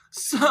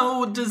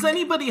So, does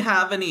anybody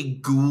have any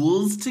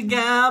ghouls to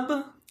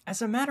gab?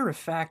 As a matter of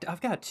fact, I've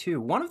got two.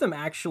 One of them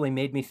actually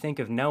made me think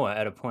of Noah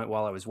at a point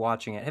while I was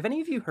watching it. Have any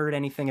of you heard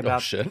anything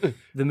about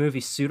the movie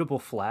Suitable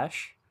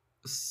Flesh?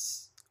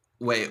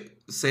 Wait,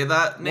 say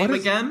that name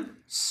again?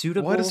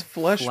 Suitable Why does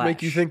flesh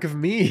make you think of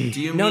me?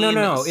 Do you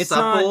No. It's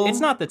supple? It's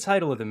not the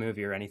title of the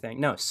movie or anything.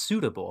 No,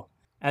 suitable.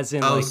 As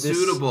in, like, this,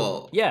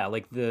 suitable. Yeah,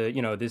 like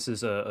this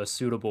is a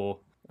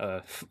suitable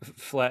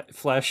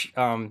flesh.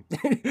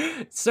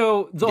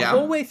 So the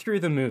whole way through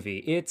the movie,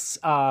 it's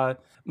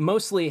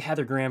mostly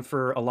Heather Graham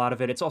for a lot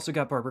of it. It's also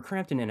got Barbara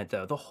Crampton in it,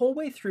 though. The whole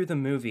way through the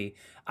movie,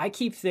 I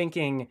keep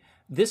thinking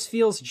this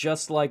feels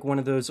just like one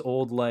of those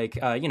old, like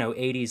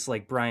 80s,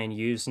 like Brian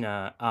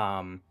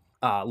Usna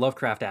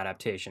Lovecraft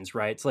adaptations,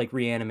 right? It's like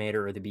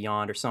Reanimator or The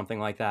Beyond or something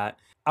like that.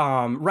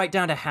 Right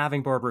down to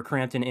having Barbara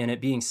Crampton in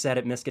it, being set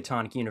at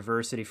Miskatonic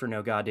University for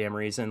no goddamn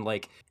reason.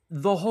 Like,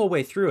 the whole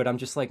way through it, I'm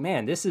just like,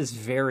 man, this is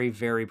very,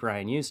 very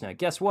Brian Usna.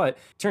 Guess what?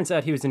 Turns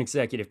out he was an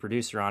executive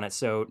producer on it,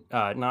 so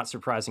not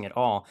surprising at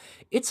all.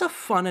 It's a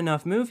fun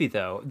enough movie,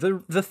 though.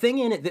 The thing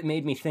in it that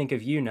made me think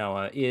of you,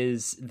 Noah,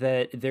 is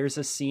that there's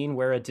a scene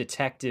where a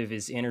detective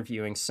is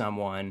interviewing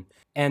someone,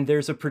 and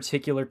there's a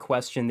particular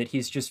question that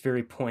he's just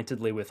very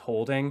pointedly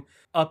withholding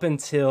up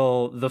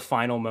until the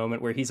final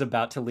moment where he's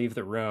about to leave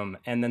the room,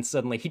 and then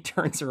suddenly he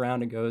turns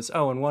around and goes,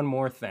 oh, and one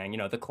more thing,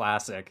 the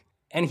classic.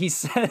 And he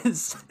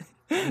says...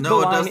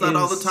 No, it does that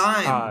all the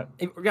time.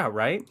 Yeah,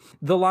 right?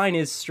 The line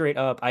is straight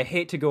up, I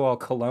hate to go all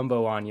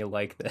Columbo on you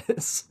like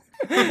this.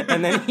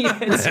 And then he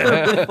hits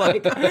her with,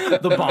 like,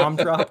 the bomb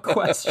drop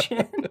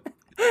question.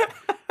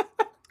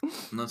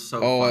 That's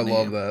so funny. I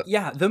love that.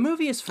 Yeah, the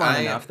movie is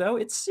fun enough, though.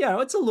 It's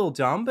it's a little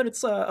dumb, but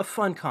it's a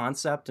fun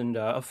concept and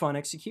a fun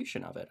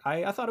execution of it.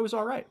 I thought it was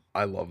all right.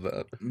 I love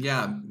that.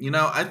 Yeah,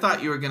 I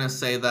thought you were going to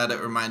say that it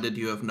reminded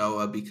you of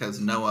Noah because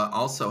Noah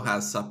also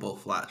has supple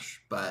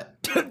flesh, but,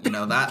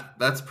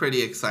 that's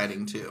pretty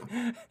exciting, too.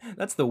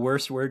 That's the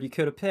worst word you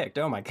could have picked.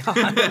 Oh, my God.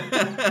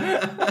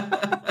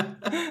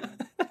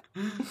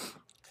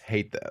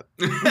 Hate that.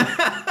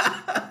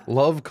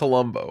 Love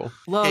Columbo.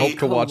 Hope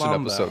to watch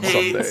an episode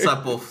someday. Hate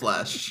supple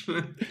flesh.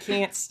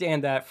 Can't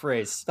stand that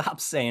phrase. Stop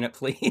saying it,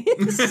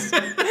 please.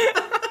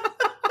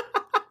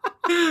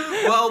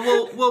 Well,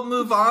 we'll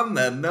move on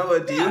then.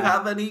 Noah, do you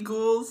have any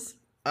ghouls?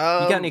 You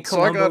got any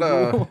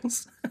Columbo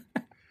ghouls?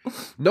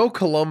 No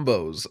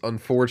Columbos,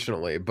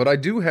 unfortunately, but I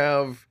do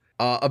have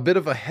a bit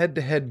of a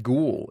head-to-head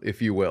ghoul,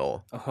 if you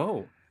will.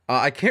 Oh.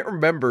 I can't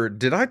remember.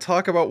 Did I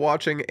talk about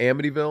watching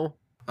Amityville?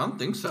 I don't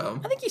think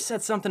so. I think you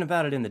said something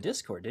about it in the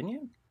Discord, didn't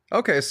you?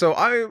 Okay, so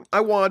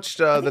I watched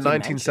the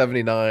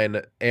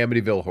 1979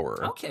 Amityville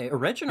Horror. Okay,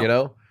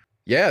 original.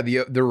 Yeah,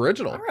 the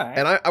original. All right.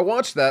 And I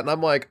watched that, and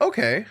I'm like,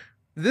 okay,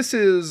 this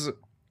is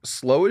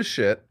slow as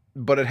shit,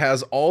 but it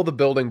has all the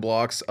building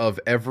blocks of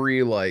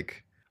every,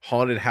 like,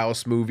 haunted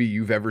house movie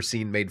you've ever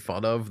seen made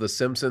fun of. The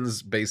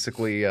Simpsons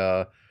basically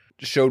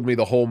showed me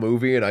the whole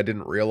movie, and I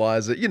didn't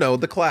realize it.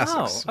 The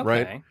classics,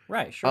 right?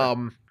 Right,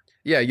 sure.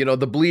 Yeah,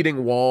 the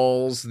bleeding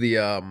walls, the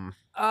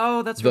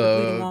that's where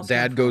the bleeding walls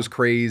dad goes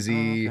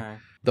crazy,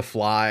 the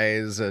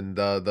flies, and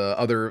the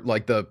other,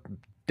 like, the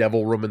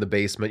devil room in the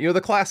basement.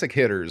 The classic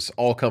hitters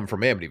all come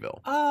from Amityville.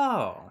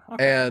 Oh,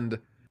 okay. And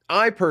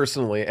I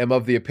personally am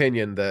of the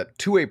opinion that,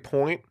 to a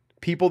point,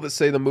 people that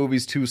say the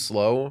movie's too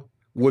slow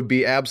would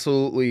be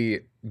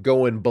absolutely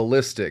going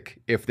ballistic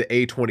if the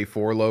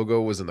A24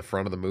 logo was in the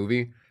front of the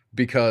movie,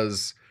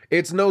 because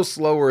it's no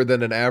slower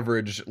than an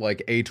average,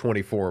 like,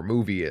 A24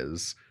 movie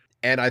is.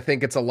 And I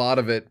think it's a lot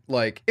of it,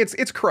 like,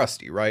 it's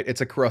crusty, right?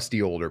 It's a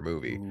crusty older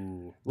movie.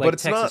 Ooh, like, but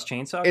it's Texas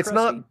Chainsaw it's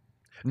crusty?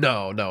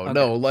 No.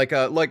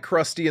 Like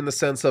crusty in the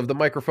sense of the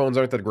microphones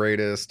aren't the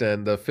greatest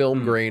and the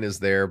film grain is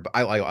there. But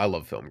I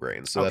love film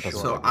grain, so that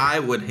doesn't. So I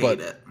would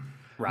hate it.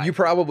 Right. You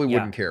probably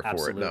wouldn't care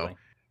for it, no.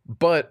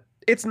 But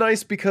it's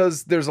nice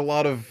because there's a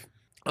lot of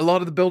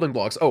the building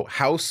blocks. Oh,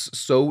 house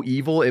so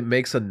evil it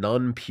makes a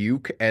nun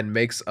puke and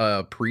makes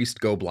a priest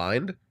go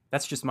blind.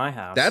 That's just my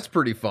house. That's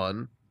pretty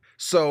fun.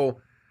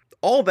 So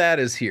all that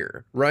is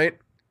here, right?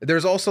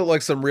 There's also,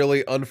 like, some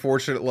really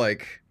unfortunate,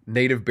 like,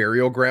 native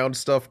burial ground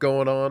stuff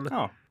going on.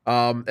 Oh.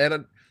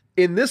 And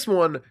in this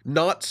one,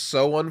 not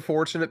so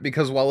unfortunate,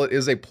 because while it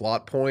is a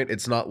plot point,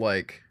 it's not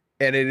like,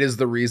 and it is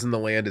the reason the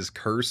land is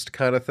cursed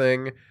kind of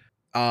thing.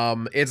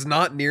 It's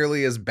not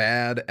nearly as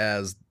bad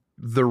as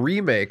the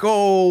remake.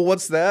 Oh,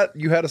 what's that?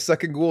 You had a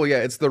second ghoul. Yeah,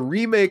 it's the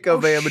remake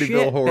of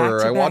Amityville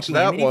Horror. I watched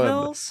that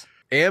one.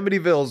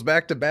 Amityville's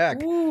back to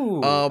back.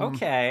 Ooh,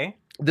 okay.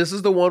 This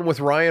is the one with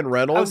Ryan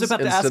Reynolds. I was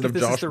about to ask if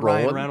this is the Brolin.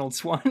 Ryan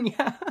Reynolds one.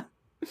 Yeah.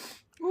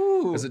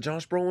 Ooh. Is it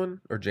Josh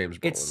Brolin or James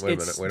Brolin? Wait a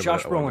minute.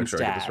 Josh Brolin's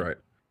dad. I get this right.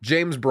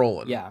 James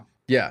Brolin.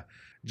 Yeah.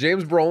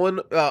 James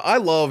Brolin. I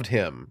loved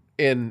him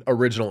in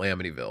original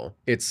Amityville.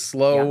 It's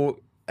slow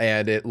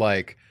and it,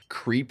 like,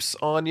 creeps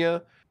on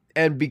you.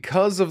 And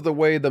because of the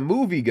way the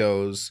movie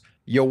goes,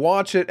 you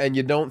watch it and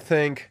you don't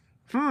think,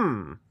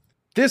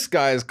 this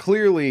guy is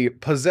clearly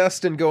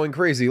possessed and going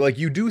crazy. Like,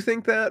 you do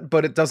think that,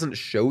 but it doesn't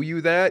show you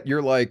that.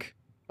 You're like,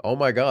 oh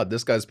my God,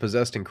 this guy's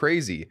possessed and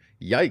crazy.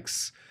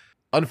 Yikes.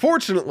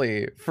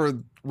 Unfortunately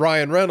for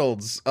Ryan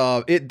Reynolds,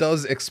 it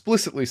does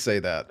explicitly say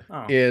that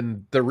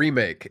in the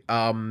remake.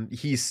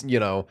 He's,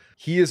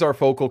 he is our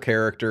focal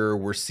character.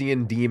 We're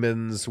seeing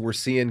demons. We're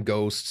seeing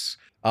ghosts.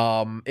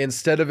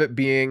 Instead of it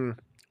being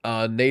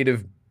a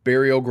native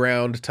burial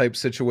ground type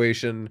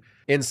situation,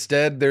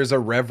 instead there's a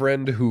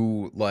reverend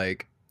who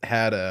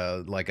had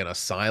an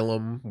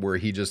asylum where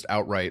he just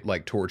outright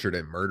tortured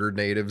and murdered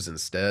natives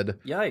instead.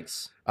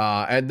 Yikes.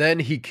 And then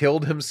he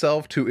killed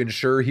himself to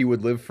ensure he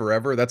would live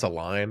forever. That's a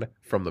line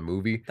from the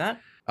movie.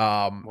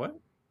 What?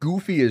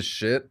 Goofy as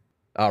shit.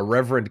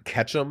 Reverend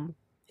Ketchum.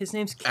 His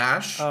name's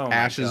Ash. Oh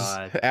my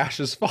God.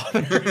 Ash's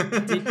father.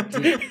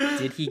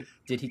 did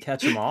he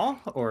catch them all,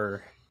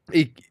 or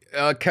he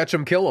catch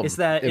him, kill him? Is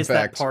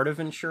that part of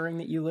ensuring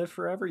that you live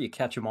forever? You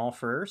catch them all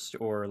first,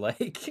 or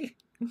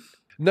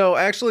No,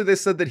 actually, they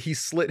said that he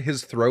slit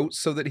his throat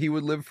so that he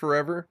would live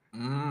forever.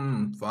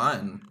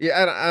 Fun.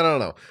 Yeah, I don't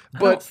know.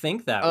 But, I don't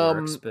think that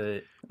works,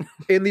 but...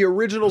 in the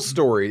original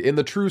story, in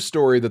the true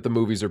story that the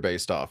movies are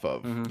based off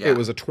of, it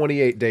was a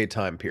 28-day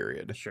time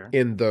period. Sure.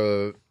 In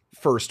the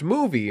first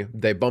movie,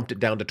 they bumped it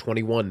down to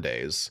 21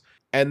 days.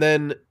 And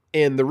then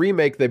in the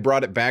remake, they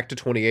brought it back to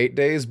 28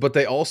 days, but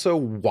they also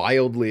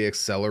wildly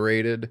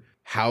accelerated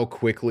how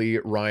quickly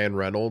Ryan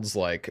Reynolds,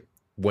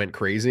 went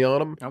crazy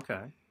on him.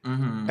 Okay.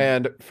 Mm-hmm.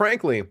 And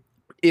frankly,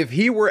 if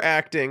he were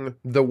acting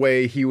the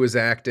way he was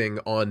acting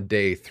on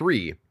day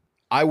 3,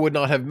 I would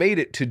not have made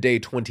it to day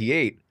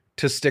 28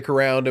 to stick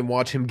around and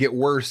watch him get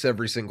worse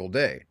every single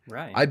day.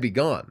 Right. I'd be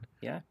gone.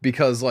 Yeah.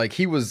 Because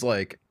he was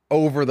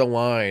over the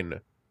line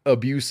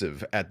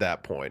abusive at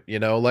that point,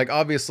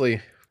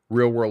 obviously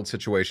real world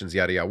situations,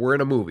 yada yada. We're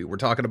in a movie. We're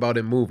talking about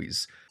in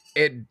movies.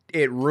 It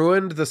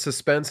ruined the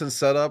suspense and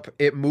setup.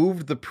 It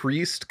moved the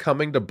priest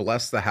coming to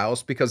bless the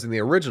house, because in the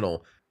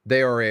original,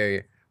 they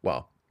are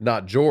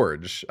not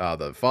George,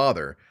 the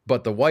father,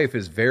 but the wife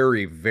is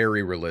very,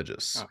 very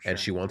religious. Oh, sure. And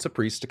she wants a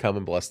priest to come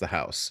and bless the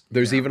house.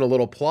 There's even a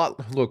little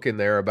plot look in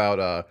there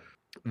about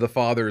the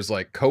father's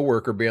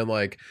coworker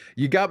being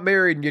you got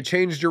married and you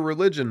changed your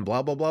religion,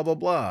 blah, blah, blah, blah,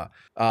 blah.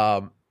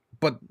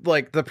 But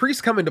the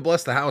priest coming to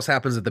bless the house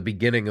happens at the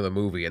beginning of the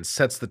movie and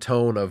sets the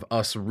tone of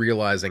us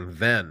realizing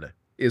then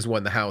is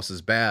when the house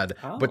is bad,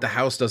 but the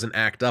house doesn't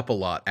act up a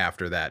lot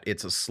after that.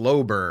 It's a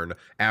slow burn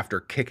after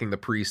kicking the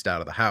priest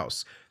out of the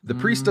house. The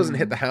priest doesn't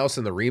hit the house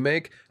in the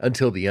remake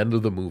until the end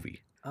of the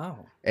movie.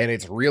 Oh. And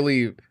it's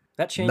really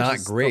that changes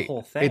not great. The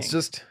whole thing. It's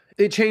just,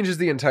 it changes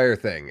the entire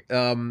thing.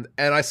 And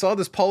I saw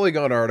this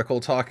Polygon article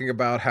talking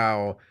about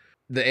how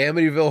the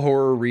Amityville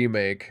Horror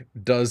remake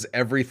does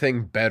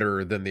everything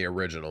better than the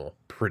original,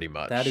 pretty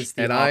much. That is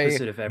the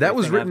opposite of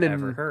everything I've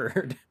ever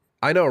heard.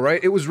 I know,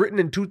 right? It was written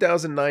in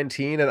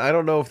 2019, and I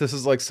don't know if this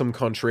is some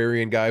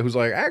contrarian guy who's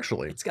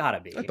actually, it's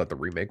gotta be. I thought the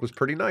remake was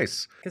pretty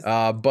nice.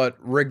 But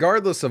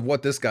regardless of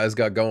what this guy's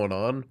got going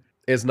on,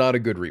 it's not a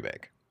good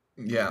remake.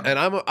 Yeah. And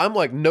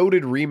I'm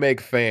noted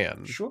remake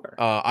fan. Sure.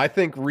 I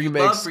think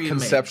remakes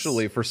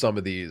conceptually for some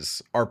of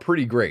these are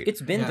pretty great.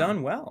 It's been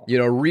done well.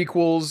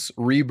 Requels,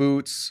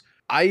 reboots.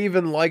 I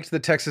even liked the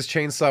Texas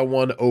Chainsaw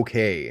one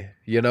okay.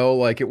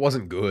 It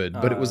wasn't good,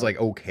 but it was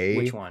okay.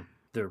 Which one?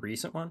 The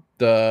recent one?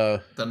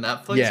 The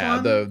Netflix one? Yeah,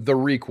 the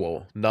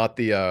requel, not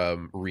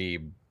the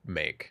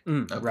remake.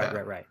 Okay.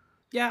 Right.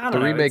 Yeah, I don't know.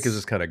 The remake is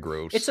just kind of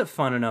gross. It's a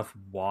fun enough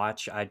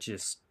watch. I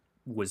just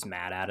was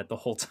mad at it the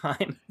whole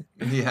time.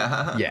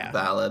 Yeah.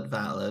 Valid.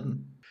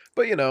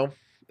 But I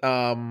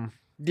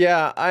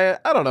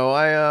don't know.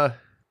 I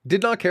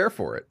did not care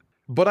for it.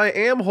 But I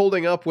am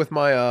holding up with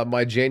my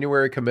my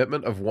January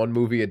commitment of 1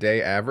 movie a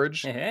day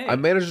average. Hey. I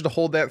managed to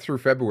hold that through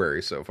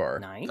February so far.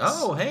 Nice.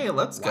 Oh, hey,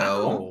 let's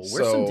go.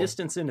 We're some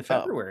distance into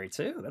February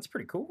too. That's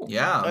pretty cool.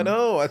 Yeah. I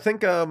know. I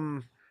think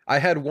I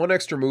had 1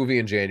 extra movie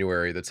in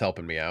January that's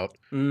helping me out.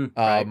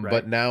 Right.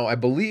 But now I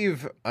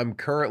believe I'm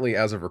currently,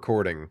 as of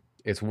recording,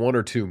 it's 1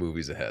 or 2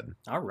 movies ahead.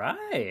 All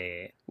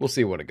right. We'll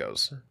see when it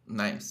goes.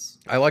 Nice.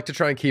 I like to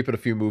try and keep it a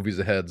few movies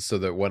ahead so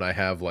that when I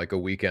have a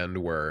weekend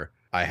where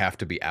I have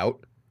to be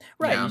out,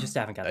 right, you just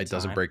haven't got the time. It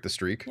doesn't break the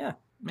streak. Yeah.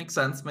 Makes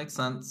sense.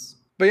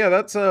 But yeah,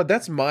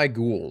 that's my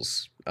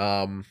ghouls.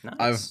 Nice.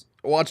 I've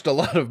watched a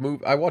lot of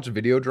movies. I watched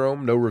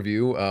Videodrome, no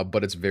review,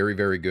 but it's very,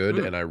 very good,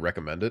 and I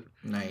recommend it.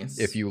 Nice.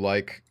 If you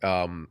like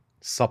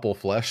supple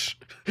flesh.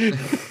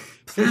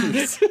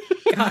 Please.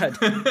 God.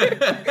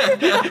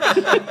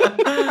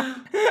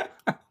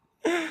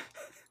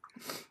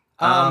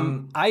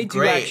 I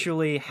do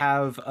actually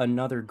have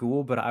another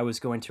ghoul, but I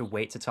was going to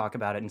wait to talk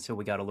about it until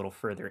we got a little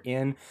further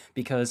in,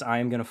 because I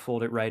am going to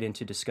fold it right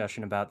into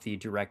discussion about the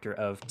director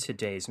of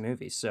today's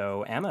movie.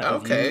 So, Emma,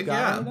 have you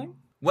got anything?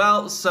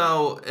 Well,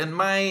 so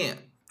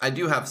I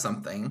do have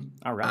something.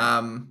 All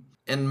right.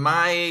 In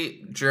my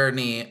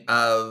journey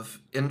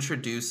of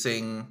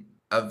introducing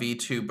a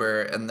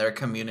VTuber and their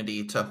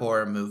community to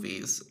horror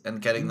movies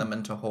and getting them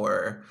into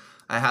horror,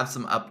 I have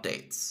some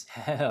updates.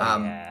 Hell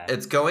yeah.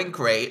 It's going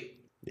great.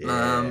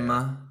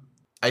 Yeah.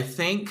 I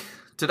think,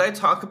 did I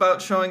talk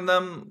about showing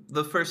them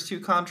the first 2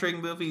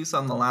 Conjuring movies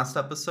on the last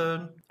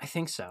episode? I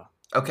think so.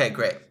 Okay,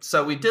 great.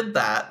 So we did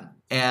that,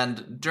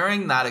 And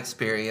during that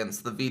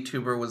experience, the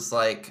VTuber was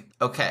like,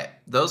 okay,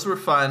 those were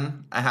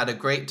fun. I had a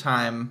great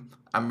time.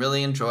 I'm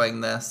really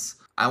enjoying this.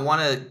 I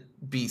want to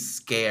be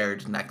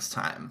scared next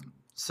time.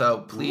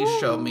 So please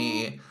show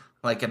me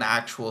like an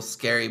actual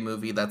scary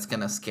movie that's going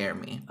to scare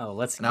me. Oh,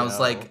 let's go. And I was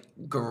like,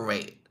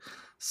 great.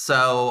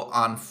 So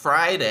on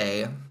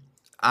Friday,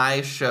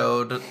 I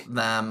showed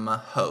them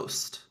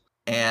Host.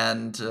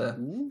 And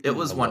it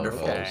was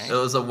wonderful. Okay. It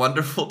was a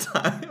wonderful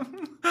time.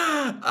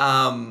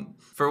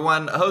 For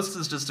one, Host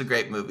is just a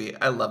great movie.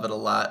 I love it a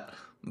lot.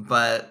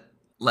 But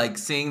like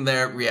seeing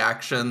their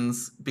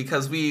reactions,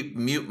 because we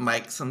mute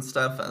mics and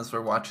stuff as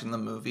we're watching the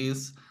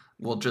movies,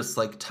 we'll just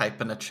like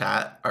type in a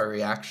chat our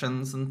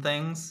reactions and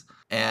things.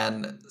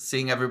 And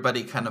seeing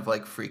everybody kind of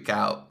like freak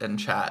out in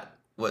chat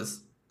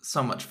was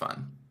so much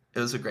fun. It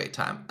was a great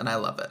time, and I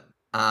love it.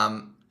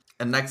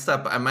 And next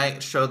up, I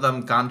might show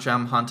them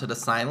Ganjam Haunted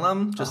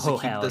Asylum, just to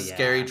keep the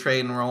scary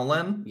train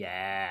rolling.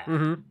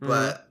 Yeah.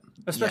 But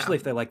especially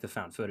if they like the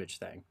found footage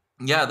thing.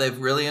 Yeah, they've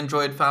really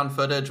enjoyed found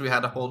footage. We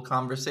had a whole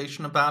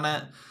conversation about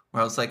it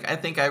where I was like, I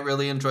think I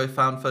really enjoy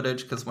found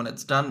footage because when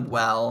it's done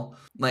well,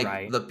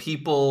 like the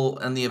people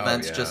and the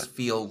events just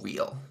feel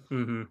real.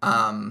 And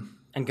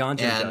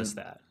Ganjam does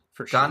that,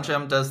 for sure.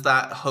 Ganjam does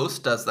that.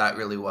 Host does that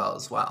really well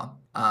as well.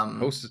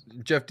 Host,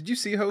 Jeff, did you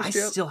see Host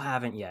yet? I still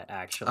haven't yet,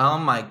 actually. Oh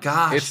my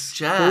gosh, it's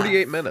Jeff.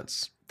 48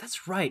 minutes.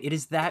 That's right. It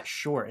is that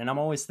short, and I'm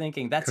always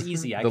thinking that's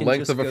easy. I the can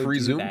length just of a go free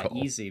do Zoom that call.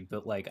 easy,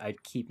 but like I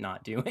keep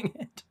not doing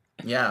it.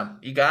 Yeah,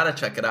 you gotta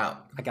check it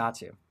out. I got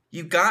to.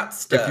 You got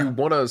to. If you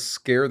want to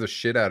scare the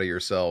shit out of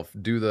yourself,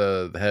 do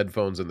the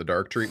headphones in the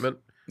dark treatment.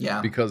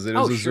 Yeah, because it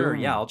is a sure.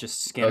 Zoom. Yeah, I'll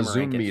just scan a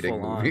Zoom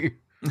meeting movie.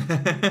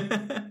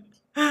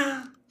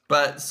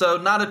 But so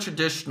not a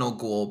traditional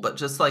ghoul, but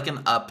just like an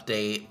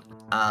update.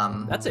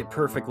 That's a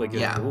perfectly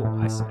good ghoul,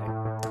 I say.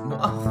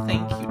 Well,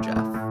 thank you,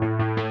 Jeff.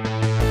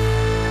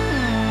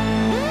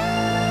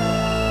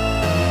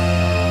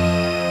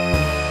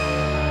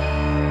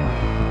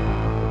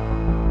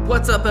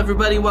 What's up,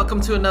 everybody?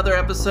 Welcome to another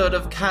episode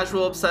of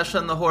Casual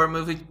Obsession, the horror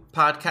movie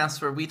podcast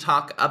where we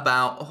talk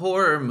about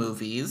horror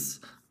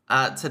movies.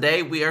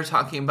 Today we are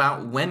talking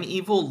about When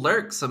Evil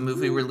Lurks, a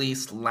movie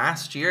released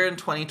last year in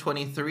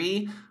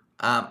 2023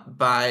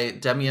 by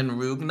Demian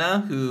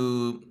Rugna,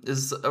 who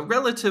is a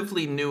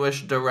relatively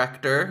newish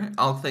director,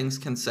 all things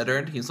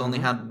considered. He's only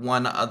had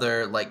one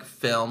other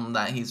film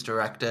that he's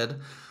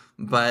directed.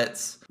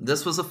 But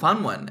this was a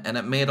fun one, and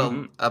it made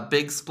a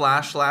big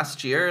splash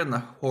last year in the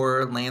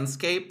horror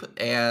landscape,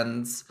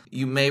 and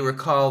you may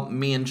recall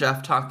me and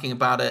Jeff talking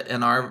about it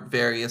in our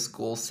various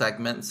ghoul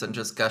segments and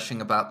just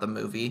gushing about the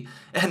movie,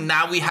 and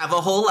now we have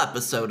a whole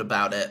episode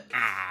about it.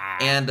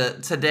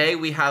 And today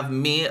we have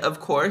me, of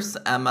course,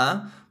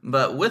 Emma,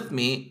 but with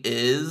me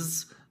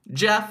is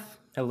Jeff.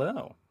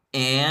 Hello.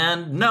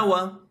 And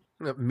Noah.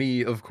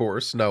 Me, of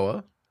course,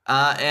 Noah.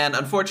 And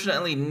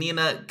unfortunately,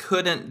 Nina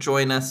couldn't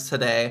join us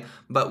today,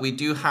 but we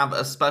do have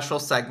a special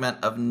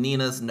segment of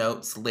Nina's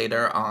notes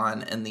later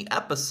on in the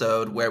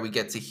episode where we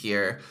get to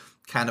hear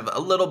kind of a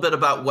little bit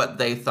about what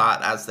they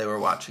thought as they were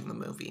watching the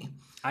movie.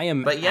 I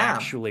am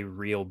actually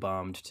real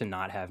bummed to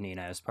not have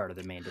Nina as part of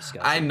the main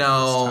discussion. I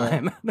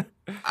know.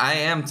 I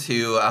am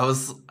too. I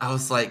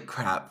was like,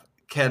 crap.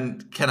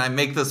 Can I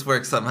make this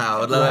work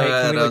somehow?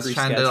 I was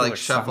trying to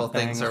shuffle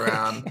things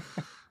around.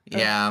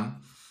 Yeah.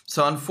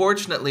 So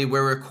unfortunately,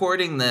 we're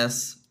recording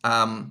this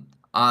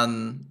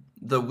on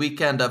the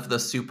weekend of the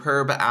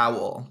Superb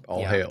Owl.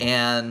 All hail.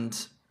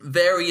 And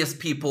various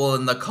people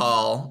in the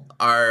call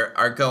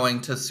are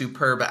going to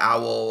Superb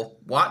Owl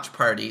watch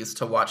parties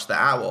to watch the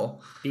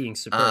owl. Being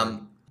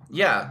superb.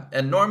 Yeah,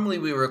 and normally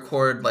we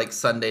record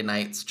Sunday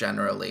nights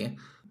generally,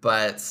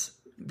 but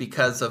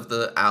because of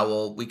the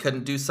owl, we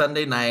couldn't do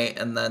Sunday night.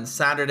 And then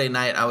Saturday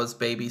night, I was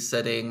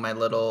babysitting my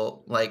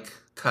little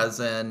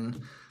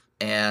cousin,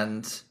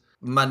 and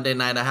Monday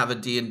night I have a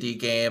D&D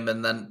game,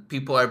 and then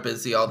people are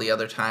busy all the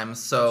other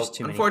times. So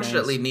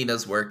unfortunately,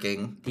 Nina's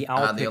working. The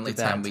owl the only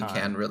time we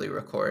can really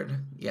record.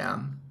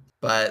 Yeah,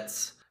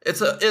 but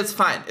it's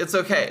fine. It's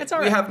okay. It's all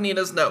right. We have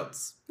Nina's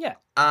notes. Yeah.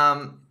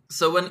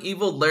 So When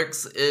Evil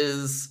Lurks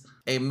is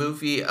a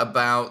movie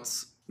about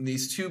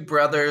these two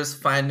brothers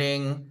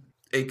finding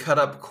a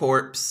cut-up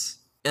corpse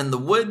in the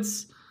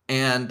woods,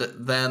 and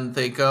then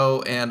they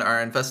go and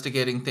are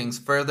investigating things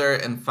further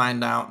and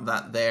find out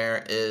that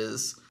there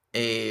is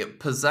a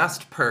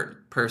possessed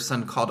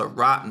person called a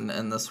Rotten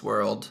in this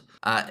world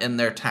in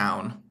their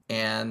town.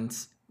 And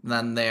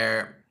then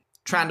they're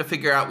trying to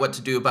figure out what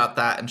to do about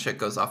that, and shit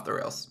goes off the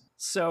rails.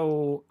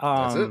 So,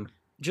 That's it.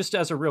 Just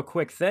as a real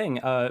quick thing,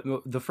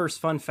 the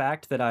first fun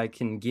fact that I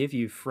can give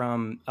you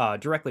from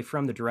directly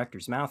from the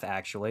director's mouth,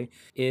 actually,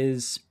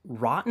 is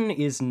Rotten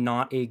is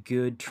not a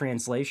good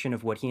translation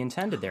of what he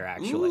intended there,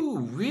 actually.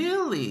 Ooh,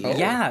 really? Oh.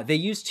 Yeah, they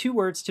use two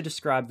words to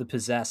describe the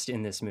possessed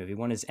in this movie.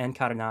 One is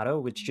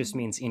encarnato, which just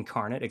means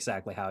incarnate,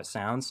 exactly how it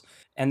sounds.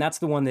 And that's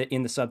the one that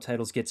in the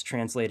subtitles gets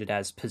translated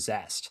as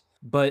possessed.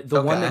 But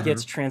the one that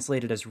gets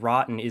translated as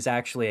rotten is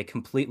actually a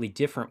completely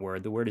different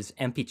word. The word is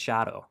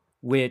empichado,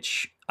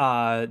 which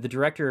the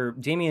director,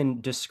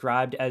 Damien,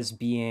 described as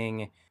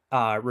being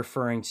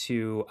referring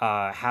to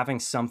having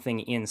something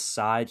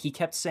inside. He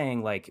kept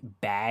saying like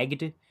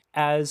bagged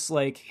as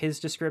like his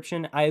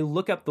description. I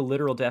look up the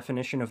literal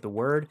definition of the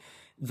word.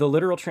 The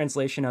literal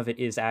translation of it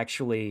is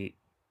actually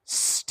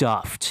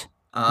stuffed,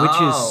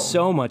 which is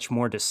so much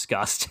more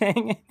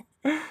disgusting.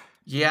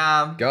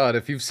 Yeah. God,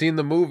 if you've seen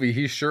the movie,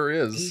 he sure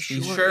is.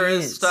 He sure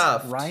is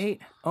stuffed. Right?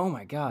 Oh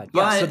my God.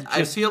 But yeah,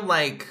 I feel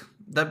like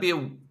that'd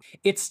be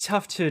it's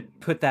tough to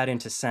put that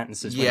into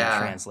sentences when you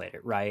translate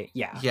it, right?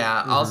 Yeah.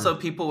 Yeah. Mm-hmm. Also,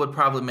 people would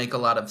probably make a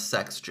lot of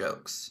sex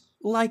jokes.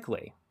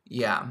 Likely.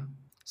 Yeah.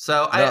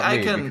 So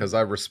I can because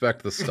I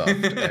respect the stuffed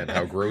and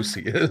how gross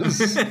he is.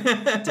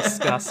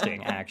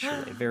 Disgusting,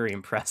 actually. Very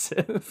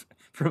impressive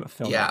from a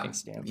filmmaking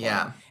standpoint.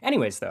 Yeah.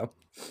 Anyways, though.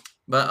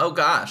 But oh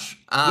gosh,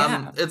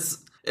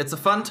 it's a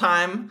fun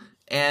time.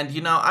 And,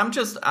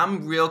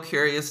 I'm real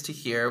curious to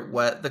hear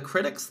what the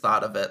critics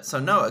thought of it. So,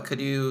 Noah, could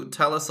you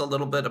tell us a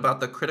little bit about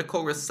the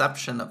critical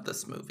reception of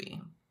this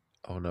movie?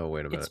 Oh, no,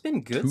 wait a minute. It's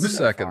been good 2 so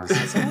seconds.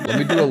 Far, Let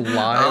me do a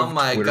live Oh,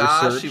 my Twitter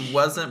gosh, search. he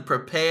wasn't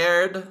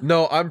prepared.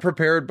 No, I'm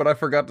prepared, but I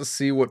forgot to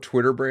see what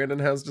Twitter Brandon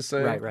has to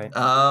say. Right.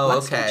 Oh,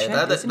 okay.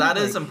 That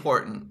is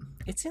important.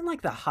 It's in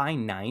like the high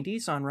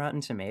 90s on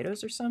Rotten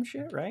Tomatoes or some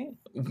shit, right?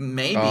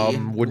 Maybe.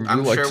 Wouldn't you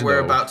I'm like sure to we're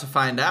know? about to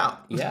find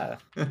out. Yeah.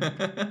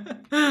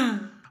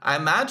 I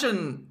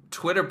imagine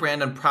Twitter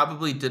Brandon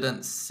probably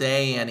didn't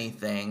say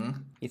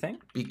anything. You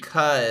think?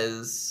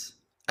 Because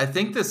I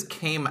think this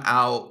came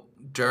out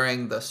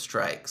during the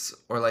strikes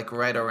or like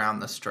right around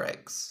the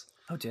strikes.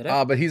 Oh, did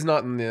it? But he's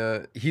not in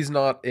It's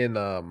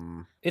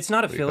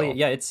not affiliated.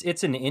 Yeah,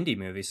 it's an indie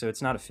movie, so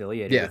it's not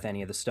affiliated with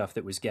any of the stuff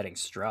that was getting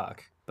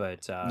struck.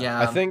 But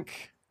I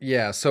think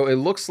so it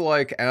looks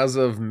like as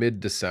of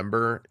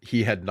mid-December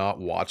he had not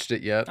watched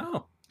it yet.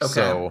 Oh. Okay.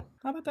 So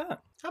how about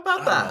that? How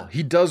about that?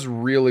 He does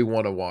really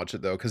want to watch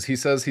it though, because he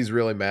says he's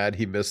really mad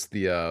he missed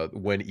the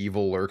When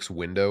Evil Lurks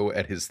window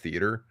at his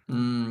theater.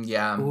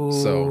 Yeah.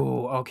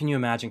 Ooh, can you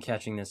imagine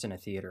catching this in a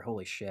theater?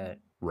 Holy shit.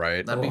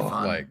 Right? That'd be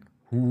fun. Like,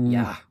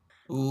 yeah.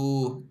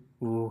 Ooh.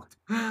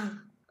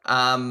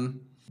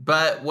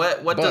 But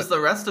what does the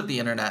rest of the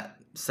internet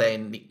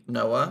say,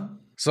 Noah?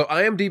 So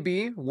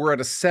IMDb, we're at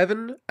a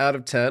 7 out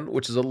of 10,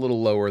 which is a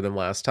little lower than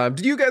last time.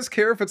 Do you guys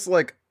care if it's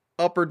like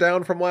up or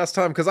down from last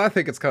time? Because I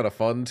think it's kind of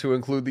fun to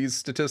include these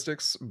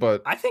statistics,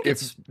 but I think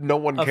if it's no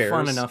one cares, a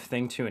fun enough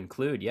thing to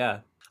include. Yeah.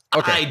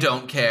 Okay. I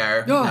don't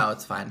care. No,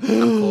 it's fine. I'm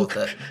cool with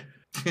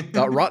it.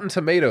 Rotten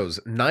Tomatoes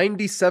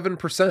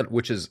 97%,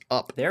 which is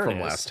up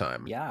from last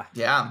time. Yeah.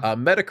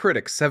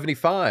 Metacritic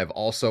 75,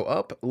 also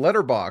up.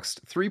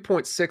 Letterboxd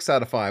 3.6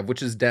 out of 5,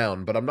 which is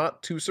down, but I'm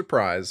not too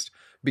surprised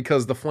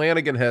because the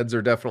Flanagan heads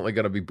are definitely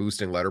going to be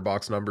boosting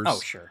Letterboxd numbers. Oh,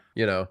 sure.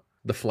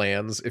 The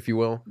flans, if you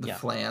will. The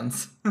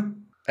flans.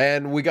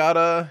 And we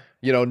got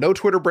no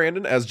Twitter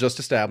Brandon as just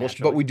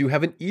established, but we do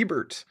have an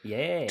Ebert.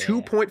 Yeah.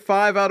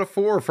 2.5 out of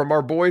 4 from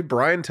our boy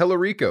Brian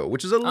Tellerico,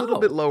 which is a little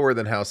bit lower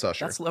than House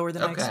Usher. That's lower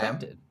than I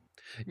expected.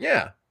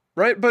 Yeah.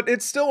 Right, but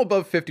it's still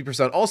above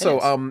 50%.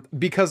 Also,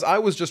 because I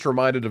was just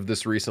reminded of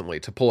this recently,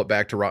 to pull it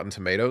back to Rotten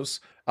Tomatoes,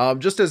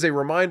 just as a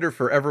reminder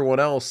for everyone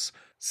else,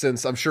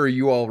 since I'm sure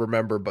you all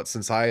remember, but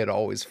since I had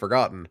always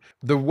forgotten,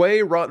 the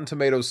way Rotten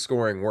Tomatoes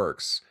scoring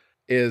works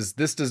is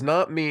this does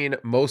not mean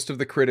most of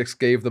the critics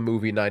gave the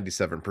movie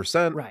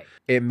 97%. Right.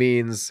 It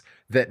means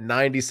that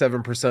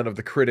 97% of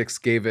the critics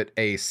gave it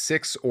a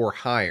 6 or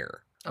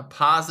higher. A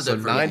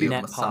positive review.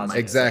 Net positive.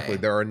 Exactly.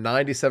 There are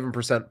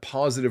 97%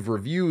 positive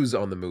reviews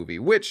on the movie,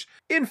 which,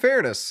 in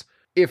fairness,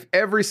 if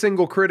every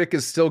single critic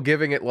is still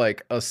giving it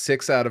like a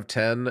 6 out of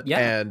 10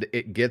 and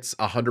it gets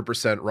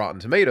 100%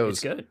 Rotten Tomatoes,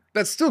 it's good.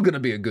 That's still going to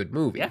be a good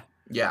movie. Yeah.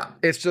 Yeah.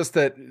 It's just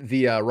that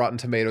the Rotten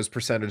Tomatoes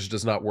percentage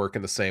does not work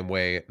in the same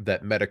way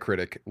that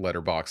Metacritic,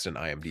 Letterboxd, and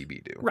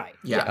IMDb do. Right.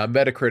 Yeah.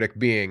 Metacritic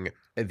being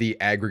the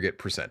aggregate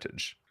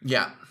percentage.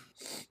 Yeah.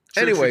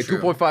 Anyway,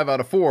 true. 2.5 out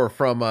of 4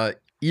 from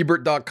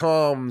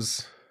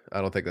Ebert.com's, I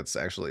don't think that's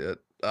actually it,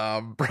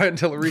 Brian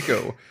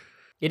Tellerico.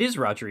 It is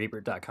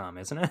RogerEbert.com,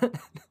 isn't it?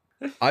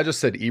 I just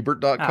said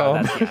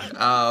Ebert.com.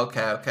 Oh,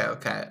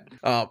 okay.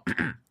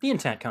 The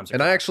intent comes.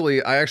 And I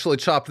actually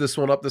chopped this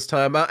one up this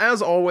time.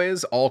 As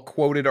always, all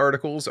quoted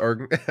articles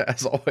are,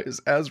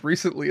 as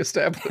recently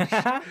established,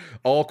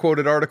 all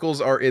quoted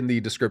articles are in the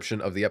description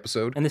of the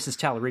episode. And this is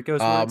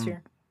Tallarico's words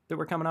here that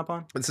we're coming up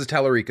on? This is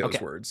Tallarico's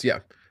words, yeah.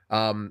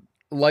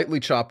 Lightly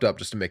chopped up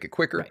just to make it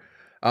quicker.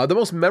 Right. The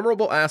most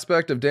memorable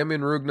aspect of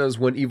Damien Rugna's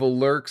When Evil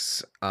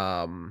Lurks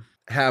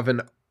have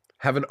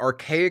an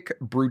archaic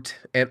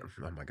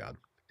oh my god,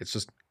 it's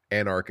just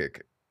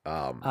anarchic.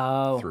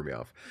 Threw me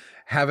off.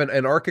 Have an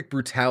anarchic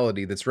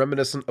brutality that's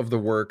reminiscent of the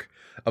work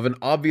of an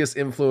obvious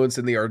influence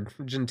in the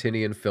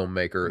Argentinian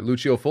filmmaker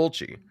Lucio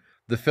Fulci.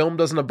 The film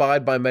doesn't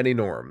abide by many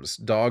norms.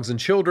 Dogs and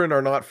children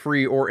are not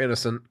free or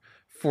innocent,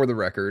 for the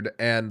record,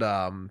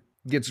 and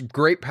gets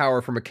great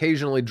power from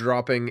occasionally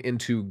dropping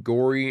into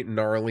gory,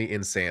 gnarly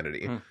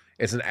insanity.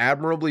 It's an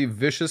admirably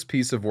vicious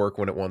piece of work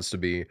when it wants to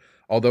be,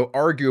 although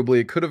arguably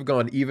it could have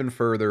gone even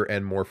further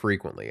and more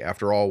frequently.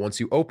 After all, once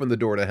you open the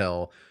door to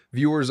hell,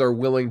 viewers are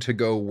willing to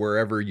go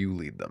wherever you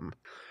lead them.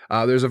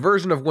 There's a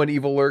version of When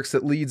Evil Lurks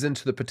that leads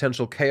into the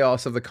potential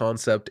chaos of the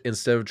concept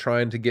instead of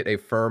trying to get a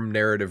firm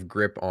narrative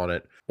grip on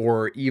it,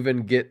 or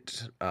even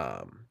get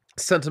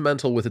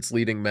sentimental with its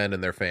leading men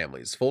and their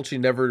families. Fulci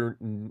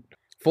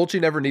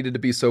never needed to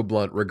be so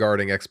blunt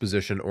regarding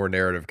exposition or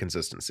narrative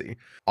consistency.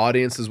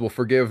 Audiences will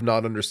forgive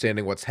not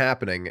understanding what's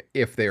happening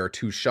if they are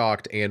too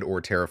shocked and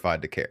or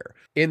terrified to care.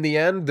 In the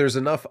end, there's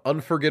enough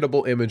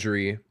unforgettable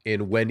imagery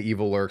in When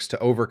Evil Lurks to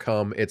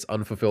overcome its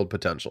unfulfilled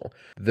potential.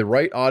 The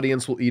right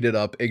audience will eat it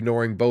up,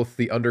 ignoring both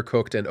the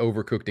undercooked and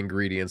overcooked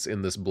ingredients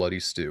in this bloody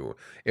stew,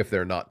 if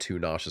they're not too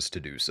nauseous to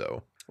do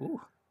so.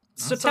 Ooh.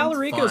 So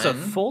Tallarico's a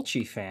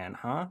Fulci fan,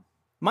 huh?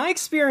 My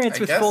experience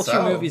with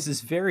Fulci movies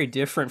is very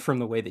different from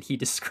the way that he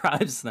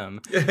describes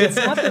them. It's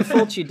not that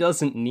Fulci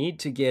doesn't need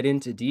to get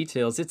into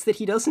details, it's that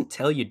he doesn't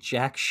tell you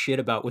jack shit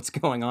about what's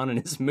going on in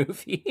his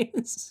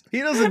movies.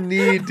 He doesn't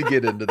need to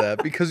get into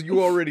that because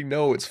you already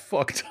know it's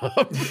fucked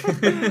up.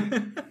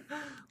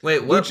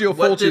 Wait, Lucio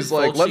Fulci's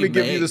like, let me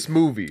give you this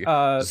movie,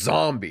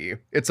 Zombie.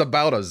 It's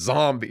about a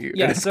zombie.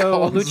 Yeah,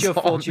 so Lucio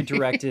Fulci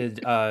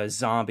directed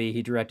Zombie.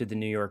 He directed The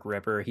New York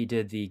Ripper. He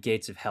did the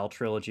Gates of Hell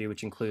trilogy,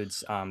 which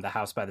includes The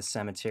House by the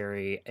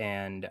Cemetery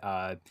and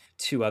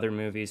 2 other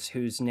movies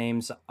whose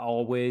names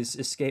always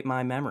escape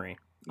my memory.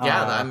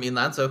 Yeah, I mean,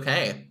 that's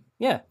okay.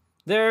 Yeah.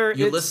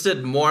 You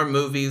listed more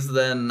movies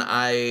than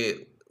I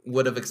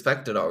would have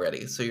expected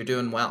already, so you're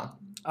doing well.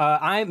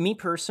 Me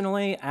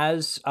personally,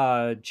 as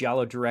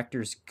giallo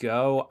directors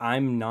go,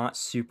 I'm not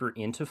super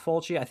into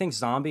Fulci. I think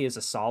Zombie is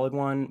a solid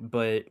one,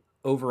 but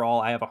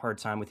overall, I have a hard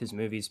time with his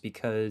movies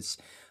because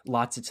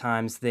lots of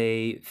times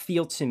they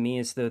feel to me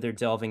as though they're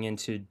delving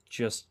into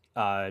just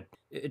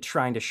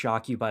trying to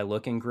shock you by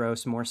looking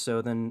gross more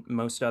so than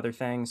most other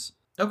things.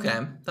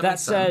 Okay. That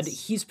said,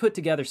 he's put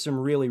together some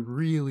really,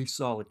 really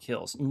solid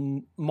kills,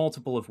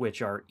 multiple of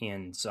which are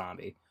in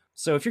Zombie.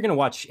 So if you're going to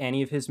watch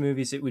any of his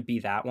movies, it would be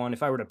that one.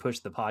 If I were to push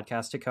the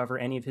podcast to cover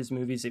any of his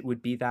movies, it would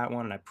be that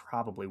one, and I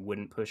probably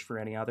wouldn't push for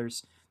any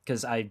others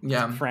because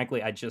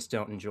frankly, I just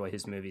don't enjoy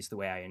his movies the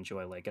way I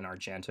enjoy like an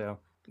Argento.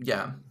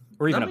 Yeah.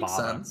 Or even that a makes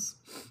Bava. Sense.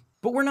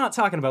 But we're not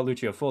talking about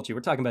Lucio Fulci. We're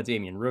talking about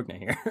Damien Rugna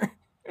here.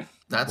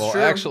 That's true.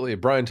 Well, actually,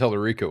 Brian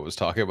Tallarico was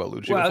talking about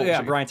Lucio Fulci.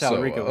 Yeah, Brian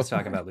Tallarico was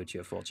talking about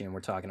Lucio Fulci, and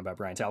we're talking about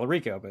Brian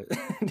Tallarico,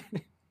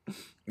 but...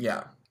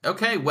 Yeah.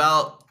 Okay,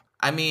 well,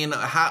 I mean,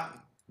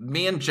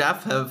 me and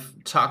Jeff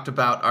have talked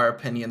about our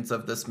opinions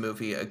of this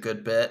movie a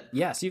good bit.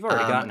 Yes, you've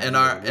already gotten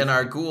in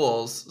our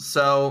ghouls.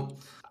 So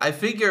I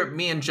figure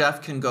me and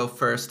Jeff can go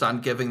first on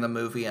giving the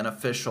movie an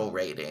official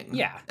rating.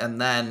 Yeah. And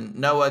then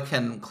Noah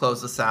can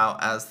close us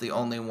out as the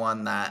only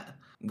one that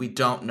we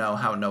don't know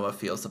how Noah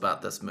feels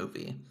about this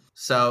movie.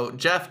 So,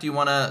 Jeff, do you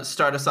want to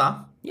start us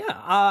off? Yeah,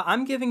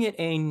 I'm giving it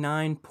a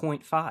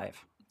 9.5.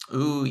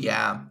 Ooh,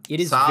 yeah. It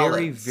is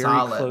very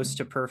close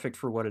to perfect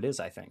for what it is,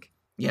 I think.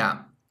 Yeah.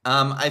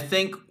 I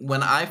think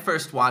when I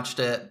first watched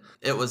it,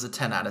 it was a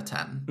 10 out of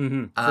 10.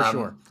 Mm-hmm, for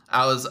sure.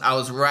 I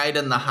was right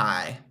in the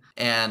high,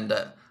 and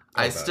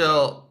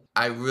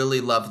I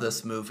really love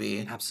this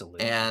movie.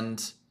 Absolutely.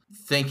 And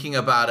thinking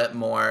about it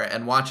more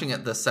and watching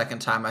it the second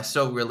time, I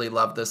still really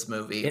love this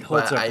movie. It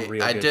holds but up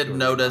real I good did for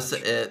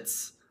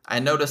notice I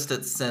noticed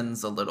its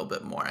sins a little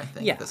bit more, I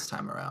think, this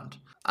time around.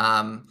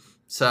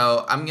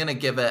 So I'm going to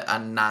give it a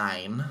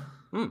 9.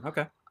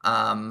 Okay.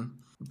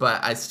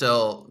 But I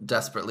still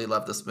desperately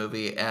love this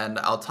movie, and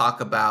I'll talk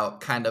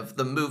about kind of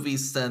the movie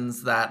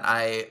sins that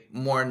I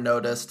more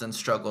noticed and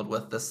struggled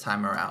with this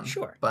time around.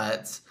 Sure.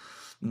 But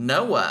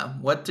Noah,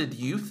 what did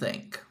you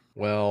think?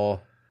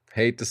 Well,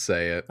 hate to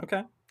say it.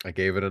 Okay. I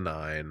gave it a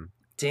 9.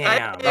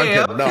 Damn. I'm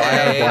kidding. No, I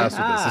had a blast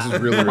with this. This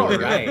is really, really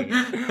good.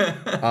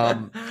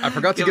 I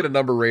forgot to get a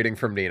number rating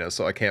from Nina,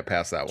 so I can't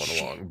pass that one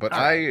along. But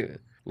I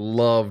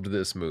loved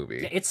this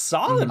movie. It's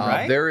solid,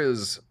 right? There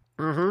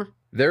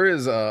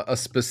is a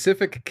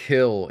specific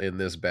kill in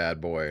this bad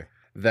boy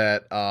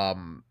that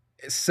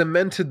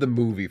cemented the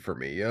movie for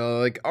me.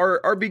 Like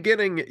our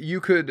beginning,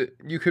 you could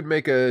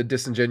make a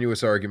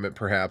disingenuous argument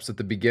perhaps that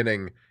the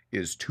beginning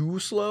is too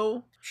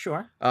slow.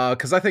 Sure.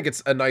 Because I think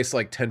it's a nice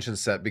like tension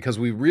set because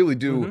we really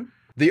do. Mm-hmm.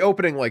 The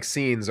opening like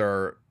scenes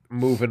are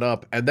moving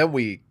up, and then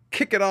we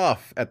kick it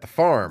off at the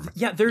farm.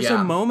 Yeah, there's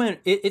a moment,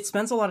 it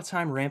spends a lot of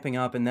time ramping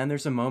up, and then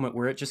there's a moment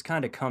where it just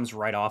kind of comes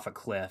right off a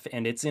cliff,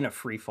 and it's in a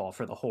free fall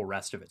for the whole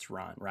rest of its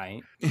run,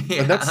 right?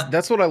 Yeah. And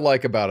that's what I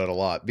like about it a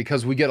lot,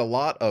 because we get a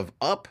lot of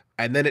up,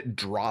 and then it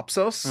drops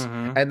us,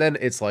 and then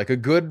it's like a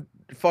good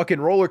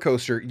fucking roller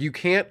coaster. You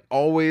can't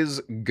always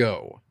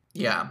go.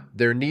 Yeah.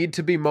 There need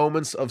to be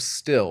moments of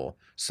still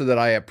so that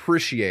I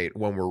appreciate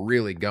when we're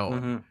really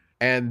going. Mm-hmm.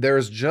 And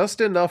there's just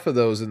enough of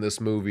those in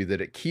this movie that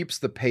it keeps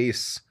the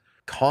pace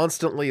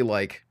constantly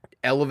like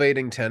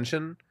elevating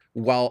tension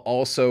while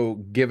also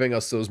giving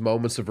us those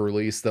moments of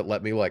release that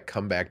let me like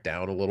come back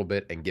down a little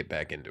bit and get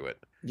back into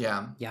it.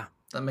 Yeah.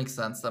 That makes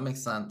sense.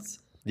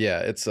 Yeah,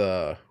 it's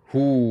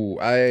Who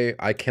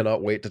I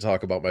cannot wait to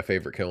talk about my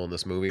favorite kill in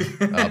this movie,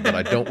 but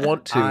I don't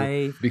want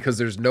to because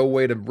there's no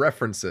way to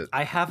reference it.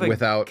 I have a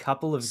without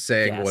couple of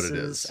saying guesses what it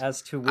is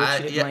as to which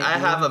might be. I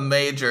have a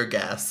major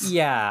guess.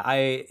 Yeah,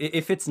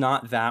 if it's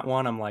not that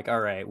one, I'm like, all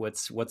right,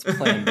 what's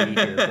plan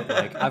B here? But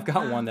like, I've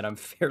got one that I'm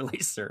fairly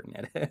certain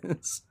it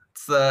is.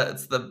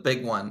 It's the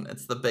big one.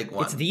 It's the big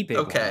one. It's the big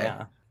one.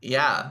 Yeah.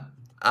 Yeah.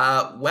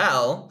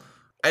 Well,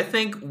 I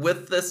think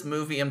with this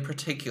movie in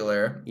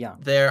particular,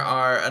 there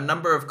are a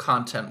number of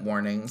content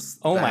warnings.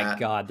 Oh my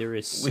God, there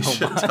is so we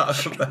should much.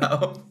 talk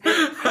about.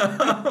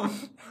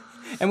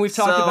 And we've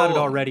talked about it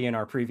already in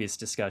our previous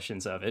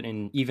discussions of it,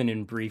 and even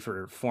in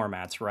briefer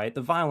formats, right?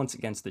 The violence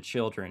against the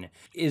children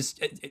is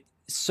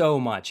so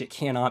much; it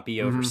cannot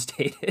be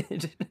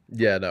overstated.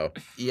 Yeah, no.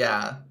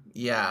 Yeah.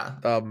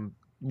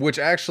 Which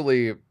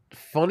actually,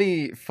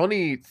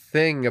 funny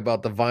thing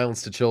about the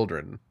violence to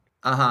children.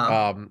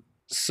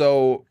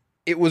 So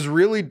it was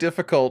really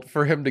difficult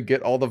for him to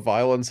get all the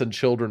violence and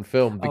children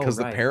filmed because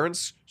the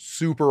parents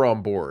super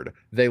on board.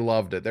 They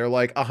loved it. They're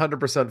like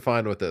 100%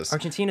 fine with this. The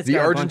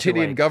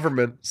Argentinian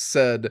government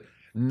said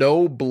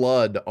no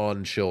blood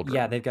on children.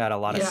 Yeah, they've got a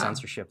lot of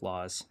censorship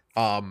laws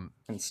and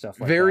stuff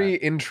like very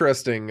that.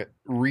 Interesting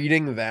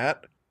reading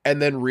that and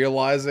then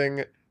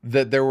realizing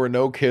that there were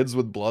no kids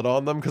with blood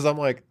on them, because I'm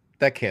like,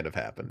 that can't have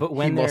happened. But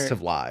he must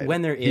have lied.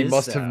 When there is, he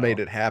must have made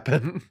it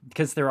happen.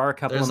 Because there are a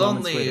couple of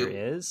moments where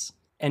there is.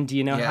 And do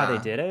you know how they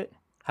did it?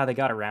 How they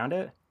got around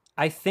it?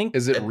 I think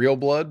is it real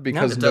blood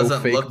because no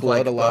fake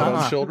blood allowed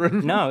on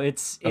children? No,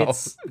 it's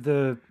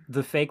the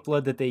fake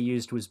blood that they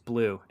used was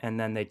blue, and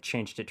then they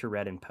changed it to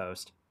red in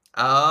post.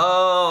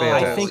 Oh,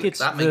 fantastic. I think it's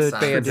the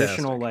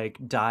traditional like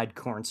dyed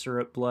corn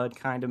syrup blood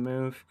kind of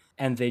move,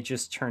 and they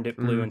just turned it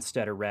blue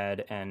instead of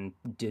red and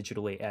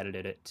digitally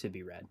edited it to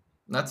be red.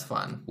 That's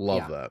fun.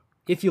 Love that.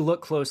 If you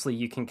look closely,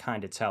 you can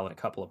kind of tell at a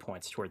couple of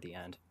points toward the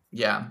end.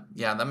 Yeah,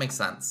 that makes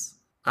sense.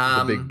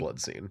 The big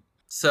blood scene.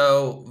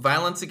 So,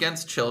 violence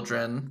against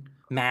children.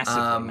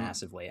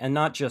 Massively. And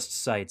not just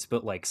sights,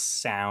 but like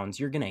sounds.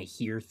 You're going to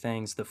hear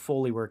things. The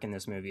Foley work in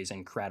this movie is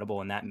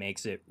incredible, and that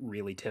makes it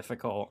really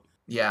difficult.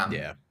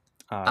 Yeah.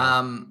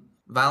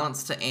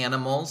 Violence to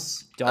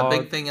animals. A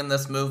big thing in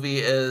this movie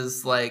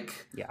is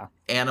like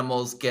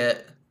animals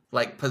get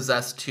like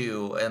possessed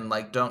too, and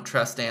like don't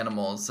trust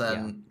animals.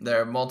 And there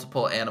are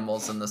multiple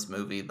animals in this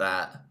movie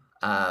that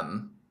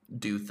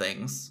do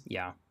things.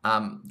 Yeah.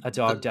 A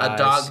dog dies. A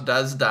dog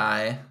does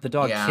die. The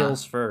dog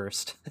kills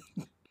first.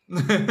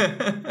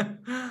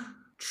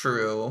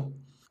 True.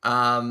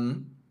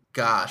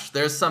 Gosh,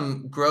 there's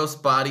some gross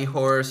body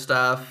horror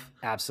stuff.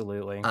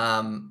 Absolutely.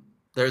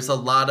 There's a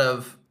lot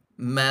of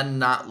men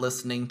not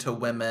listening to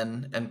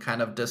women and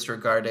kind of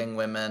disregarding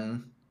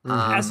women.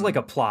 As like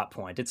a plot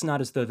point. It's not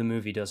as though the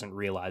movie doesn't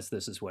realize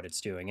this is what it's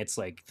doing. It's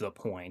like the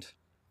point.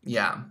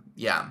 Yeah.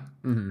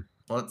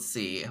 Let's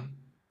see.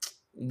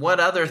 What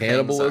other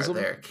things are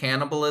there?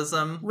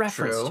 Cannibalism?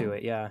 Reference to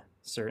it, yeah,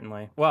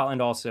 certainly. Well,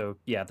 and also,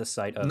 the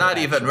site of not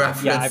even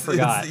reference. Yeah, I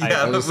forgot.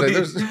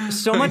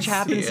 So much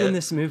happens in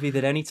this movie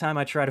that anytime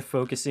I try to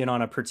focus in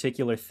on a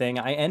particular thing,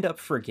 I end up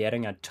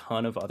forgetting a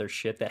ton of other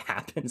shit that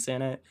happens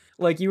in it.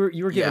 Like you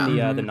were giving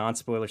the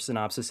non-spoiler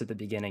synopsis at the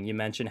beginning. You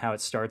mentioned how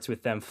it starts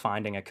with them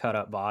finding a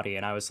cut-up body,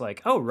 and I was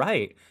like, oh,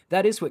 right.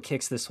 That is what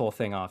kicks this whole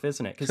thing off,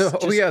 isn't it?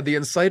 The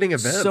inciting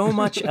event. So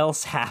much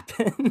else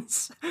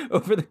happens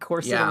over the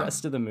course of the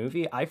rest of the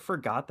movie. I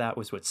forgot that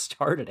was what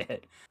started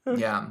it.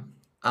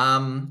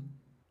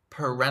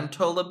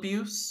 Parental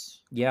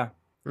abuse? Yeah.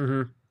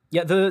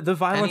 Yeah, the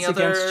violence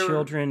against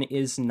children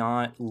is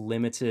not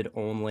limited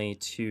only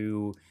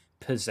to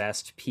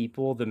possessed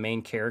people. The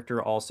main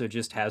character also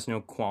just has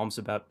no qualms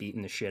about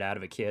beating the shit out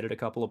of a kid at a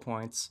couple of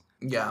points.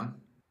 Yeah.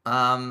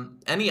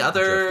 Any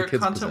other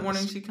content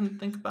warnings you can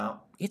think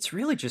about? It's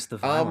really just the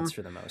violence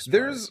for the most part.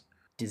 There's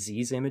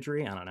disease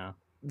imagery, I don't know.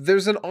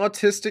 There's an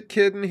autistic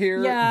kid in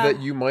here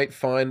that you might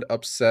find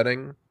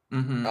upsetting.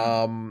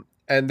 And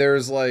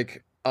there's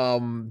like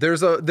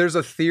there's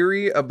a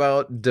theory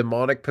about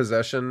demonic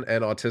possession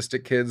and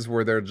autistic kids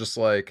where they're just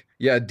like,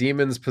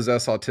 demons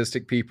possess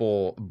autistic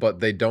people, but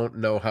they don't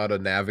know how to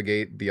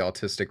navigate the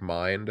autistic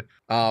mind.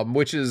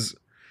 Which is,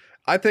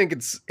 I think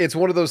it's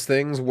one of those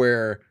things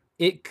where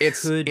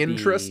it's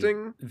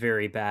interesting, be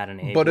very bad and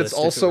ableist, but it's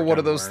also one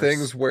of those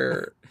things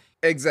where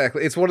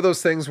exactly, it's one of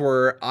those things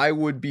where I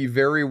would be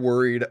very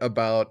worried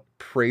about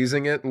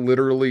praising it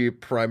literally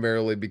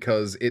primarily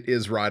because it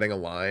is riding a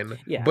line.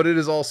 But it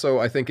is also,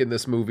 I think in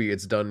this movie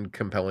it's done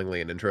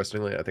compellingly and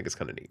interestingly. I think it's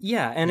kind of neat.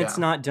 It's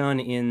not done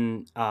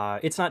in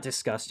it's not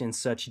discussed in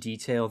such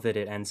detail that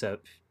it ends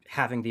up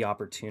having the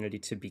opportunity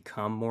to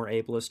become more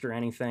ableist or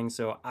anything.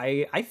 So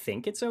I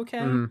think it's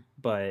okay,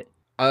 but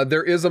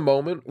there is a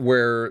moment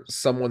where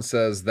someone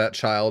says that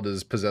child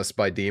is possessed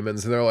by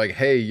demons, and they're like,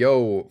 hey,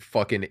 yo,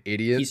 fucking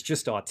idiot. He's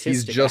just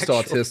autistic.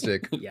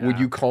 Autistic. Would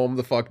you calm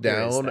the fuck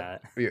down?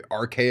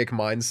 Archaic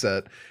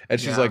mindset.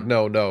 And she's like,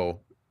 no.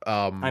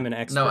 I'm an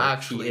expert. No,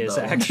 actually, he is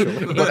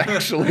actually. But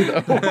actually,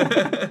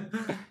 no.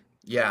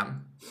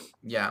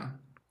 Yeah.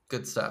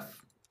 Good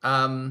stuff.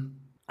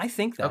 I I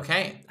think that.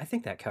 Okay. I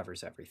think that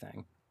covers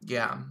everything.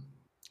 Yeah.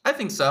 I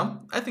think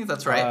so. I think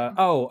that's right.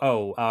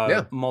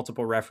 Yeah.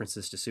 Multiple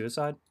references to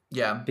suicide.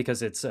 Yeah.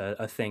 Because it's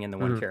a thing in the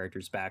one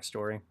character's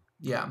backstory.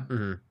 Yeah.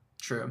 Mm-hmm.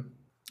 True.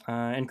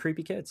 And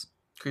creepy kids.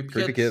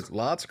 Creepy kids.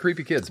 Lots of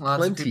creepy kids. Lots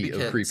of Plenty creepy of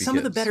kids. creepy kids. Some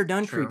of the better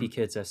done True. creepy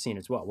kids I've seen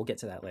as well. We'll get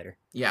to that later.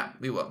 Yeah,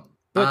 we will.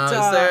 But,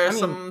 is there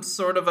some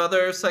sort of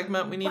other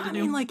segment we need to do?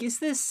 I mean, like, is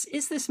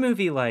this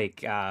movie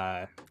like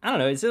I don't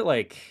know, is it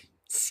like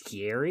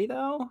scary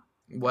though?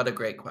 What a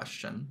great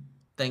question.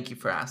 Thank you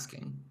for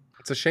asking.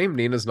 It's a shame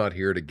Nina's not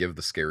here to give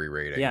the scary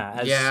rating.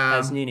 Yeah,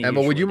 as Nina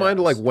Emma, would you mind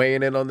does. like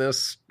weighing in on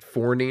this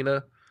for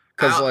Nina?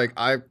 Because like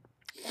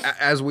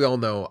as we all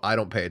know, I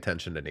don't pay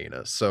attention to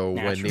Nina. So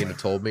when Nina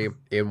told me,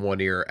 in one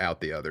ear,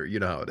 out the other, you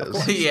know how it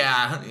is.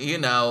 Yeah, you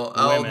know,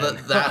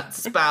 that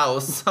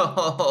spouse.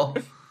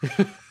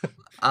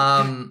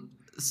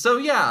 So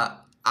yeah,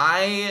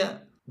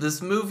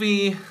 this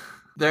movie,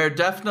 there are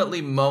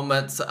definitely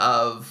moments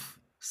of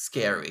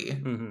scary.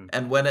 Mm-hmm.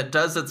 And when it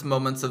does its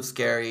moments of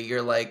scary,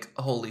 you're like,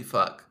 holy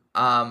fuck.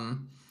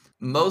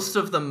 Most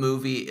of the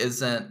movie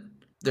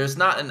there's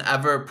not an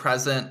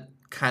ever-present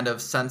kind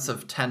of sense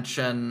of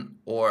tension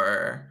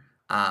or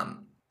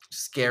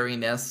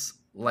scariness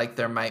like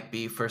there might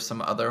be for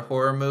some other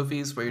horror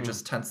movies where you're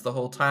just tense the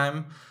whole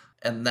time.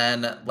 And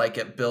then like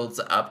it builds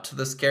up to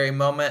the scary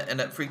moment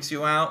and it freaks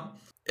you out.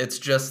 It's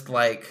just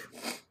like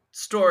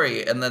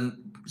story and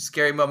then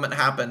scary moment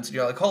happens and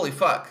you're like, holy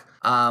fuck.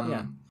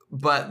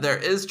 But there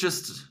is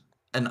just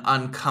an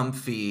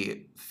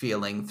uncomfy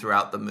feeling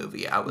throughout the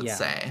movie, I would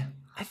say.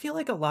 I feel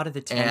like a lot of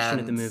the tension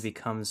of the movie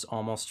comes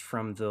almost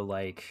from the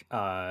like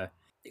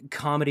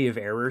comedy of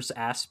errors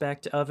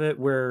aspect of it,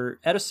 where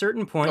at a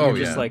certain point you're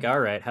just like, all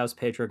right, how's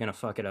Pedro gonna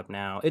fuck it up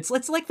now? It's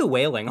like The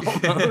Wailing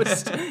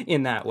almost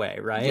in that way,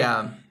 right?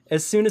 Yeah.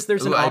 As soon as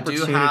there's an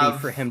opportunity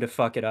for him to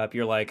fuck it up,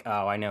 you're like,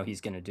 oh, I know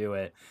he's gonna do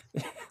it.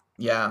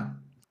 Yeah.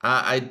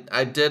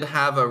 I did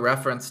have a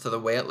reference to The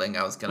Wailing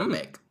I was going to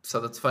make. So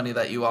that's funny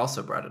that you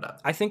also brought it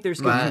up. I think there's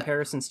good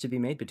comparisons to be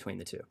made between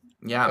the two.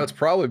 Yeah. That's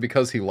probably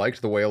because he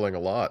liked The Wailing a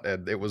lot,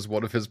 and it was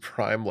one of his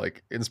prime,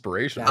 like,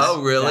 inspirations.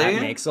 Oh, really?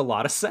 That makes a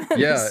lot of sense.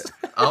 Yeah.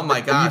 Oh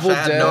my gosh, Evil I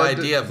had no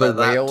idea, but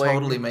that Wailing.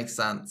 totally makes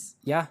sense.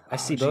 Yeah, I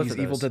see both of those.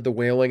 Evil Dead, The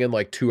Wailing, and,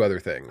 like, 2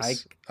 other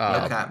things.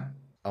 Okay.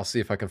 I'll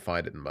see if I can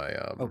find it in my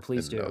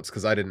please do. notes,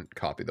 because I didn't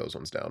copy those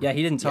ones down. Yeah,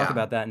 he didn't talk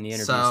about that in the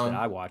interviews that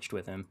I watched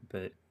with him,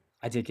 but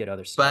I did get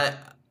other stuff.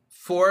 But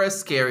for a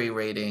scary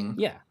rating,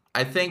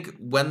 I think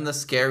when the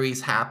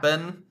scaries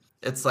happen,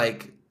 it's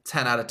like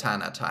 10 out of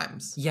 10 at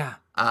times. Yeah.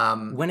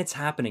 When it's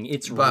happening,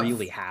 it's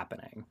really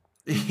happening.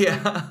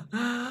 Yeah.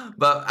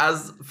 But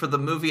as for the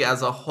movie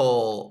as a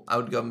whole, I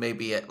would go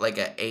maybe at like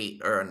an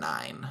 8 or a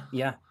 9.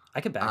 Yeah. I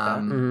could back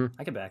that.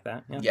 I could back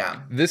that.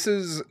 Yeah. This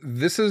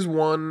is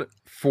one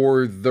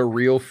for the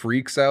real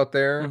freaks out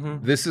there.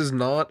 This is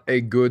not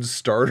a good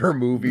starter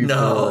movie for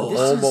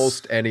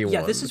almost anyone.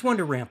 Yeah, this is one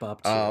to ramp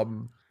up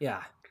to.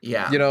 Yeah.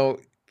 Yeah. You know,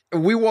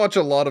 we watch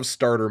a lot of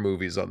starter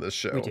movies on this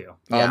show. We do.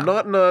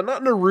 Not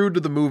in a rude to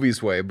the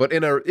movies way, but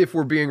in a if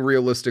we're being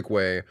realistic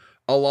way.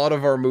 A lot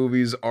of our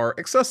movies are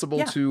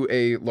accessible to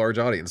a large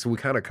audience. So we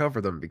kind of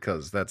cover them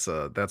because that's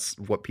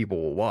what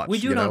people will watch. We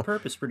do it on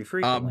purpose pretty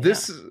frequently.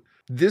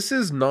 This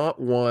is not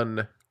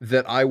one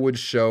that I would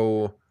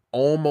show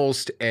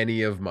almost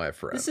any of my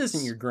friends. This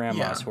isn't your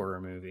grandma's horror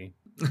movie.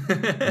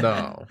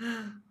 No.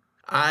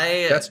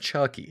 That's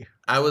Chucky.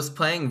 I was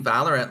playing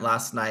Valorant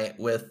last night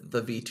with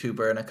the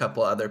VTuber and a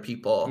couple other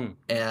people,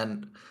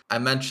 and I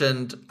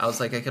mentioned, I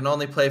was like, I can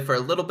only play for a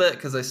little bit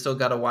because I still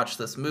got to watch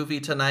this movie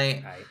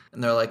tonight. Right.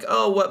 And they're like,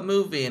 oh, what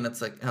movie? And it's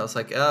like, I was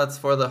like, oh, it's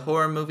for the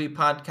horror movie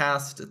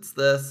podcast. It's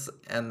this.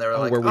 And they were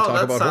like, oh,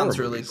 that sounds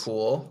really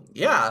cool.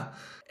 Yeah.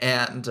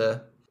 And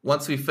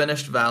once we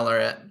finished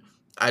Valorant,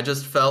 I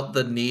just felt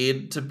the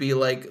need to be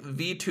like,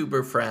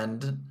 VTuber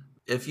friend,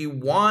 if you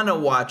want to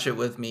watch it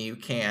with me, you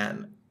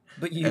can.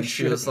 But you and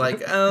she was like,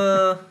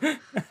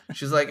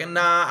 she's like,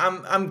 nah,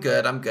 I'm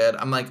good.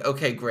 I'm like,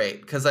 okay,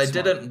 great. Because I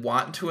didn't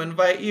want to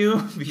invite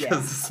you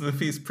because this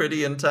movie's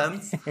pretty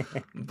intense.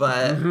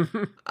 But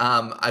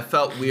I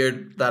felt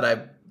weird that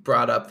I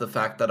brought up the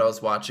fact that I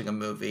was watching a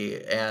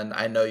movie and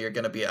I know you're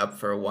going to be up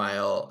for a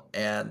while.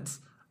 And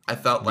I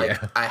felt like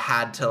I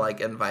had to like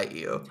invite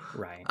you.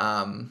 Right.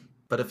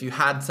 But if you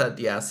had said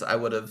yes, I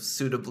would have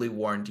suitably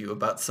warned you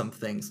about some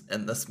things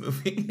in this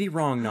movie. Be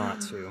wrong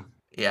not to.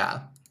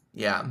 Yeah.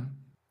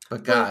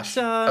 But gosh.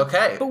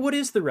 Okay. But what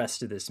is the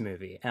rest of this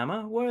movie,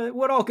 Emma?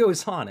 What all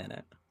goes on in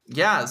it?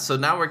 Yeah, so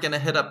now we're going to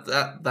hit up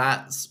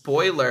that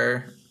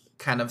spoiler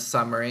kind of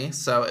summary.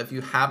 So if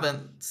you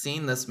haven't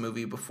seen this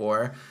movie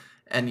before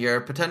and you're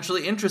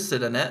potentially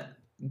interested in it,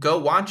 go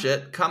watch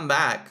it, come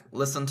back,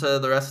 listen to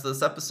the rest of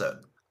this episode.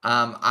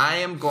 I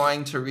am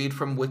going to read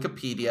from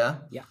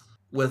Wikipedia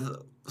with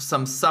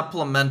some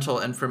supplemental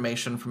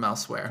information from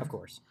elsewhere. Of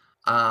course.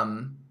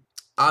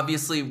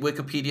 Obviously,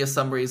 Wikipedia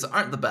summaries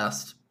aren't the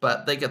best,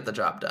 but they get the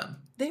job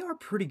done. They are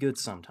pretty good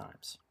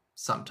sometimes.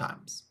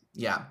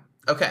 Yeah.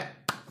 Okay.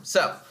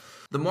 So,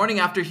 the morning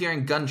after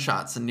hearing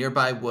gunshots in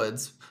nearby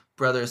woods,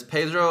 Brothers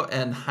Pedro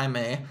and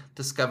Jaime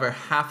discover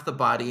half the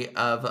body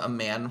of a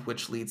man,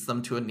 which leads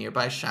them to a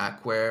nearby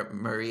shack where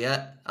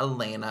Maria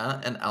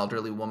Elena, an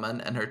elderly woman,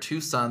 and her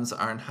 2 sons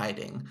are in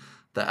hiding.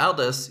 The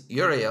eldest,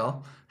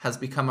 Uriel, has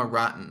become a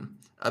rotten,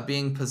 a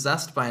being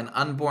possessed by an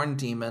unborn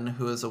demon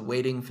who is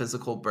awaiting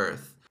physical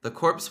birth. The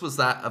corpse was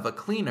that of a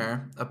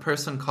cleaner, a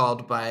person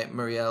called by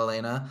Maria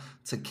Elena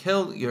to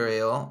kill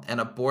Uriel and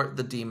abort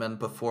the demon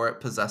before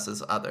it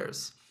possesses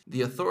others.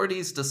 The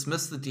authorities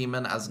dismiss the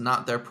demon as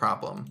not their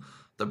problem.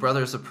 The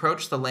brothers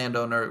approach the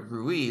landowner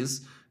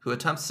Ruiz, who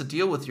attempts to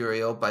deal with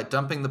Uriel by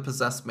dumping the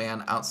possessed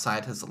man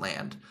outside his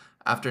land.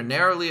 After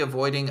narrowly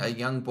avoiding a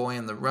young boy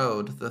in the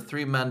road, the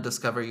 3 men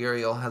discover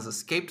Uriel has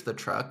escaped the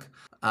truck.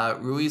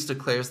 Ruiz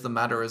declares the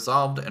matter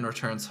resolved and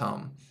returns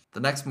home.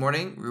 The next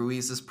morning,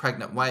 Ruiz's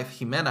pregnant wife,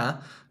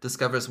 Jimena,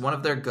 discovers one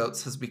of their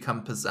goats has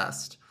become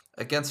possessed.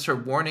 Against her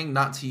warning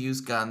not to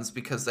use guns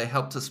because they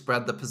help to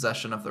spread the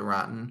possession of the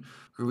rotten,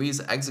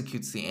 Ruiz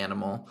executes the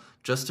animal,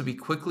 just to be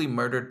quickly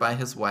murdered by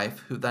his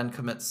wife, who then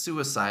commits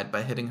suicide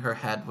by hitting her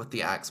head with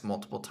the axe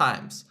multiple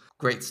times.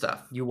 Great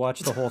stuff. You watch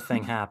the whole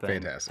thing happen.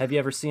 Fantastic. Have you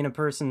ever seen a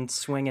person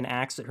swing an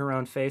axe at her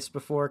own face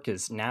before?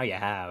 Because now you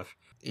have.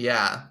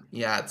 Yeah,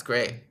 it's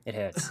great. It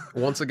hits.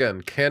 Once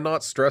again,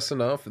 cannot stress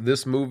enough,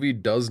 this movie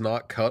does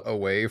not cut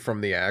away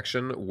from the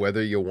action,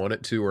 whether you want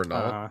it to or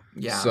not.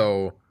 Yeah.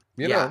 So,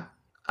 you know.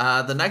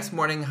 The next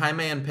morning,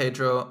 Jaime and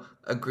Pedro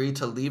agree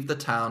to leave the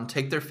town,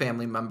 take their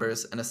family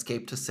members, and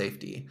escape to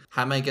safety.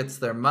 Jaime gets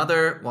their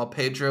mother, while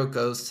Pedro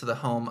goes to the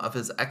home of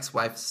his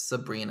ex-wife,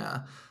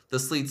 Sabrina.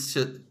 This leads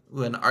to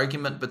an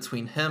argument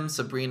between him,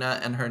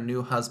 Sabrina, and her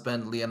new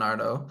husband,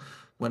 Leonardo.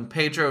 When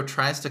Pedro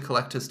tries to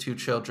collect his 2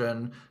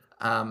 children,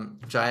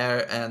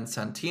 Jair and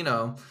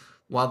Santino,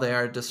 while they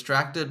are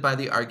distracted by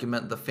the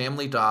argument, the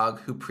family dog,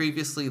 who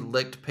previously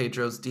licked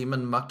Pedro's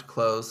demon-mucked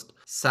clothes,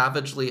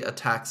 savagely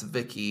attacks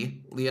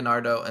Vicky,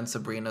 Leonardo and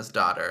Sabrina's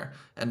daughter,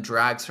 and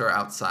drags her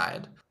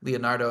outside.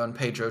 Leonardo and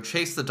Pedro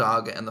chase the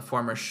dog, and the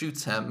former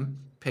shoots him.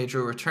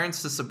 Pedro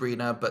returns to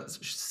Sabrina, but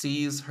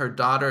sees her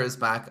daughter is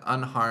back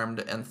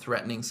unharmed and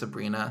threatening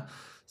Sabrina.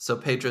 So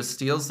Pedro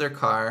steals their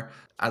car.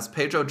 As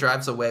Pedro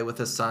drives away with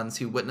his sons,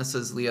 he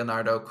witnesses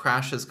Leonardo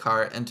crash his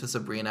car into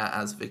Sabrina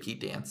as Vicky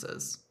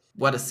dances.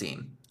 What a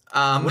scene.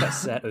 What a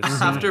set of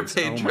scenes. After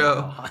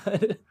Pedro, oh my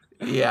God.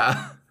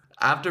 Yeah.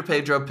 After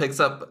Pedro picks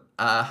up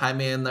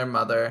Jaime and their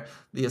mother,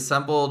 the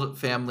assembled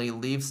family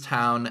leaves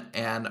town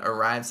and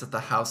arrives at the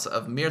house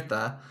of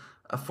Mirta,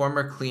 a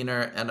former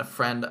cleaner and a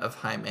friend of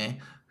Jaime,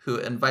 who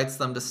invites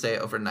them to stay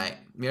overnight.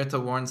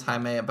 Mirta warns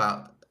Jaime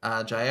about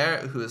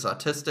Jair, who is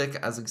autistic,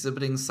 as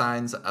exhibiting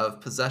signs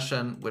of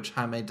possession, which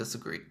Jaime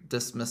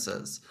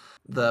dismisses.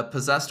 The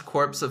possessed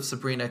corpse of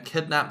Sabrina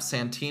kidnaps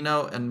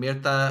Santino, and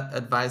Mirta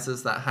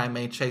advises that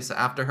Jaime chase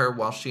after her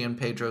while she and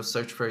Pedro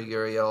search for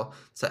Uriel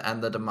to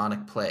end the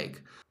demonic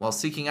plague. While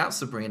seeking out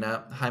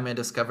Sabrina, Jaime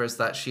discovers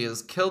that she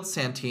has killed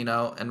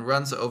Santino and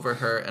runs over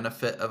her in a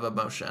fit of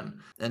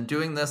emotion. In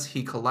doing this,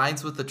 he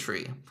collides with a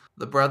tree.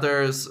 The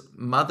brothers'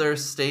 mother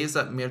stays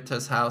at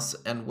Mirta's house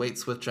and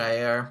waits with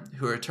Jair,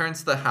 who returns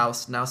to the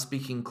house, now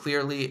speaking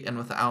clearly and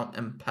without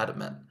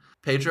impediment.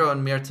 Pedro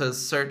and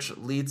Mirta's search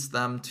leads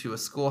them to a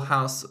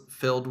schoolhouse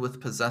filled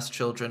with possessed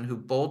children who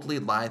boldly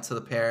lie to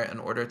the pair in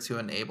order to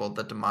enable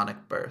the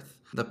demonic birth.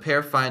 The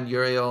pair find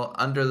Uriel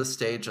under the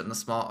stage in the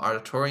small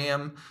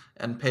auditorium,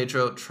 and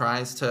Pedro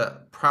tries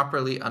to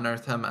properly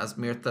unearth him as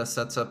Mirta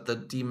sets up the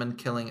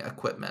demon-killing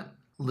equipment.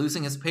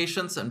 Losing his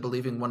patience and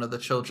believing one of the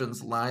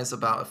children's lies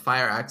about a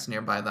fire axe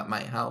nearby that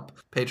might help,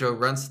 Pedro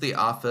runs to the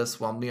office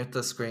while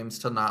Mirta screams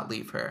to not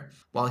leave her.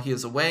 While he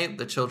is away,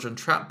 the children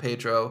trap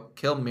Pedro,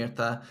 kill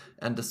Mirta,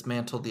 and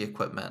dismantle the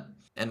equipment.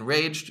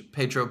 Enraged,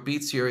 Pedro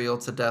beats Uriel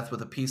to death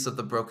with a piece of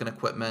the broken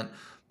equipment,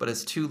 but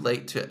is too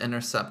late to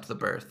intercept the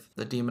birth.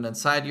 The demon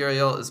inside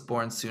Uriel is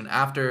born soon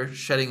after,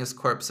 shedding his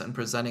corpse and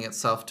presenting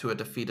itself to a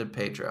defeated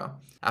Pedro.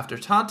 After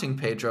taunting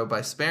Pedro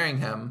by sparing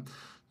him,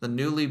 the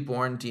newly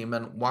born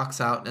demon walks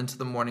out into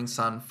the morning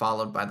sun,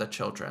 followed by the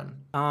children.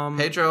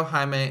 Pedro,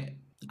 Jaime...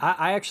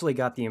 I actually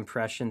got the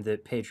impression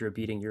that Pedro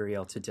beating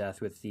Uriel to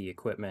death with the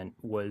equipment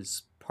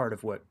was part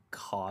of what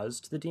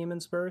caused the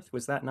demon's birth.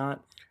 Was that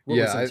not what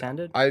was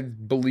intended? I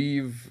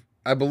believe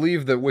that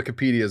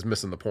Wikipedia is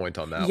missing the point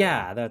on that one.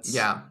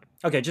 Yeah.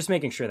 Okay, just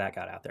making sure that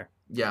got out there.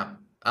 Yeah.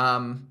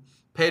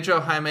 Pedro,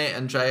 Jaime,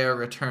 and Jair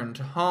return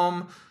to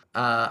home.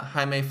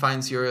 Jaime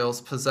finds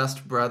Uriel's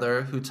possessed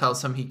brother, who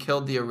tells him he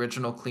killed the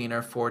original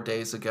cleaner 4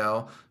 days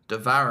ago,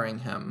 devouring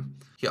him.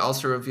 He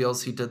also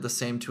reveals he did the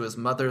same to his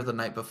mother the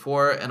night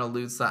before and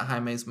alludes that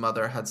Jaime's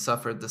mother had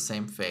suffered the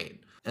same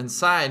fate.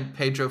 Inside,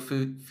 Pedro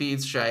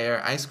feeds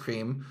Jair ice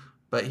cream,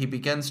 but he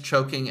begins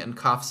choking and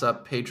coughs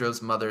up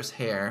Pedro's mother's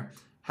hair,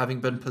 having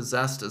been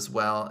possessed as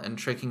well and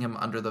tricking him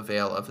under the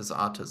veil of his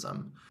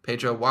autism.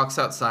 Pedro walks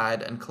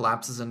outside and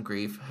collapses in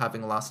grief,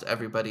 having lost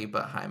everybody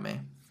but Jaime.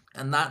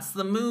 And that's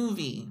the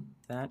movie.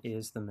 That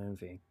is the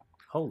movie.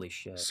 Holy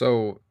shit.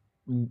 So,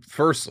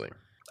 firstly...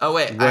 Oh,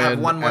 wait, I have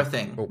one more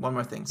thing.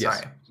 Yes.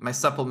 Sorry. My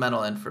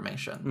supplemental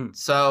information.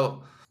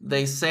 So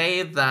they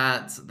say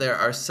that there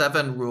are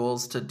 7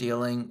 rules to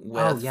dealing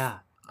with... Oh, yeah.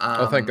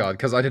 Thank God,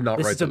 because I did not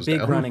write those down. This is a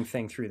big running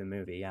thing through the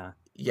movie, yeah.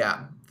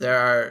 Yeah, there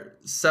are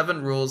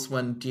 7 rules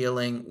when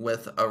dealing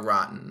with a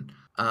rotten,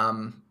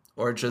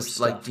 or just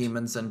like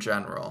demons in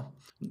general.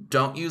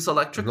 Don't use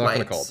electric lights. I'm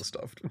not going to call it the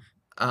stuffed.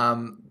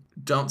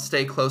 Don't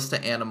stay close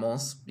to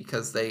animals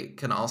because they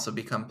can also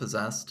become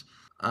possessed.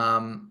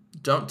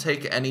 Don't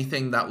take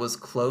anything that was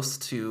close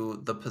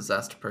to the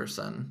possessed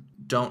person.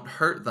 Don't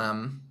hurt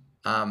them.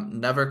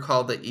 Never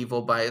call the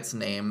evil by its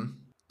name.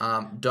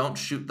 Don't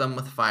shoot them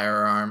with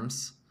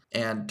firearms.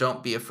 And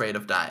don't be afraid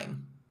of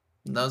dying.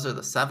 And those are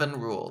the 7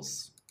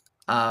 rules.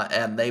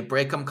 And they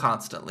break them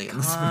constantly in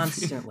this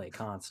movie.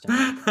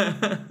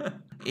 Constantly.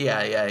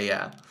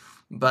 Yeah.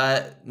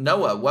 But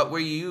Noah, what were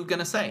you going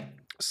to say?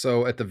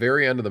 So at the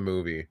very end of the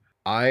movie,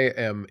 I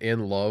am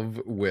in love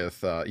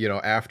with,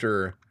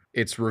 after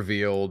it's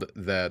revealed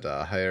that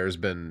Hair's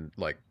been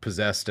like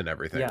possessed and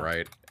everything,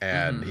 right?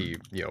 And he,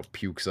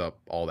 pukes up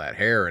all that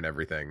hair and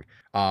everything.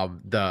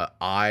 The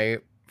eye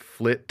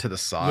flit to the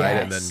side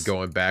and then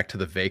going back to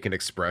the vacant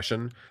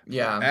expression.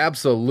 Yeah.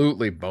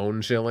 Absolutely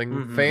bone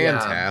chilling.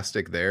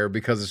 Fantastic there,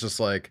 because it's just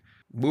like,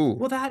 woo.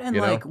 Well, that and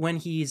like when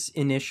he's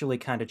initially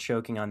kind of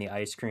choking on the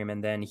ice cream,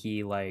 and then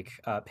he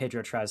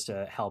Pedro tries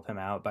to help him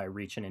out by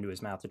reaching into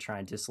his mouth to try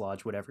and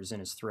dislodge whatever's in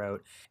his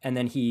throat. And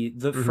then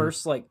the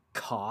first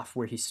cough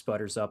where he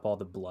sputters up all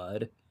the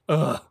blood.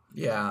 Ugh.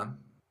 Yeah.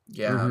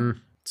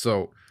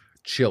 So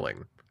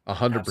chilling.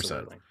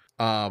 100%.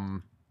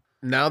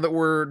 Now that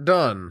we're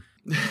done,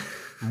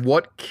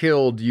 what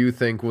kill do you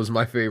think was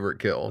my favorite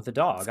kill? With the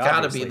dog. It's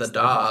gotta be the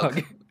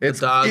dog. The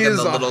dog and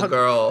the little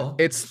girl.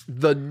 It's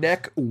the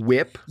neck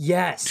whip.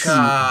 Yes.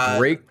 To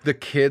break the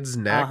kid's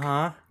neck.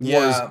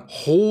 Was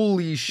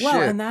holy shit.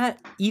 Well, and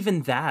that's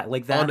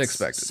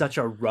unexpected. Such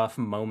a rough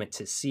moment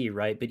to see,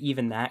 right? But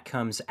even that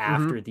comes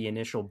after the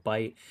initial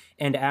bite,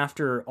 and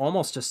after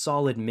almost a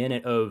solid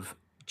minute of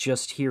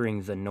just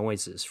hearing the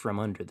noises from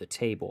under the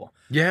table.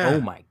 Yeah.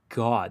 Oh my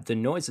God. The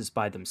noises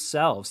by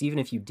themselves, even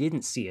if you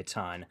didn't see a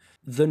ton,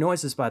 the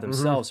noises by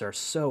themselves are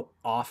so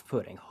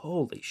off-putting.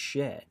 Holy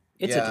shit.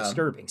 It's a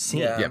disturbing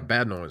scene. Yeah,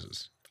 bad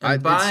noises. I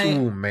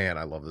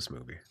love this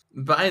movie.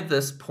 By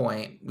this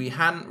point, we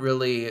hadn't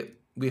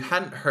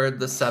heard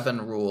the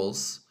 7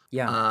 rules.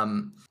 Yeah.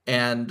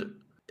 And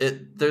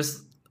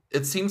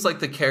it seems like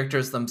the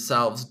characters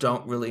themselves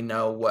don't really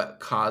know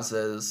what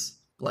causes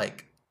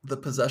the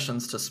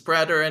possessions to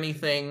spread or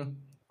anything.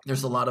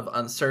 There's a lot of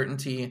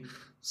uncertainty.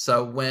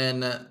 So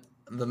when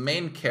the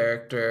main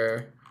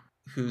character,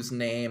 whose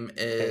name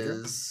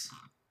is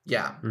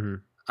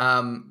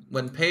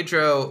when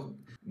Pedro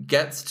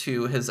gets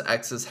to his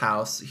ex's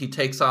house, he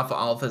takes off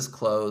all of his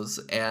clothes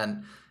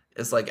and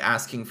is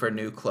asking for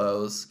new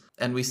clothes.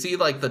 And we see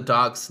the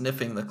dog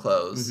sniffing the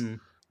clothes.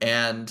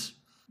 And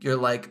you're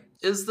like,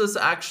 is this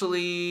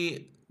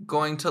actually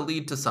going to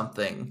lead to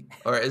something,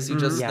 or is he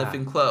just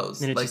sniffing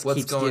clothes? And it just what's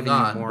keeps going giving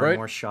on? You more and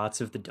more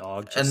shots of the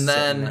dog just and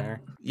then sitting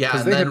there.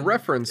 Because they had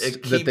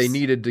referenced that they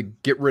needed to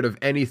get rid of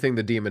anything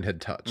the demon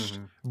had touched,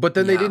 but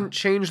then they didn't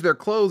change their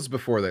clothes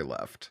before they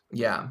left.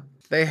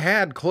 They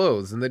had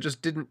clothes and they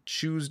just didn't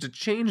choose to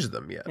change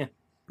them yet.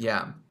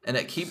 And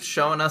it keeps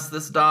showing us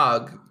this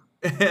dog,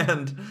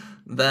 and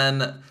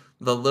then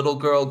the little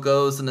girl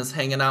goes and is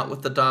hanging out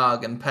with the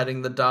dog and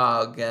petting the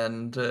dog,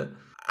 and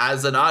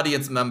as an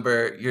audience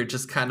member, you're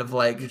just kind of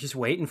you're just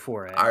waiting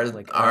for it. Are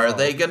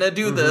they gonna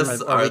do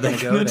this? Are they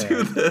gonna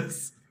do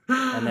this?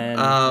 And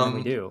then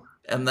we do.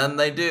 And then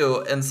they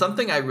do. And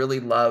something I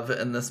really love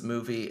in this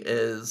movie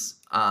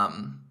is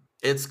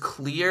it's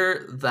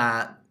clear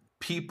that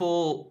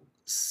people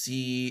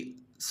see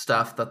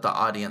stuff that the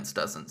audience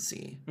doesn't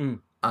see.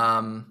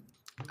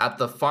 At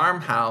the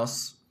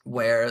farmhouse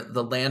where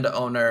the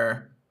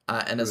landowner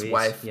and his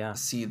wife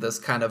see this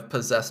kind of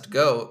possessed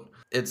goat,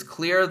 it's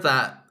clear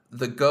that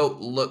the goat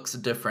looks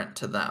different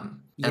to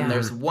them. And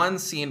there's one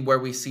scene where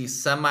we see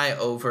semi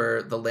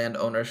over the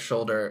landowner's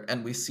shoulder,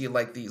 and we see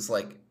these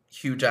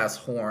huge ass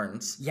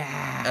horns.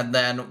 And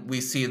then we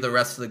see the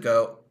rest of the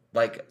goat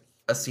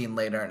a scene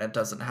later, and it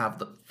doesn't have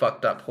the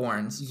fucked up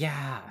horns.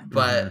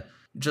 But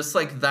just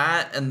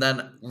that, and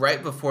then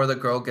right before the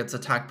girl gets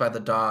attacked by the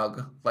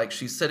dog,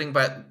 she's sitting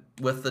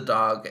with the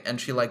dog,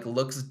 and she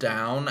looks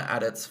down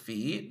at its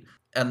feet,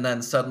 and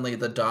then suddenly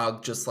the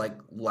dog just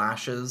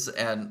lashes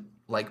and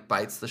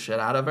bites the shit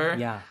out of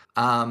her.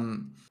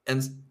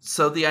 And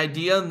so the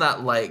idea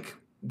that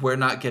we're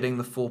not getting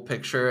the full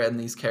picture and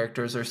these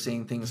characters are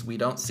seeing things we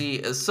don't see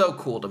is so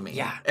cool to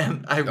me.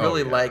 And I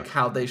really like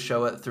how they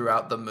show it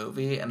throughout the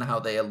movie and how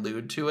they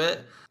allude to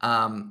it.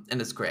 And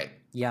it's great.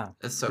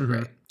 It's so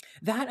great.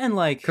 That and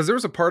because there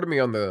was a part of me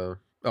on the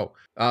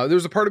there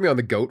was a part of me on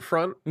the goat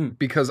front,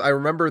 because I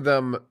remember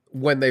them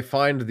when they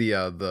find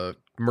the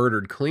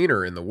murdered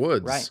cleaner in the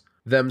woods.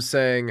 Them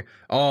saying,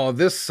 "Oh,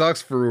 this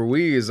sucks for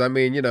Ruiz. I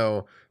mean,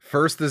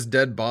 first this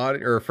dead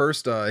body, or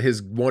first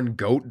his one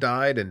goat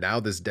died, and now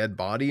this dead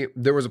body.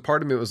 There was a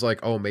part of me that was like,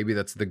 oh, maybe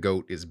that's the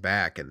goat is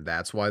back, and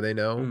that's why they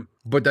know.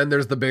 But then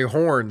there's the big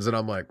horns, and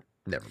I'm like,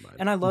 never mind.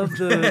 And I love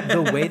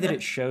the way that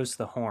it shows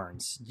the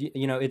horns.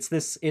 You know, it's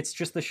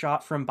just the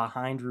shot from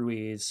behind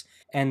Ruiz,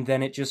 and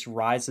then it just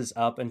rises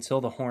up until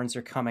the horns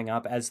are coming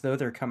up as though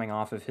they're coming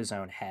off of his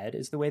own head,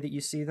 is the way that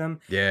you see them.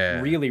 Yeah.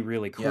 Really,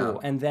 really cool. Yeah.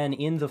 And then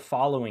in the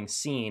following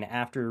scene,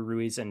 after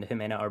Ruiz and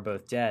Jimena are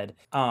both dead,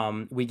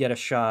 we get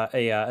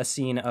a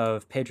scene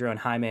of Pedro and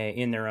Jaime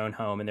in their own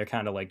home, and they're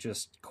kind of like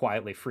just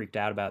quietly freaked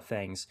out about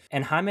things.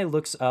 And Jaime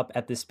looks up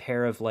at this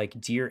pair of like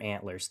deer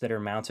antlers that are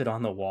mounted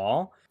on the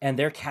wall, and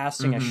they're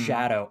casting a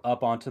shadow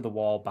up onto the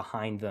wall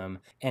behind them.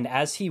 And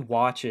as he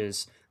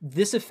watches,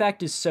 this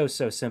effect is so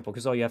simple,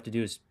 because all you have to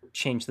do is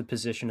change the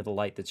position of the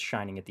light that's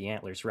shining at the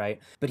antlers, right?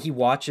 But he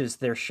watches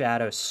their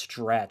shadow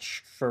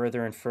stretch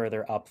further and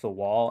further up the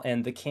wall,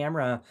 and the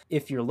camera,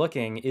 if you're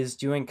looking, is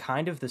doing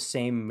kind of the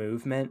same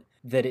movement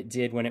that it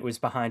did when it was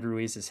behind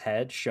Ruiz's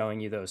head, showing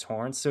you those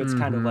horns. So it's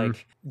kind of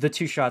like the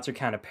two shots are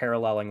kind of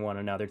paralleling one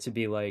another to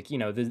be like, you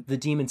know, the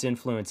demon's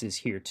influence is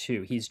here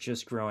too. He's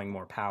just growing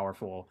more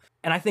powerful.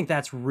 And I think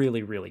that's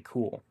really, really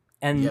cool.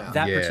 And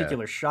that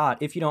particular shot,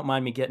 if you don't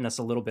mind me getting us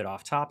a little bit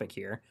off topic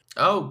here.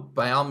 Oh,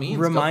 by all means.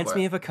 Reminds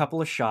me of a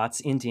couple of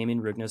shots in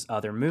Damien Rugna's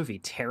other movie,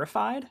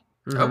 Terrified.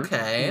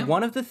 Okay.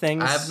 One of the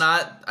things...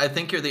 I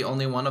think you're the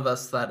only one of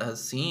us that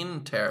has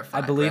seen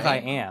Terrified. I believe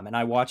right? I am. And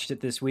I watched it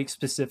this week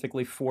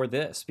specifically for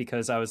this,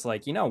 because I was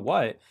like, you know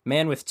what?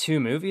 Man with two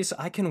movies,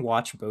 I can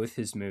watch both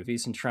his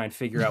movies and try and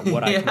figure out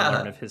what I can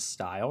learn of his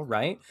style,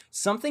 right?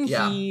 Something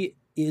he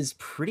is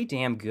pretty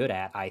damn good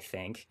at, I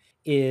think,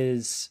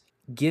 is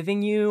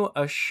giving you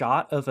a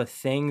shot of a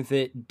thing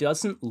that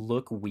doesn't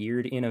look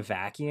weird in a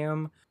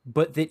vacuum,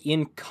 but that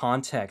in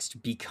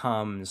context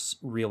becomes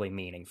really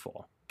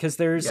meaningful. Because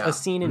there's a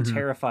scene in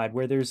Terrified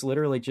where there's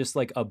literally just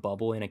like a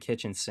bubble in a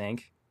kitchen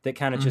sink that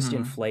kind of just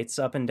inflates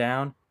up and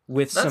down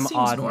with some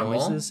odd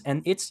noises,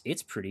 and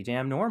it's pretty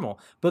damn normal.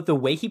 But the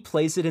way he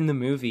plays it in the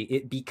movie,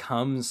 it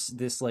becomes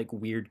this like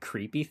weird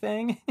creepy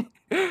thing.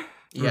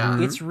 Yeah.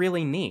 It's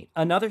really neat.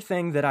 Another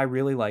thing that I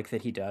really like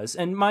that he does,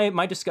 and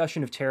my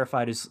discussion of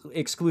Terrified is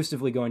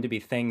exclusively going to be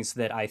things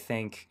that I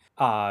think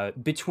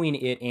between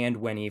it and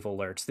When Evil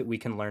Lurks that we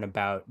can learn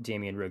about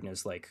Damien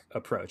Rugna's like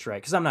approach, right?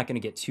 Because I'm not going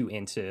to get too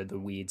into the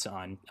weeds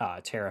on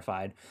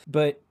Terrified,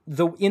 but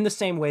in the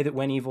same way that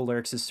When Evil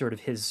Lurks is sort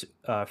of his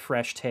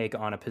fresh take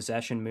on a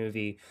possession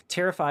movie,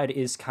 Terrified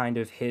is kind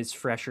of his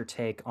fresher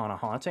take on a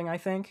haunting, I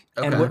think.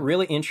 Okay. And what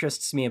really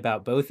interests me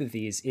about both of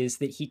these is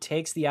that he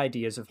takes the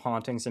ideas of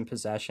hauntings and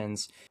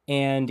possessions,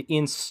 and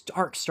in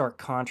stark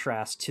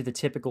contrast to the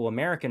typical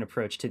American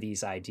approach to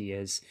these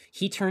ideas,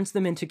 he turns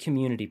them into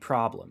community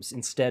problems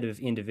instead of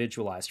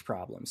individualized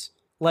problems.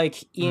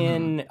 Like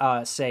in,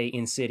 say,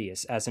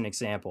 Insidious, as an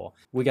example.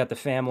 We got the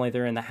family,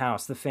 they're in the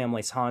house, the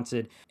family's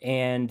haunted,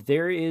 and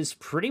there is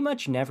pretty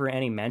much never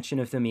any mention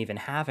of them even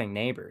having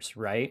neighbors,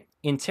 right?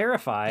 In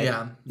Terrified,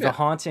 the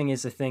haunting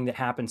is a thing that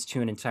happens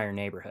to an entire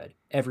neighborhood.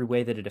 Every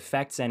way that it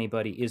affects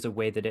anybody is a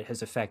way that it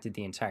has affected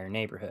the entire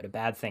neighborhood. A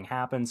bad thing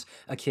happens,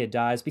 a kid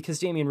dies, because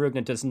Damien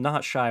Rugna does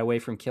not shy away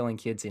from killing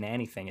kids in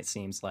anything, it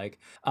seems like.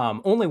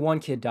 Only one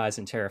kid dies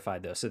in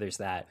Terrified, though, so there's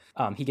that.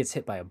 He gets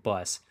hit by a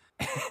bus.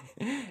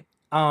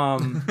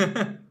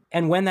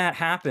 And when that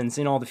happens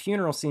in all the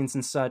funeral scenes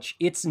and such,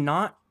 it's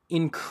not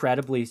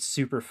incredibly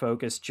super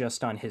focused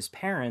just on his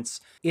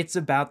parents. It's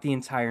about the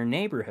entire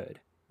neighborhood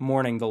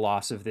mourning the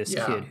loss of this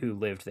kid who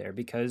lived there,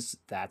 because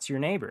that's your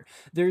neighbor.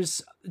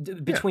 There's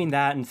between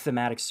that and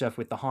thematic stuff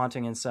with the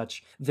haunting and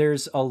such,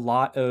 there's a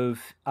lot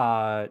of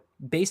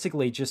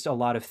basically just a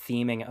lot of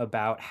theming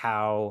about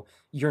how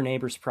your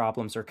neighbor's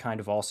problems are kind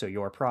of also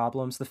your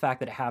problems. The fact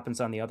that it happens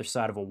on the other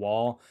side of a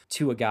wall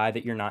to a guy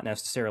that you're not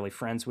necessarily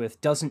friends with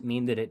doesn't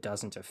mean that it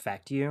doesn't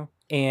affect you.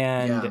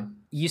 And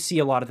you see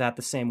a lot of that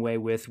the same way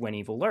with When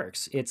Evil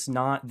Lurks. It's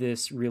not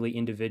this really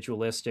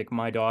individualistic,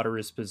 my daughter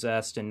is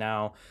possessed and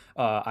now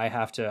I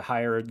have to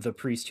hire the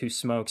priest who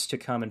smokes to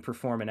come and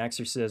perform an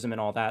exorcism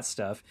and all that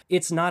stuff.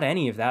 It's not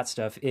any of that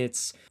stuff.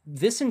 It's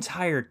this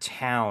entire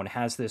town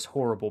has this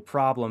horrible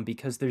problem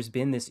because there's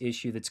been this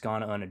issue that's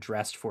gone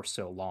unaddressed for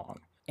so long.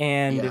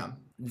 And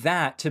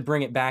that, to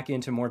bring it back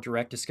into more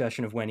direct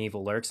discussion of When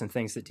Evil Lurks and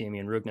things that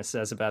Damien Rugna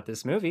says about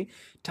this movie,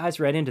 ties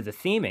right into the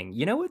theming.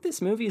 You know what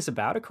this movie is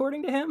about,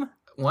 according to him?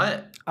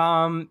 What?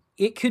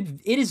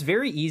 It is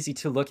very easy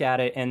to look at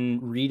it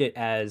and read it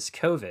as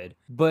COVID,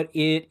 but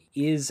it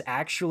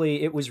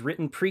was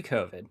written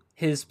pre-COVID.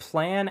 His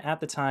plan at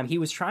the time, he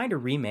was trying to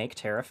remake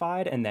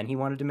Terrified, and then he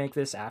wanted to make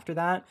this after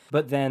that,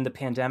 but then the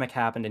pandemic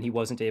happened and he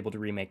wasn't able to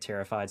remake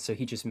Terrified, so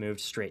he just moved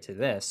straight to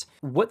this.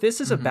 What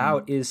this is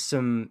about is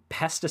some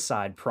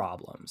pesticide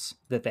problems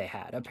that they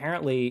had.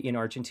 Apparently in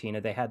Argentina,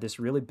 they had this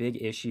really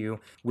big issue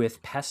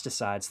with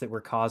pesticides that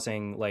were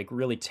causing like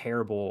really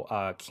terrible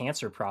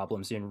cancer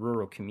problems in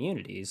rural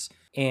communities.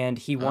 And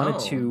he wanted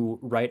to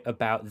write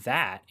about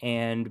that.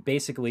 And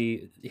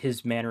basically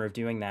his manner of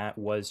doing that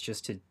was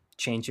just to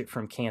change it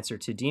from cancer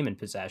to demon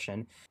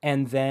possession.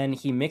 And then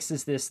he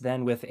mixes this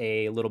then with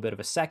a little bit of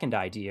a second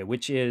idea,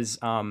 which is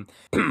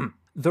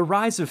the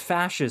rise of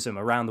fascism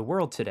around the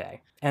world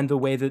today. And the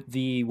way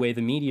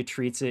the media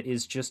treats it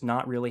is just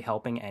not really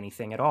helping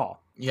anything at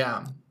all.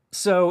 Yeah.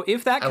 So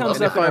if that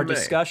comes up in our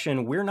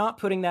discussion, we're not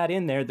putting that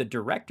in there. The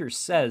director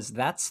says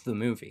that's the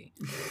movie.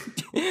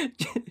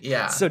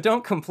 Yeah. So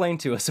don't complain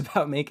to us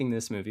about making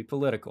this movie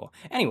political.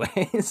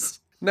 Anyways.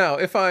 Now,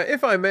 if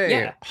I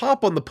may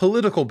hop on the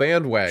political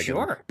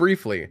bandwagon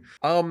briefly.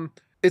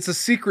 It's a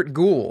secret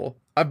ghoul.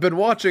 I've been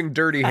watching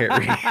Dirty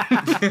Harry.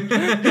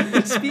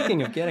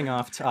 Speaking of getting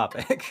off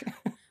topic.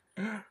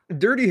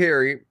 Dirty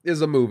Harry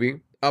is a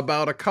movie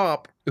about a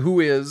cop who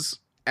is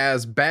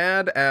as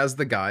bad as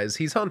the guys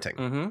he's hunting.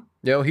 Mm-hmm.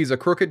 You know, he's a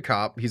crooked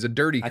cop. He's a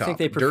dirty cop. I think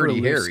they prefer Dirty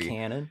loose Harry.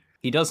 cannon.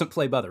 He doesn't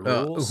play by the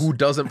rules. Who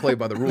doesn't play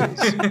by the rules?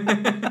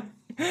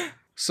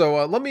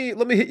 So let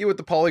me hit you with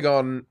the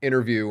Polygon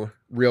interview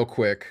real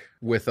quick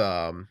with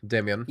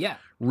Damien. Yeah.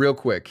 Real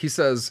quick. He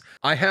says,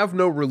 "I have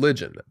no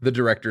religion," the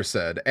director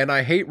said, "and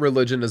I hate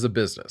religion as a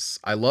business.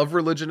 I love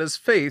religion as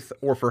faith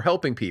or for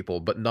helping people,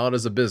 but not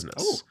as a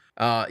business."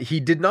 He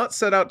did not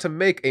set out to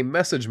make a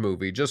message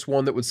movie, just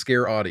one that would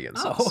scare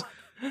audiences. Oh.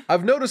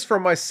 I've noticed for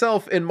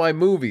myself in my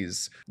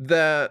movies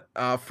that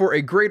for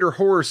a greater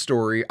horror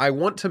story, I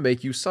want to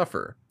make you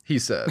suffer, he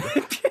said.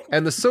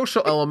 And the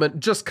social element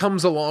just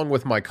comes along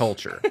with my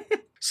culture.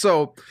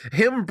 So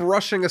him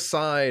brushing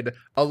aside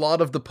a lot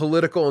of the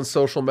political and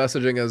social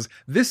messaging as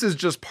this is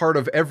just part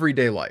of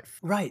everyday life.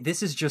 Right.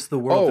 This is just the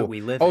world that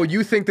we live in. Oh,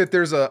 you think that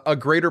there's a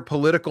greater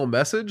political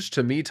message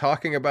to me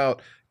talking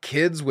about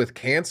kids with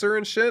cancer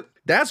and shit?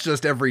 That's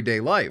just everyday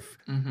life.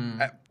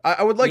 Mm-hmm.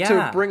 I would like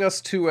to bring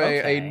us to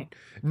a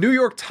New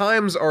York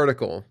Times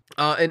article,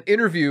 an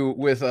interview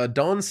with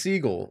Don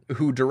Siegel,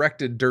 who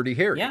directed Dirty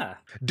Harry. Yeah.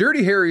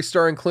 Dirty Harry,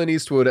 starring Clint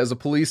Eastwood as a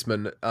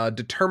policeman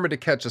determined to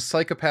catch a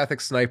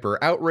psychopathic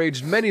sniper,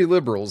 outraged many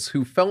liberals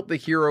who felt the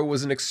hero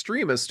was an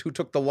extremist who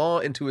took the law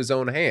into his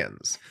own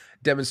hands.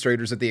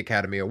 Demonstrators at the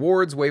Academy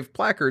Awards waved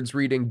placards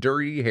reading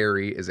 "Dirty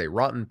Harry is a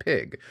rotten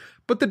pig,"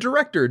 but the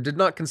director did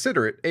not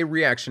consider it a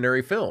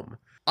reactionary film.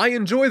 "I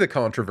enjoy the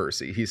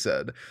controversy," he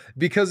said,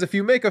 "because if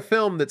you make a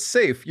film that's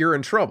safe, you're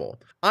in trouble.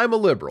 I'm a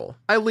liberal.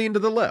 I lean to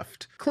the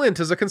left. Clint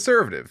is a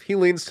conservative. He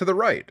leans to the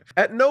right.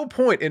 At no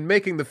point in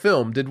making the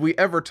film did we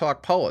ever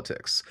talk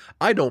politics.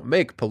 I don't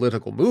make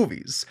political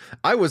movies.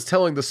 I was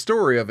telling the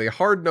story of a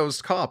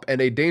hard-nosed cop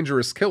and a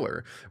dangerous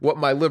killer. What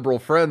my liberal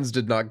friends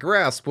did not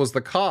grasp was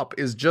the cop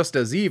is just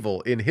as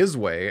evil in his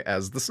way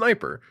as the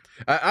sniper."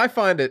 I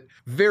find it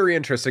very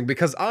interesting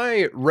because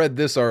I read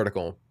this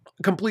article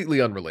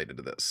completely unrelated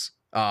to this.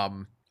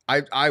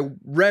 I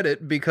read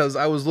it because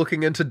I was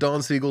looking into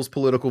Don Siegel's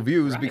political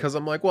views because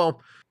I'm like, well,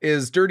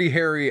 is Dirty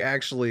Harry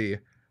actually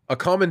a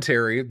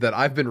commentary that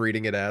I've been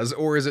reading it as,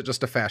 or is it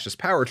just a fascist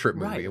power trip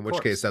movie, in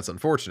which case that's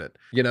unfortunate,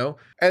 you know?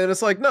 And then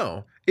it's like,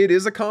 no, it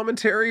is a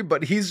commentary,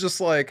 but he's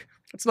just like,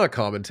 it's not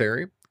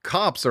commentary.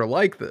 Cops are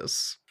like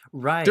this.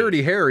 Right.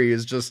 Dirty Harry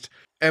is just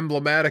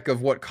emblematic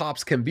of what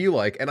cops can be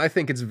like, and I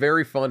think it's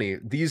very funny.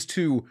 These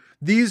two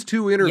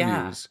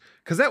interviews,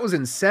 because that was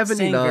in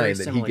 79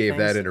 that he gave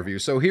that interview.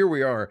 So here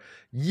we are,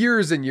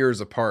 years and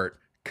years apart,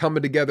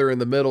 coming together in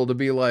the middle to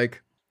be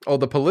like, oh,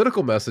 the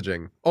political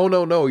messaging. Oh,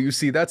 no, you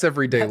see, that's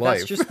everyday life.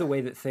 That's just the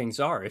way that things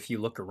are if you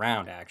look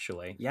around,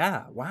 actually.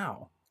 Yeah,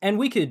 wow. And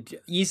we could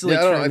easily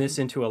turn this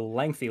into a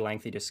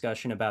lengthy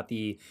discussion about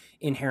the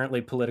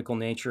inherently political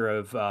nature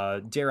of,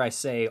 dare I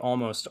say,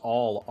 almost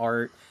all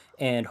art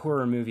and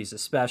horror movies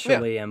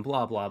especially, and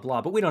blah, blah,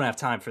 blah. But we don't have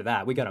time for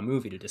that. We got a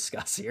movie to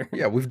discuss here.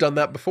 Yeah, we've done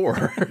that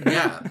before.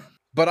 Yeah.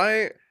 But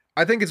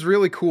I think it's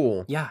really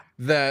cool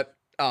that,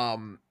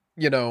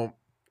 you know,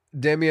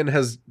 Damien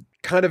has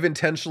kind of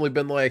intentionally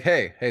been like,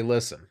 hey,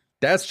 listen,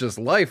 that's just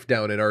life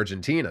down in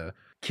Argentina.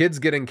 Kids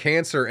getting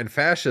cancer and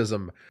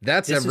fascism,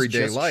 that's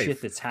everyday life.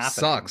 Shit that's happening.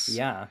 Sucks.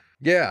 Yeah.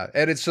 Yeah,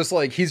 and it's just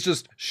like, he's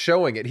just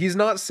showing it. He's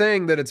not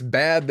saying that it's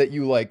bad that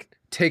you, like,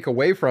 take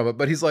away from it,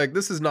 but he's like,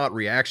 this is not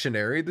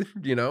reactionary,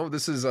 you know,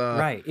 this is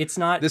right. It's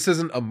not, this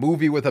isn't a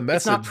movie with a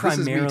message. This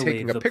is me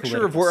taking a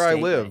picture of where I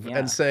live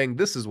and saying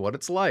this is what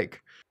it's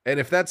like. And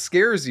if that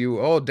scares you,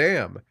 oh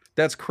damn,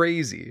 that's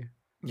crazy.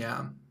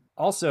 Yeah.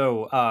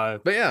 Also,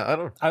 but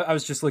yeah, I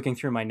was just looking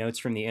through my notes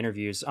from the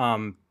interviews.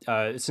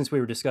 Since we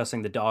were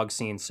discussing the dog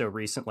scene so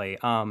recently,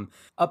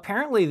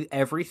 apparently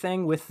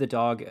everything with the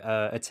dog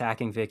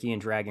attacking Vicky and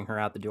dragging her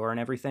out the door and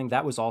everything,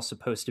 that was all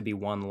supposed to be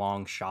one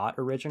long shot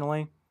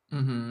originally.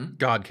 Mm-hmm.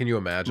 God, can you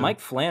imagine? Mike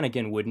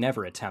Flanagan would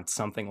never attempt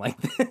something like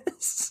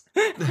this.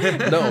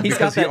 No, he's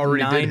got he that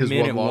already did his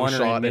 9-minute one long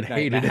shot and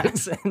hated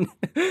it.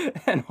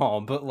 and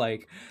all, but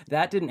like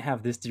that didn't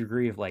have this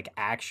degree of like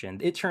action.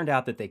 It turned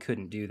out that they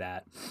couldn't do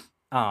that.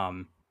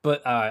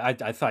 But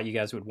I thought you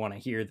guys would want to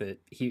hear that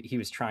he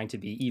was trying to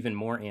be even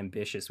more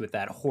ambitious with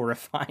that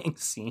horrifying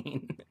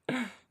scene.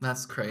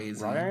 That's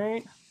crazy.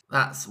 Right?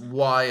 That's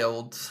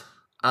wild.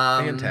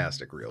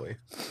 Fantastic, really.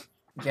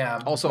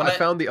 Yeah. Also, I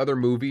found the other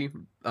movie,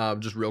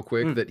 just real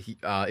quick, that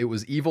it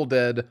was Evil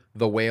Dead,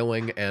 The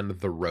Wailing, and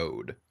The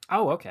Road.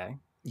 Oh, okay.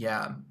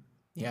 Yeah.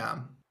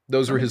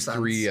 Those That were makes his sense.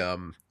 3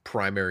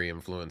 primary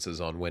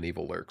influences on When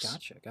Evil Lurks.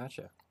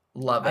 Gotcha.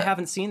 Love it. I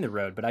haven't seen The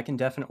Road, but I can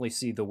definitely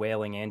see The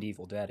Wailing and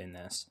Evil Dead in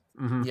this.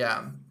 Mm-hmm.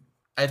 Yeah.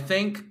 I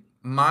think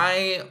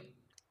my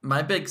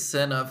big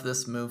sin of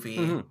this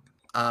movie,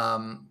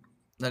 that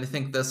I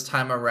think this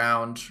time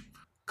around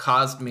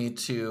caused me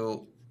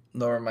to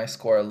lower my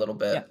score a little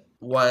bit,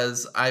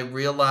 was I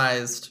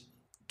realized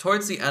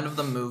towards the end of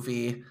the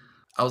movie,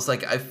 I was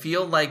like, I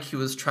feel like he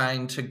was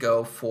trying to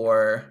go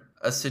for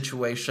a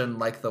situation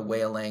like The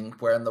Wailing,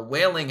 where in The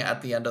Wailing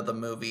at the end of the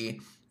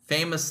movie,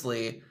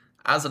 famously,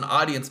 as an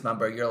audience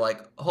member, you're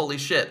like, holy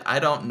shit, I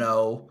don't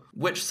know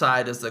which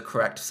side is the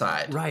correct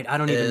side. Right, I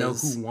don't even know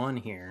who won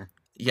here.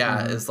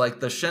 Yeah, is like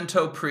the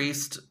Shinto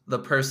priest the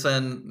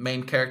person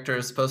main character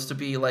is supposed to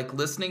be like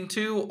listening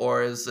to,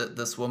 or is it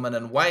this woman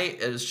in white?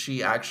 Is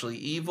she actually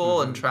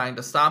evil and trying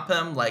to stop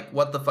him? Like,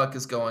 what the fuck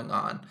is going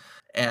on?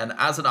 And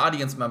as an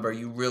audience member,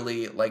 you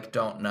really like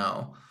don't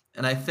know.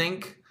 And I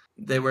think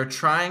they were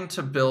trying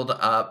to build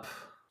up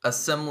a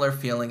similar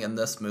feeling in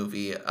this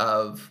movie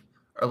of,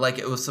 or like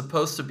it was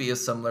supposed to be a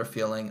similar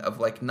feeling of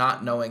like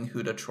not knowing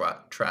who to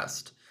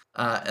trust.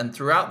 And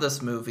throughout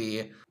this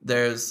movie,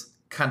 there's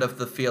kind of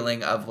the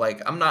feeling of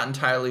like, I'm not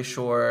entirely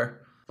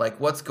sure like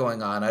what's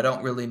going on. I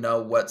don't really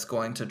know what's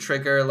going to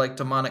trigger like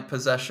demonic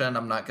possession.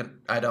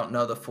 I don't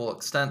know the full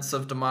extents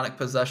of demonic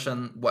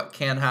possession, what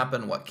can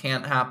happen, what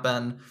can't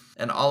happen.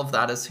 And all of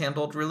that is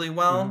handled really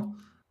well.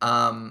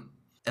 And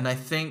I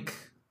think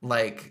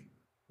like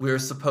we were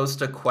supposed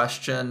to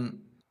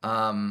question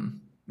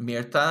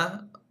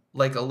Mirta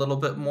like a little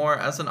bit more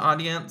as an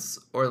audience,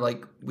 or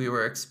like we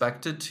were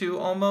expected to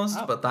almost,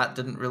 but that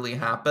didn't really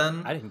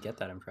happen. I didn't get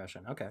that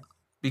impression. Okay.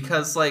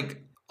 Because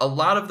like a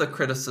lot of the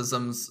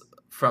criticisms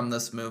from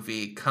this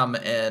movie come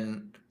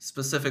in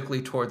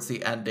specifically towards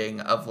the ending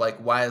of like,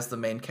 why is the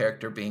main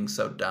character being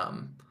so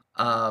dumb?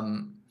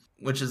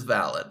 Which is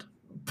valid.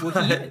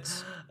 Well, he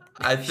is.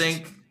 I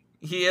think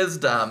he is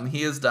dumb.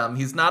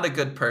 He's not a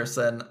good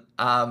person.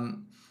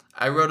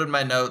 I wrote in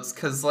my notes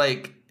because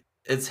like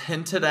it's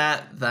hinted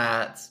at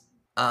that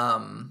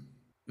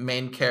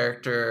main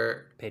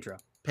character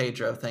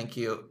Pedro, thank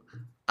you,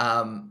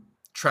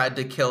 tried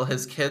to kill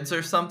his kids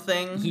or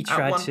something. He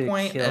tried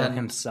to kill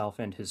himself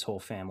and his whole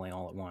family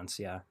all at once.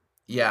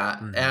 Yeah,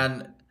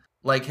 and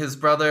like his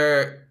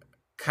brother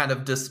kind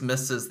of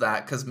dismisses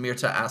that because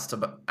Mirta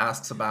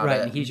asks about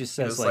it, and he just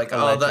says like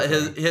oh,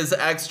 his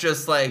ex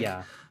just like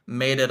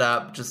made it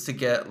up just to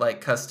get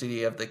like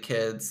custody of the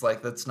kids.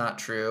 Like that's not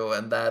true.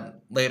 And then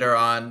later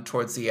on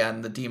towards the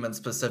end, the demon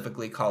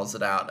specifically calls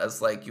it out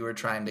as like, you were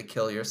trying to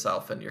kill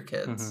yourself and your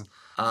kids.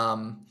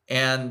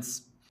 And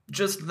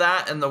just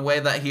that, and the way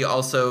that he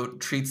also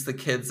treats the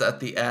kids at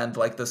the end,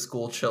 like the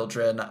school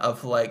children,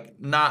 of like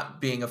not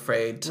being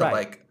afraid to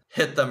like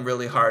hit them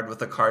really hard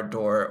with a car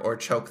door or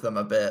choke them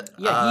a bit.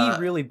 Yeah,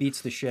 he really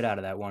beats the shit out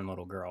of that one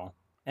little girl,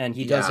 and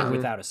he does it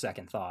without a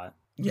second thought.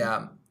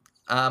 Yeah.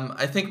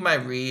 I think my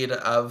read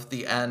of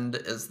the end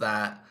is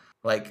that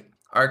like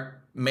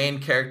our main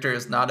character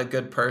is not a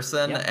good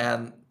person,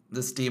 and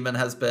this demon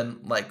has been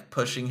like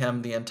pushing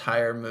him the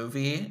entire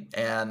movie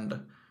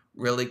and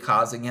really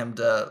causing him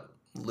to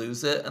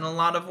lose it in a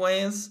lot of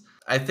ways.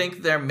 I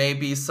think there may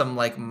be some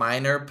like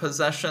minor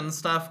possession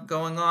stuff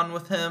going on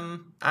with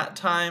him at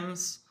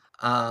times,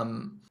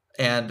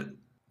 and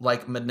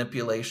like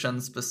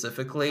manipulation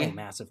specifically,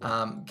 massively.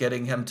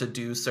 Getting him to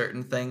do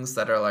certain things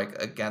that are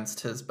like against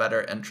his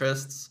better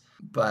interests.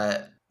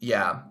 But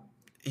yeah,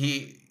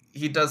 he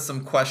does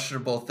some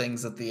questionable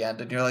things at the end,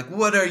 and you're like,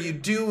 what are you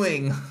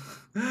doing?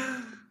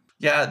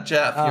 Yeah,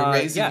 Jeff, you're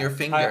raising your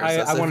fingers.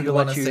 I wanted to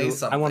let you say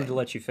something. I wanted to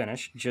let you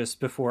finish just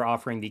before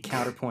offering the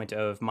counterpoint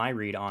of my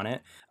read on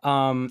it.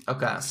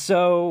 Okay.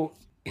 So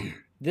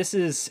this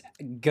is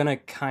gonna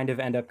kind of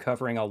end up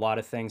covering a lot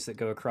of things that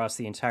go across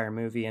the entire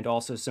movie, and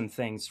also some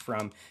things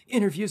from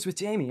interviews with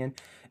Damien.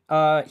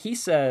 He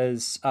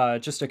says,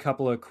 just a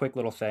couple of quick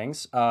little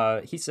things.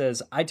 He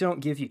says, I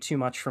don't give you too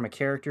much from a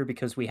character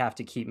because we have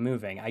to keep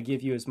moving. I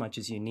give you as much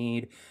as you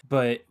need,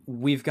 but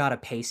we've got a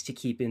pace to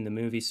keep in the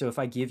movie. So if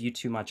I give you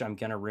too much, I'm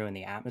going to ruin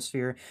the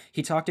atmosphere.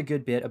 He talked a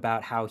good bit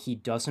about how he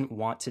doesn't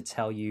want to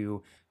tell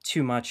you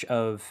too much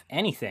of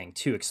anything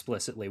too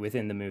explicitly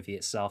within the movie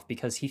itself,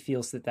 because he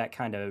feels that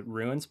kind of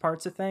ruins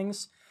parts of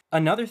things.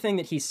 Another thing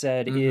that he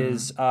said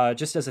is,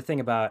 just as a thing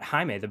about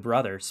Jaime, the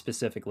brother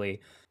specifically,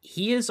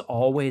 he is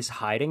always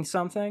hiding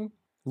something.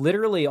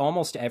 Literally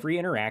almost every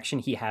interaction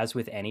he has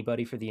with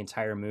anybody for the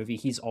entire movie,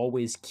 he's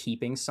always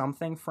keeping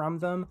something from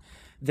them.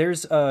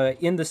 There's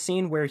in the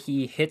scene where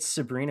he hits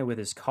Sabrina with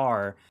his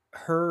car,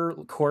 her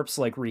corpse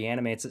like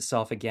reanimates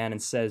itself again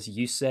and says,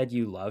 you said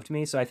you loved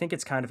me. So I think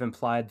it's kind of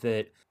implied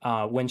that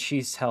when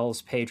she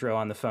tells Pedro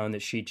on the phone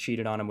that she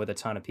cheated on him with a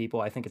ton of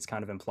people, I think it's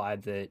kind of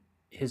implied that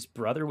his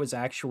brother was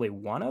actually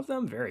one of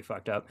them. Very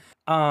fucked up.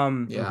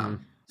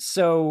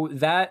 So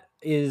that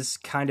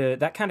kind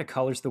of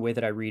colors the way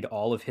that I read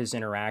all of his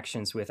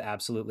interactions with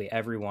absolutely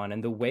everyone,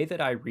 and the way that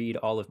I read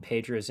all of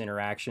Pedro's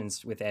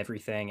interactions with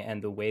everything,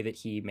 and the way that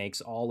he makes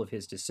all of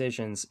his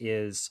decisions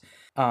is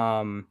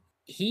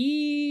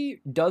He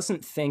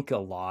doesn't think a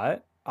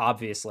lot.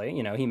 Obviously,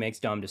 he makes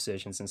dumb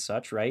decisions and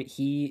such, right?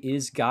 He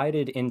is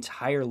guided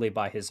entirely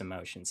by his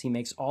emotions. He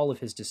makes all of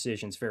his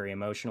decisions very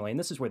emotionally. And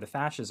this is where the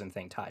fascism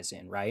thing ties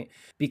in, right?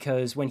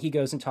 Because when he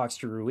goes and talks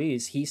to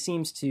Ruiz, he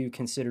seems to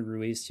consider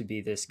Ruiz to be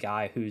this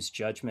guy whose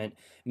judgment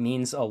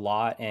means a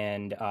lot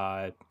and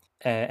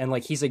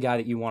like he's a guy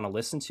that you want to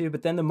listen to.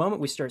 But then the moment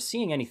we start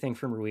seeing anything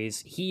from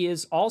Ruiz, he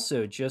is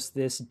also just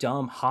this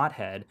dumb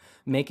hothead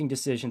making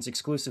decisions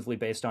exclusively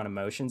based on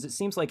emotions. It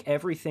seems like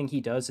everything he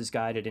does is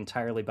guided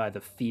entirely by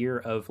the fear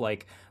of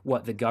like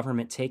what the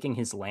government taking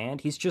his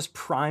land. He's just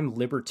prime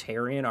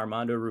libertarian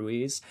Armando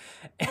Ruiz.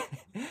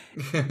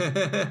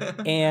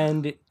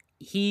 And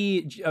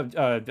he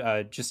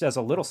just as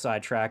a little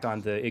sidetrack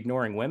on the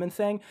ignoring women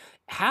thing,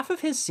 half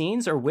of his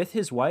scenes are with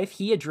his wife.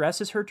 He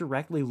addresses her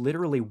directly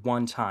literally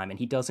one time, and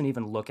he doesn't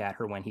even look at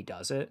her when he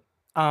does it.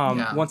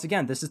 Once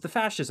again, this is the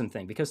fascism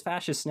thing, because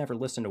fascists never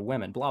listen to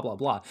women, blah, blah,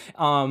 blah.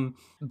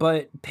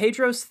 But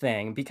Pedro's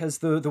thing, because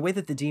the way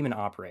that the demon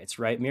operates,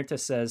 right? Mirta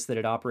says that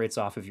it operates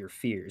off of your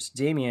fears.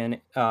 Damien,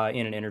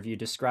 in an interview,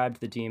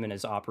 described the demon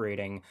as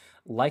operating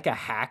like a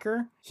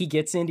hacker. He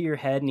gets into your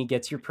head and he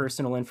gets your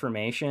personal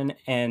information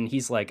and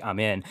he's like, I'm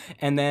in.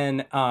 And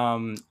then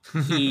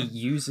he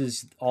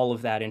uses all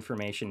of that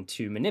information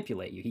to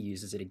manipulate you. He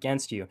uses it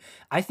against you.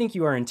 I think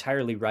you are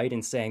entirely right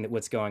in saying that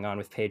what's going on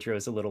with Pedro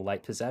is a little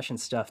light possession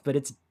stuff, but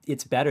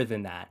it's better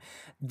than that.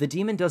 The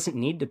demon doesn't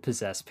need to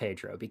possess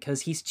Pedro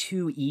because he's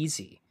too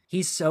easy.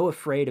 He's so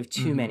afraid of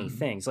too many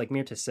things. Like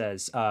Mirta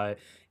says,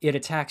 it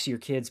attacks your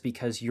kids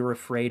because you're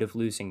afraid of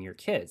losing your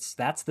kids.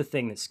 That's the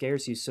thing that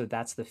scares you, so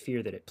that's the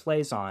fear that it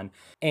plays on.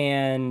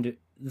 And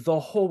the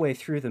whole way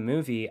through the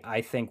movie,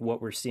 I think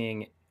what we're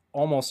seeing,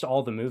 almost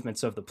all the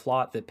movements of the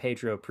plot that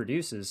Pedro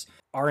produces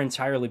are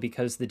entirely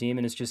because the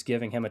demon is just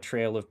giving him a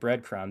trail of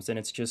breadcrumbs, and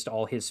it's just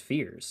all his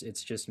fears.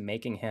 It's just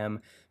making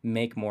him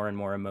make more and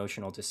more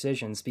emotional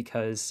decisions,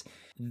 because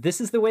this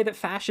is the way that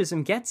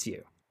fascism gets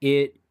you.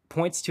 It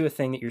points to a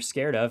thing that you're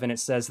scared of and it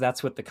says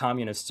that's what the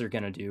communists are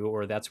going to do,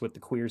 or that's what the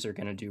queers are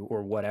going to do,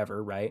 or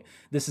whatever, right?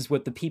 This is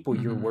what the people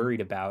you're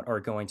worried about are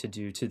going to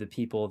do to the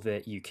people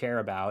that you care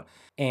about,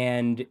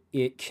 and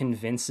it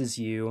convinces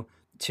you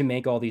to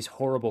make all these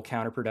horrible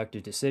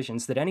counterproductive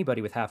decisions that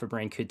anybody with half a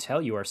brain could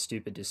tell you are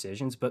stupid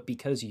decisions, but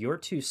because you're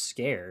too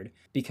scared,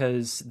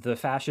 because the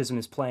fascism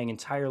is playing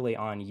entirely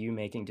on you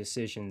making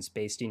decisions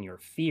based in your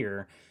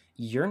fear,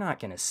 you're not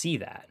going to see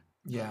that.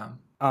 Yeah.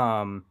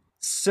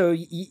 So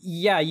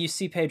yeah, you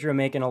see Pedro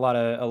making a lot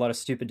of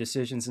stupid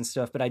decisions and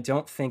stuff, but I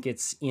don't think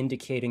it's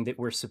indicating that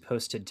we're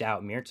supposed to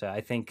doubt Mirta.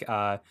 I think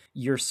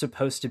you're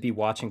supposed to be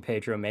watching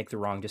Pedro make the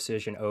wrong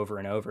decision over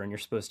and over, and you're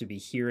supposed to be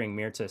hearing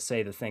Mirta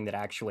say the thing that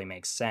actually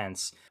makes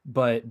sense.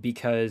 But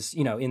because,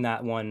 in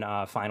that one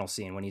final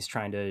scene when he's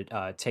trying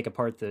to take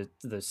apart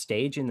the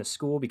stage in the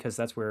school, because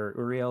that's where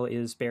Uriel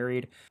is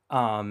buried,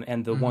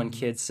 and the one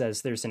kid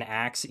says there's an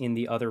axe in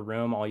the other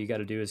room, all you got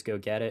to do is go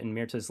get it, and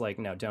Mirta's like,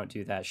 no, don't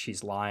do that,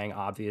 she's lying.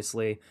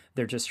 Obviously,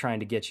 they're just trying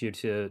to get you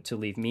to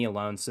leave me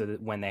alone so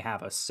that when they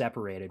have us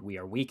separated, we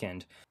are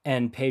weakened.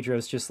 And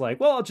Pedro's just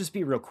like, well, I'll just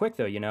be real quick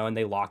though, and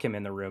they lock him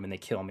in the room and they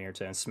kill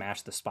Mirta and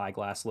smash the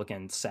spyglass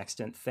looking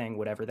sextant thing,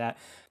 whatever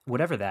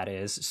that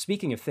is.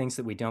 Speaking of things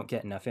that we don't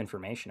get enough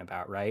information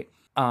about, right?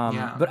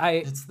 But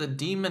it's the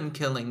demon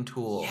killing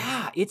tool.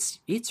 Yeah,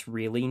 it's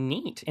really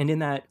neat. And in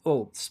that,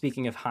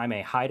 speaking of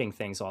Jaime hiding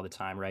things all the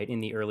time, right?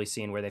 In the early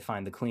scene where they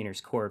find the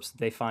cleaner's corpse,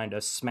 they find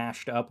a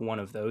smashed up one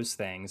of those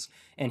things,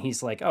 and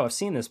he's like, oh, I've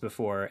seen this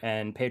before.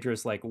 And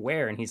Pedro's like,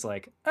 where? And he's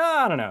like,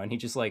 I don't know. And he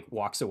just like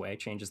walks away,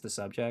 changes the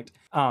subject.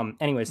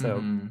 Anyways,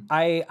 though,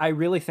 I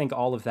really think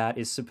all of that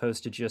is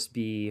supposed to just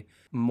be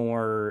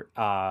more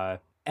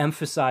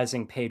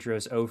emphasizing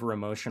Pedro's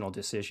over-emotional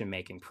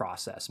decision-making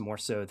process, more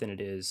so than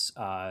it is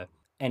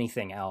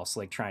anything else,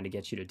 like trying to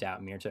get you to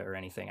doubt Mirta or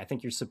anything. I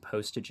think you're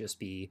supposed to just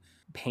be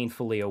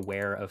painfully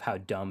aware of how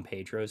dumb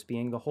Pedro's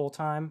being the whole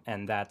time,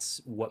 and that's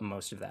what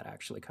most of that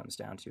actually comes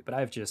down to. But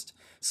I've just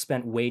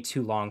spent way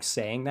too long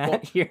saying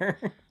that here.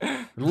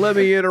 Let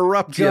me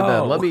interrupt you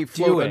then. Let me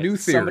float a new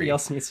theory. Somebody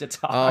else needs to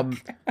talk.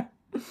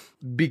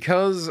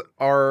 Because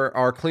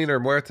our cleaner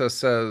Muerta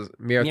says...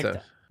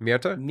 Mirta.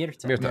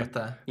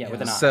 Yeah,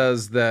 with an I.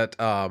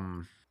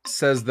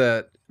 Says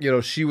that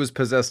she was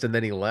possessed and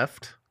then he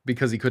left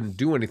because he couldn't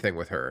do anything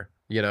with her.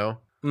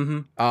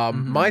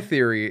 My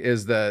theory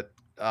is that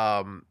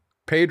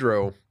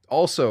Pedro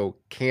also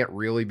can't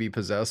really be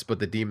possessed, but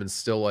the demon's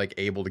still like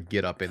able to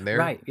get up in there.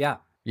 Right. Yeah.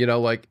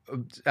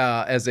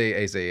 As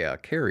a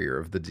carrier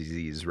of the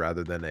disease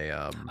rather than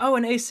an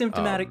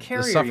asymptomatic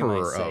carrier, the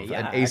sufferer of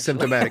an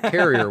asymptomatic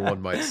carrier,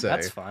 one might say.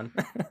 That's fun.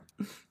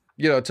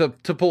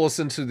 To pull us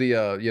into the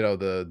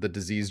the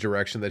disease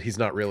direction that he's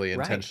not really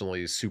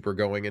intentionally super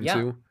going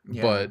into.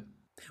 Yeah. But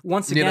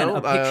once again,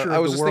 a picture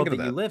of the world that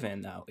you live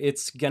in, though.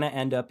 It's going to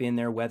end up in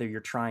there whether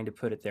you're trying to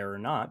put it there or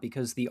not,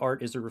 because the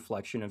art is a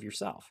reflection of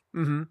yourself.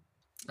 Mm-hmm.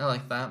 I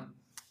like that.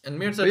 And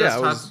Mirta does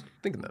talk... I was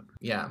thinking that.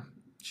 Yeah.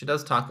 She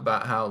does talk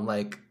about how,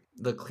 like,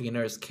 the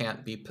cleaners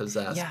can't be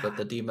possessed, but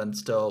the demon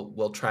still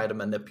will try to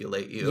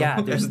manipulate you.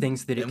 Yeah, there's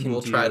things that it can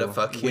will do try to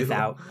fuck you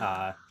without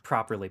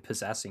properly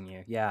possessing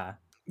you. Yeah.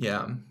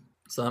 Yeah.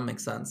 So that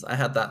makes sense. I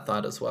had that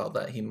thought as well,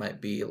 that he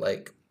might be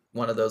like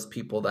one of those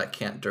people that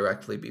can't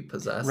directly be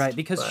possessed. Right,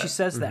 because she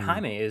says that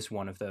Jaime is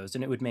one of those,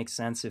 and it would make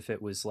sense if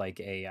it was like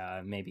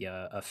maybe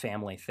a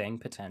family thing,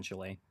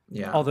 potentially.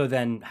 Yeah. Although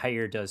then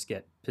Jair does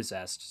get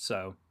possessed,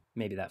 so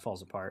maybe that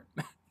falls apart.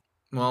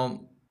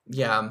 Well,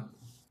 yeah.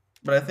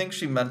 But I think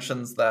she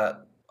mentions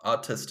that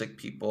autistic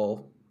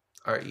people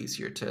are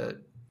easier to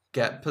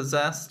get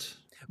possessed.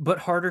 But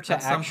harder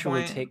to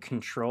actually take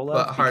control of.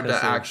 But hard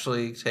to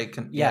actually take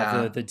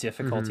the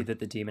difficulty that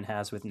the demon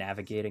has with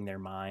navigating their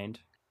mind.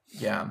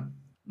 Yeah.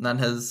 And then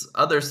his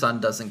other son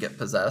doesn't get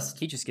possessed.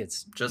 He just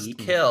gets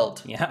eaten.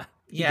 Killed. Yeah.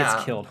 He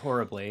gets killed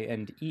horribly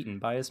and eaten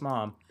by his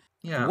mom.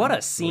 Yeah. What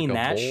a scene like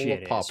that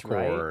shit is,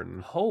 right?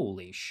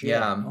 Holy shit.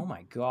 Yeah. Oh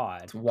my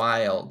god. It's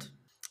wild.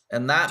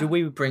 And that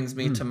brings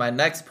me to my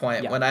next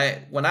point. Yeah.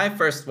 When I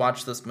first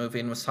watched this movie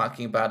and was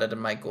talking about it in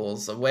my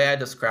goals, the way I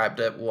described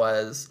it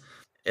was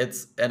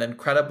it's an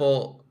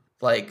incredible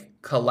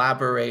like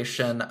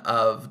collaboration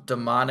of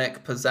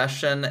demonic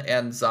possession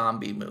and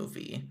zombie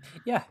movie.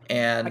 Yeah.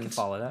 And I can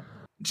follow that.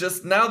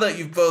 Just now that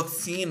you've both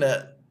seen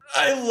it,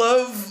 I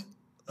love,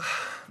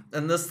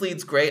 and this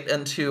leads great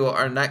into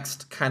our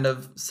next kind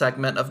of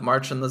segment of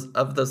March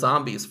of the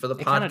Zombies for the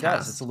podcast. It kind of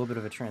does. It's a little bit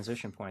of a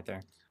transition point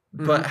there.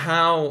 But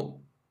how,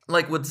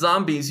 like with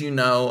zombies,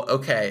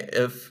 okay,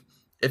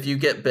 if you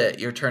get bit,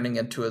 you're turning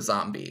into a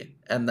zombie.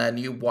 And then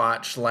you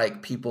watch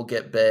like people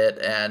get bit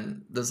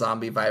and the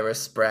zombie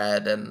virus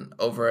spread, and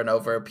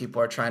over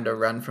people are trying to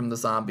run from the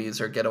zombies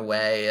or get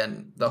away.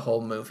 And the whole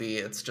movie,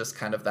 it's just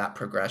kind of that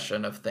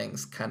progression of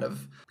things kind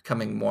of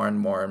becoming more and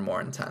more and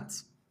more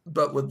intense.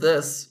 But with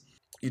this,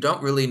 you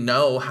don't really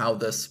know how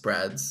this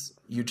spreads.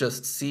 You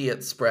just see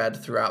it spread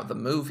throughout the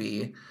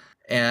movie,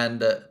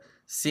 and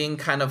seeing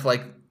kind of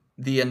like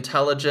the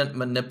intelligent,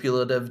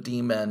 manipulative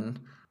demon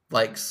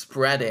like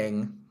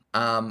spreading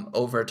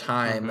over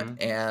time,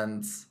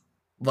 and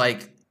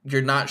like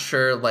you're not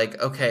sure, like,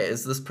 okay,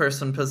 is this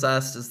person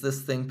possessed? Is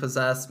this thing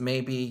possessed?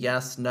 Maybe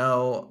yes,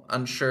 no,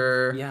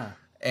 unsure. Yeah.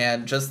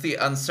 And just the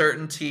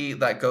uncertainty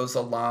that goes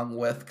along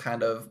with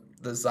kind of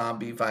the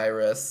zombie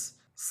virus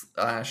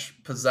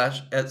 /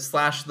 possession /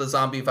 the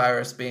zombie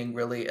virus being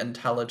really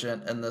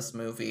intelligent in this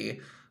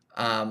movie.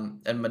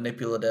 And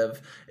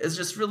manipulative is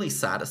just really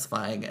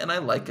satisfying, and I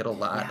like it a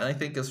lot. And I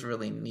think it's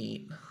really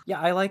neat. Yeah,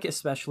 I like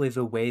especially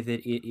the way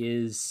that it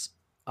is,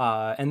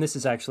 and this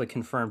is actually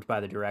confirmed by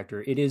the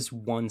director, it is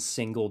one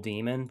single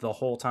demon the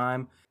whole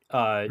time,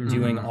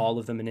 doing all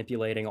of the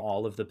manipulating,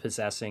 all of the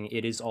possessing.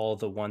 It is all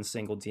the one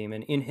single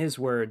demon. In his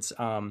words,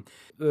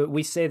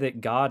 we say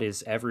that God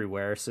is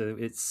everywhere, so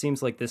it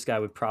seems like this guy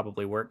would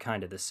probably work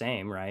kind of the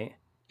same, right?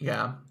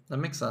 Yeah, that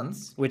makes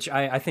sense. Which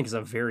I think is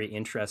a very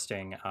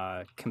interesting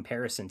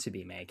comparison to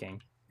be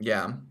making.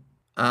 Yeah.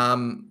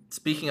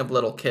 Speaking of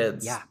little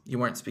kids. Yeah. You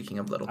weren't speaking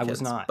of little kids. I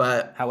was not.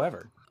 But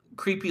however,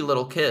 creepy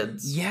little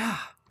kids. Yeah.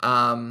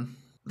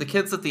 The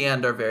kids at the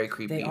end are very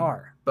creepy. They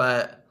are.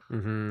 But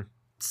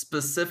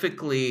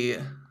specifically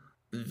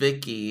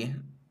Vicky.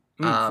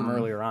 From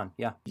earlier on.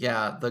 Yeah.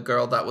 Yeah, the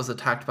girl that was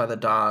attacked by the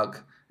dog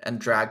and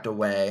dragged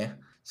away.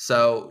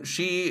 So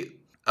she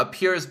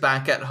appears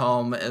back at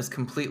home, is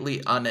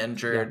completely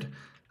uninjured.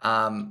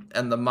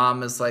 And the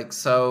mom is like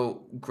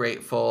so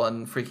grateful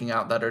and freaking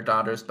out that her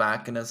daughter's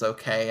back and is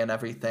okay and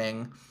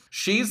everything.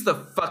 She's the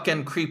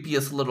fucking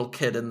creepiest little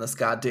kid in this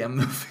goddamn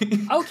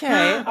movie.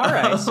 Okay, all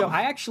right. So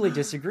I actually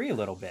disagree a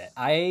little bit.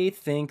 I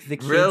think the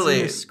kids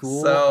in the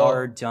school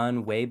are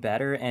done way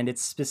better, and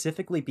it's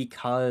specifically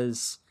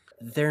because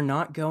they're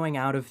not going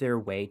out of their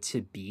way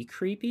to be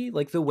creepy.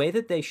 Like the way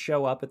that they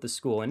show up at the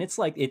school, and it's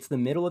like it's the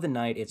middle of the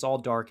night, it's all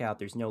dark out,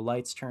 there's no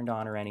lights turned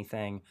on or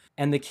anything,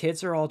 and the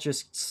kids are all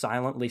just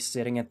silently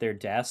sitting at their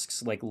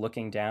desks, like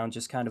looking down,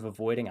 just kind of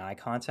avoiding eye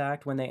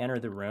contact when they enter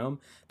the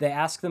room. They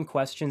ask them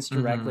questions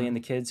directly, and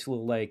the kids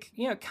will like,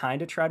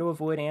 kind of try to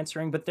avoid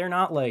answering, but they're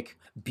not like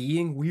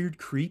being weird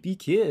creepy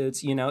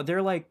kids,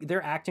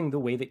 they're acting the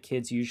way that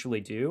kids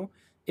usually do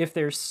if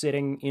they're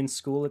sitting in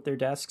school at their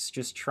desks,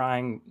 just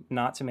trying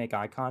not to make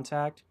eye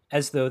contact,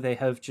 as though they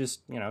have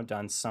just,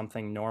 done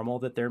something normal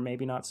that they're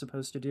maybe not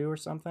supposed to do or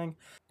something.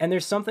 And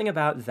there's something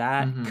about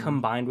that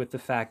combined with the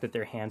fact that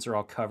their hands are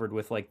all covered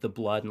with like the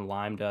blood and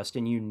lime dust,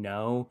 and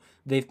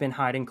they've been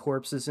hiding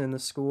corpses in the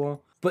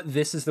school. But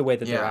this is the way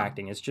that they're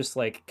acting. It's just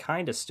like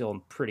kind of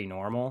still pretty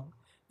normal.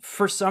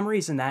 For some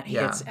reason, that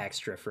hits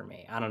extra for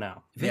me. I don't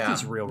know.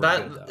 Vicky's real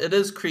good, though. It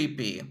is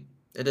creepy.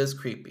 It is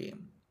creepy.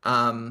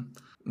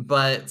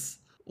 But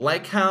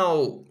like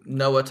how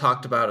Noah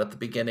talked about at the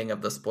beginning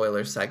of the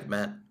spoiler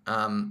segment,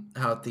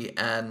 how at the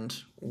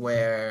end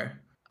where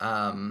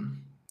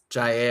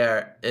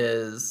Jair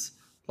is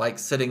like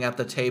sitting at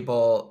the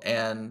table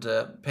and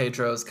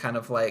Pedro's kind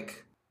of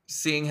like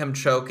seeing him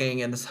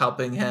choking and is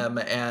helping him,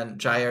 and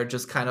Jair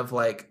just kind of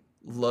like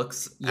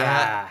looks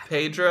at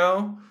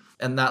Pedro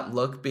and that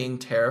look being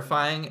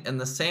terrifying, in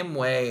the same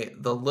way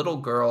the little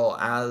girl,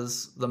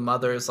 as the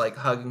mother is like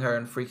hugging her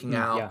and freaking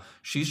out,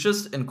 she's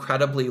just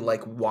incredibly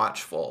like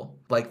watchful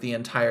like the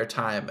entire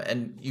time,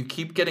 and you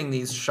keep getting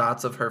these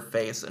shots of her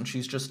face and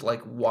she's just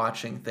like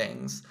watching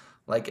things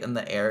like in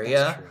the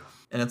area,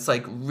 and it's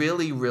like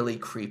really, really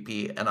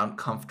creepy and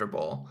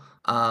uncomfortable.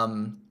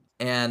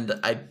 And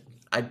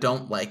I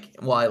don't like,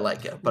 well, I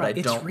like it, but I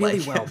don't like it.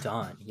 It's really well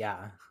done.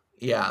 Yeah.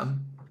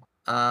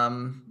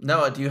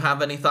 Noah, do you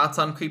have any thoughts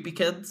on creepy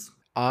kids?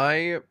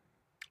 I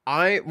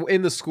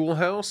in the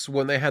schoolhouse,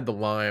 when they had the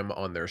lime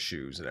on their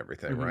shoes and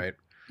everything, right?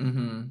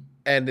 Mm-hmm.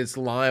 And it's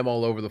lime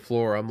all over the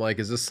floor. I'm like,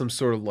 is this some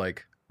sort of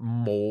like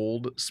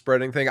mold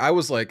spreading thing? I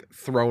was like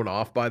thrown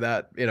off by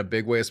that in a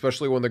big way,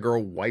 especially when the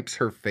girl wipes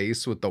her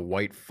face with the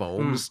white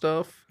foam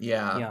stuff.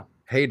 Yeah.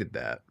 Hated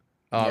that.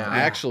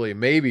 Actually,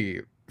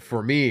 maybe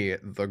for me,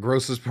 the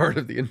grossest part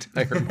of the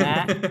entire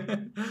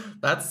movie.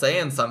 That's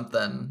saying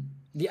something.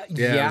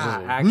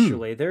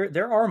 Actually,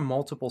 there are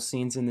multiple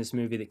scenes in this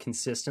movie that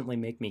consistently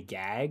make me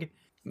gag.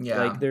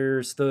 Yeah, like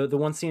there's the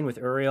one scene with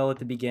Uriel at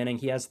the beginning.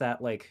 He has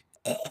that like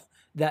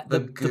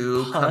the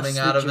goo coming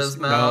out of his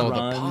mouth.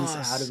 Runs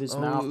out of his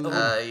mouth.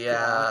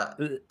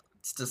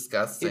 It's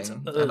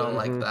disgusting. I don't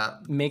like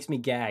that. Makes me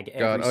gag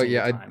every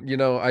single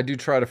time. I do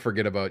try to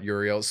forget about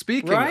Uriel.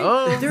 Speaking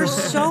of, there's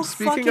so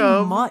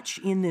fucking much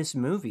in this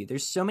movie.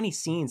 There's so many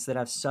scenes that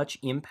have such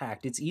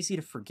impact. It's easy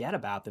to forget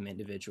about them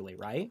individually,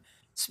 right?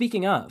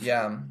 Speaking of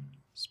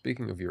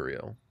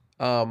Uriel,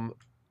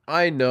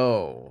 I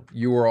know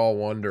you were all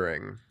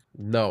wondering,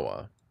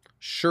 Noah,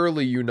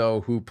 surely you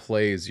know who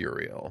plays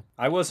Uriel.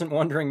 I wasn't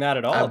wondering that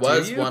at all. I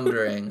was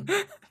wondering.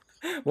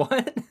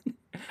 What?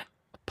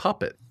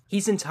 Puppet.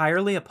 He's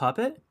entirely a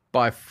puppet?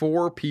 By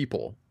 4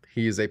 people.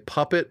 He is a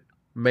puppet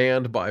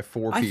manned by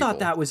 4 people. I thought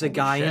that was a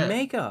guy in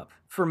makeup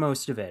for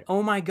most of it.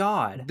 Oh my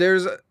god.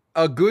 There's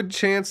a good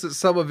chance that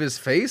some of his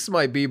face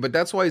might be, but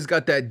that's why he's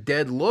got that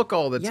dead look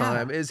all the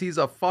time, is he's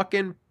a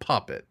fucking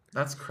puppet.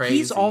 That's crazy.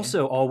 He's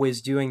also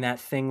always doing that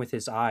thing with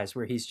his eyes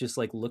where he's just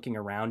like looking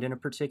around in a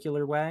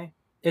particular way.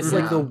 It's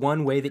like the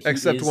one way that he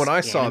is when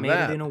I saw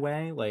that in a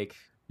way. Like,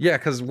 yeah,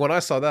 because when I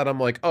saw that, I'm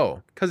like,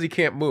 oh, because he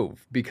can't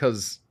move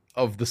because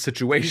of the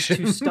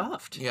situation. He's too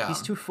stuffed.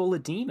 He's too full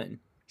of demon.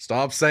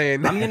 Stop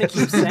saying that. I'm going to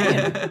keep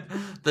saying it.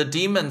 The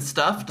demon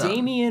stuffed him.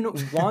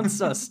 Damien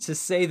wants us to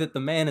say that the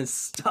man is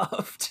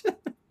stuffed.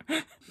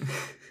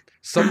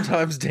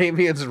 Sometimes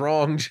Damien's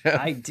wrong,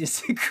 Jeff. I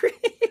disagree.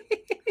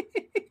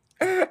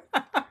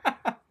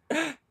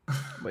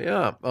 But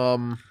yeah,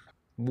 oh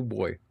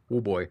boy.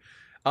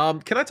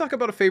 Can I talk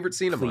about a favorite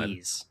scene of mine?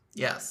 Please.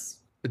 Yes.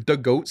 The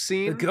goat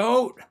scene? The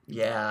goat!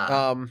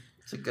 Yeah.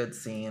 It's a good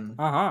scene.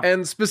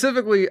 And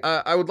specifically,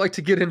 I would like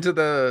to get into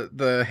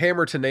the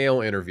hammer to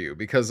nail interview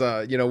because,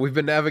 we've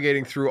been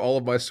navigating through all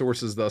of my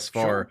sources thus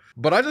far,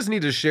 but I just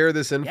need to share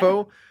this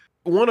info.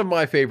 Yeah. One of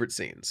my favorite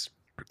scenes.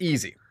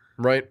 Easy,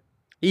 right?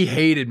 He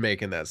hated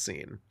making that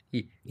scene.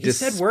 He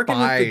said working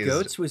with the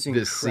goats was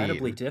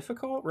incredibly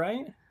difficult,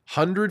 right?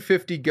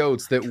 150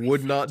 goats that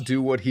would not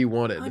do what he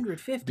wanted.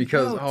 150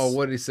 because goats.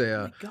 What did he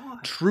say?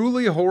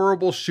 Truly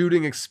horrible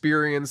shooting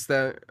experience.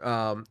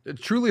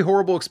 Truly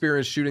horrible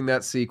experience shooting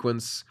that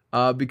sequence.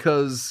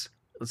 Because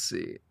let's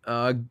see,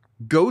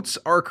 goats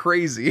are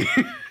crazy.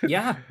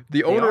 Yeah.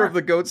 The owner of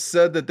the goats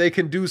said that they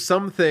can do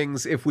some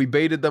things if we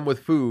baited them with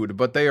food,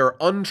 but they are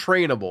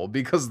untrainable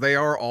because they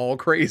are all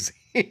crazy.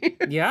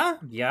 Yeah.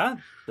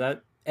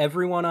 That.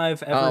 Everyone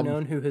I've ever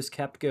known who has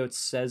kept goats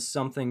says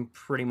something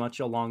pretty much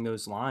along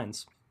those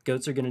lines.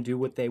 Goats are going to do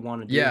what they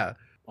want to do. Yeah.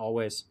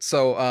 Always.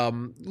 So,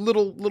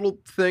 little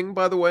thing,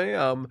 by the way,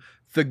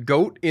 the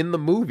goat in the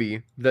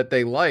movie that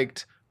they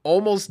liked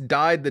almost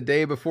died the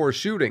day before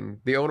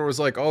shooting. The owner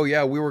was like, oh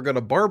yeah, we were going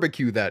to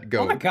barbecue that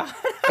goat. Oh my God.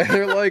 And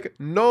they're like,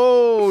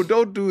 no,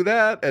 don't do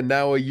that. And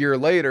now a year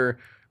later,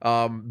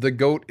 the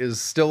goat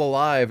is still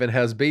alive and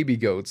has baby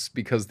goats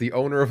because the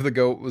owner of the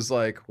goat was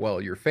like,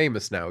 well, you're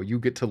famous now. You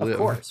get to live. Of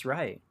course,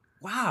 right.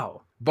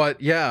 Wow.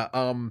 But yeah.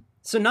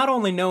 So not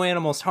only no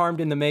animals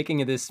harmed in the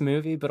making of this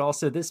movie, but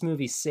also this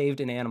movie saved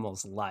an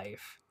animal's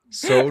life.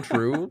 So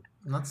true.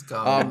 Let's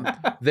go.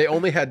 They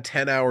only had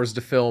 10 hours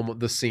to film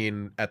the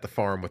scene at the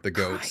farm with the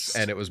goats,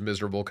 and it was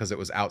miserable because it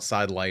was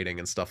outside lighting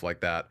and stuff like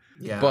that.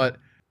 Yeah. But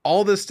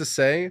all this to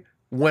say,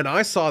 when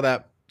I saw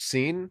that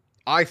scene,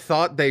 I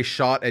thought they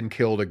shot and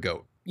killed a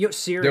goat. Yo,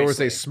 seriously. There was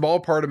a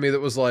small part of me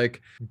that was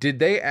like, did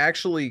they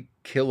actually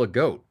kill a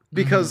goat?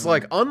 Because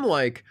like,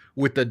 unlike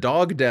with the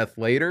dog death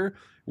later,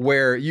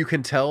 where you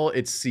can tell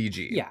it's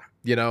CG. Yeah.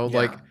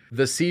 Like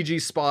the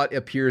CG spot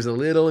appears a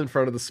little in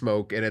front of the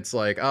smoke and it's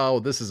like, oh,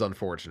 this is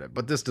unfortunate,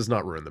 but this does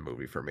not ruin the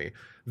movie for me.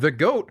 The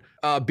goat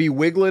be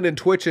wiggling and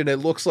twitching. It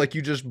looks like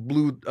you just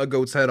blew a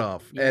goat's head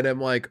off. Yeah. And I'm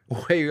like,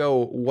 hey,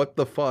 yo, what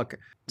the fuck?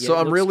 Yeah, so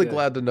I'm really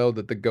glad to know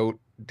that the goat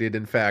did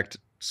in fact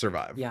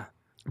survive. Yeah.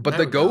 But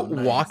the goat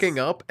walking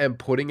up and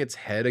putting its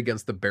head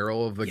against the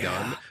barrel of the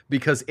gun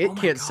because it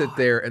can't sit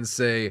there and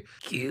say,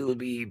 kill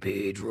me,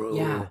 Pedro.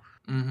 Yeah.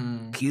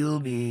 Kill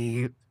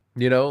me.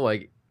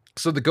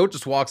 So the goat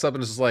just walks up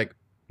and is just like,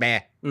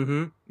 meh.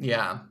 Mm-hmm.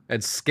 Yeah.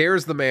 And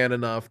scares the man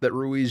enough that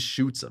Ruiz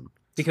shoots him.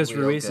 Because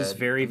Ruiz is good.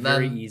 very, And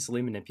then- very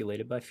easily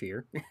manipulated by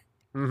fear.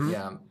 Mm-hmm.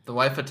 Yeah. The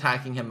wife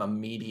attacking him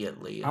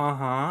immediately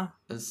Uh-huh.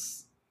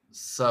 is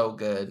so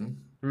good.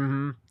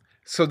 Mm-hmm.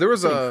 So there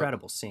was It's an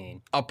incredible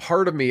scene. a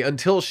part of me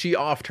until she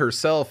offed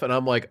herself, and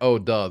I'm like, oh,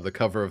 duh, the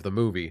cover of the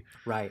movie.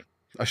 Right.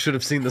 I should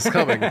have seen this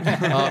coming.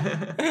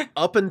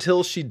 Up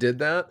until she did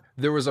that,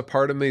 there was a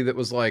part of me that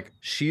was like,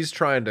 she's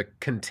trying to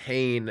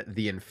contain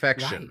the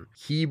infection. Right.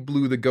 He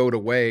blew the goat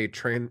away.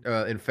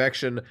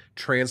 Infection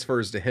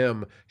transfers to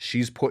him.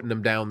 She's putting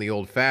him down the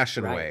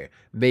old-fashioned Right. way.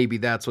 Maybe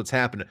that's what's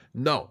happening.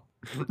 No.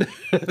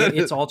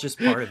 It's all just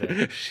part of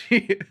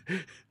it.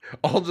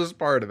 All just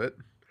part of it.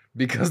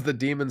 Because the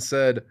demon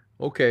said,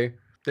 okay,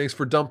 thanks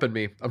for dumping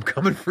me. I'm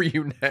coming for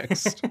you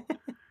next.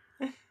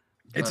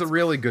 It's a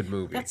really good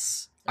movie.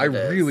 I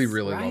really,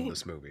 really love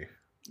this movie.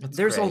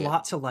 There's a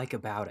lot to like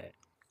about it.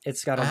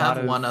 It's got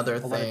a lot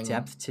of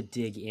depth to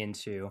dig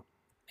into.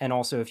 And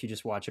also, if you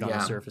just watch it on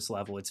the surface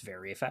level, it's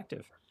very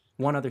effective.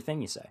 One other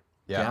thing you say.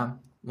 Yeah.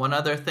 One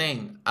other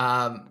thing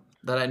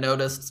that I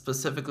noticed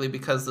specifically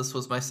because this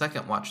was my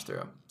second watch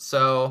through.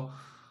 So,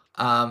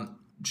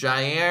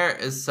 Jair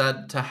is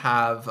said to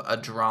have a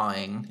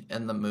drawing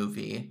in the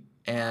movie,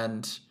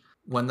 and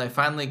when they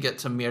finally get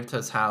to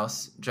Mirta's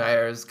house,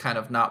 Jair is kind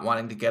of not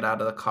wanting to get out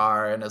of the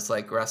car and is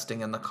like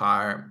resting in the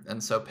car,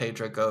 and so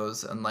Pedro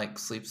goes and like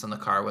sleeps in the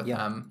car with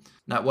him.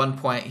 And at one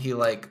point, he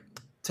like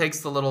takes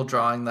the little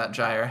drawing that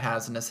Jair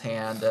has in his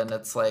hand, and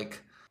it's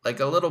like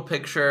a little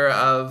picture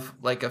of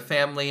like a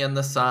family in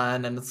the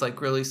sun, and it's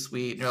like really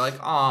sweet, and you're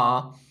like,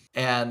 aw.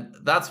 And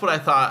that's what I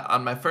thought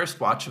on my first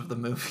watch of the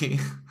movie.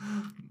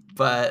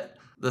 But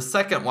the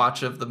second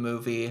watch of the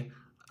movie,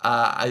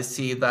 I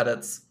see that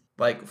it's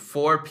like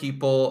 4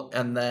 people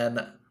and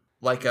then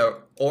like a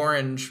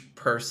orange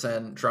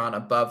person drawn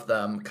above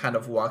them kind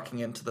of walking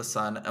into the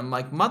sun. I'm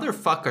like,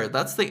 motherfucker,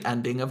 that's the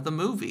ending of the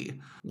movie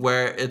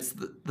where it's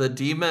the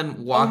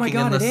demon walking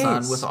in the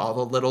sun with all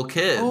the little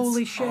kids.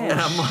 Holy shit.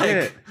 And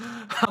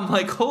I'm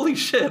like, holy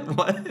shit,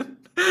 what?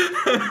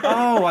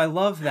 Oh, I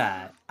love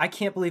that. I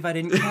can't believe I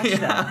didn't catch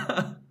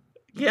that.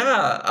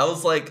 Yeah, I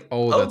was like,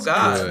 that's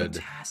God. good.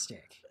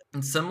 Fantastic.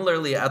 And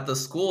similarly, at the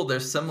school,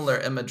 there's similar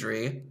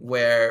imagery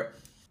where,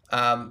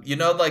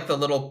 like the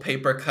little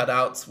paper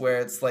cutouts where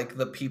it's like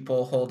the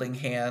people holding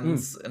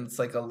hands and it's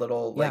like a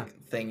little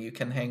thing you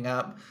can hang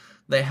up.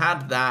 They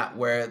had that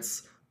where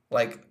it's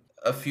like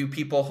a few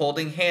people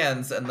holding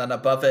hands and then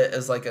above it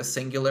is like a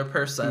singular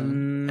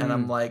person. And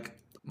I'm like,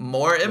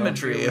 more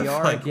imagery of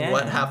like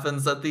what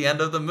happens at the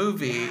end of the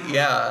movie.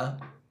 Yeah.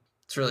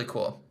 It's really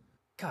cool.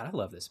 God, I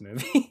love this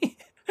movie.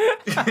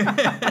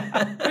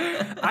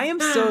 I am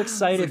so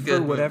excited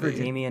for whatever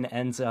movie. Damien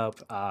ends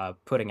up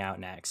putting out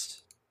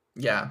next.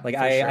 Yeah. Like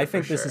I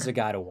think this is a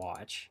guy to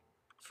watch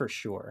for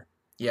sure.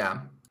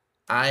 Yeah.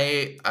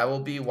 I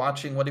will be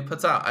watching what he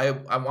puts out. I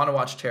want to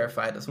watch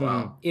Terrified as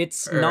well.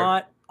 It's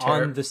not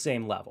on the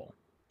same level.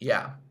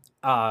 Yeah.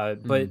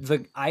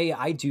 But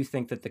I do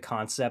think that the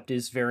concept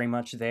is very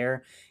much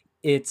there.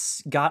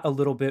 It's got a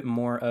little bit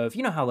more of,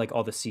 you know how like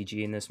all the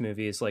CG in this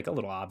movie is like a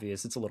little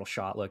obvious. It's a little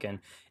shot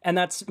looking. And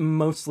that's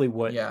mostly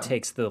what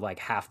takes the like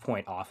half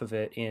point off of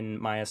it in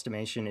my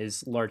estimation,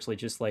 is largely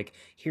just like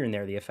here and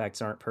there the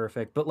effects aren't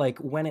perfect. But like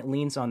when it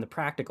leans on the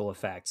practical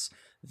effects,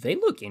 they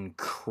look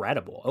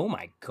incredible. Oh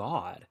my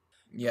God.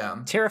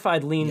 Yeah.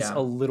 Terrified leans a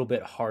little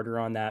bit harder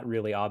on that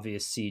really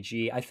obvious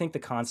CG. I think the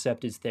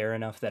concept is there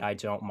enough that I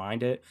don't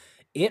mind it.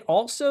 It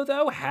also,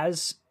 though,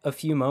 has a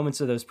few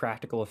moments of those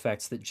practical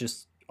effects that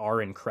just are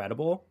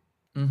incredible.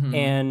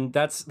 And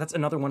that's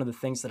another one of the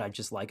things that I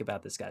just like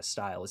about this guy's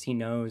style is he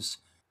knows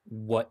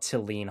what to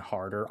lean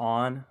harder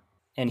on.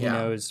 And he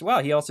knows,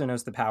 he also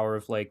knows the power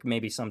of like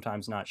maybe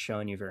sometimes not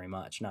showing you very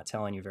much, not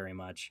telling you very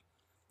much.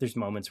 There's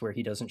moments where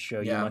he doesn't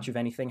show you much of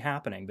anything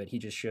happening, but he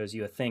just shows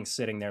you a thing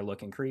sitting there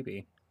looking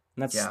creepy.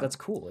 And that's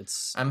cool.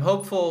 I'm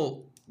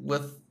hopeful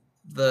with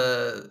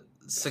the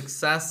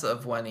success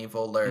of When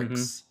Evil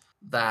Lurks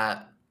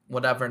that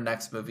whatever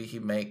next movie he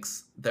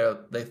makes,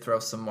 they throw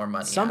some more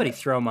money. Somebody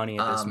throw money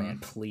at this man,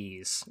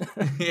 please.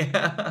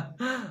 Yeah.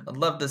 I'd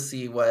love to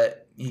see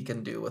what he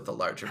can do with a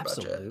larger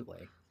budget.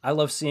 Absolutely. I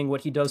love seeing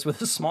what he does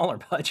with a smaller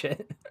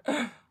budget.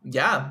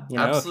 Yeah, you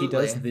know, absolutely. If he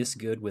does this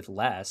good with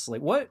less,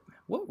 like what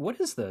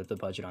is the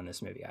budget on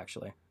this movie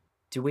actually?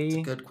 Do we? It's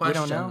a good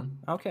question. We don't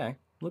know. Okay,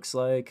 looks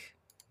like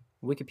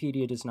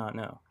Wikipedia does not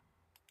know.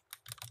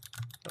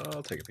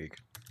 I'll take a peek.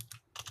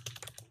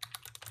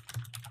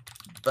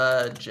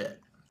 Budget.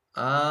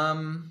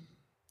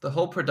 The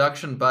whole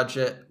production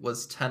budget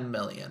was $10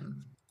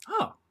 million.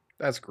 Oh,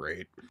 that's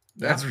great.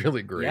 That's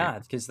really great. Yeah,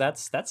 because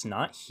that's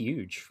not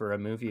huge for a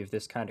movie of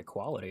this kind of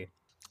quality.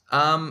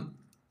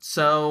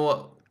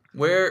 So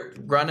we're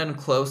running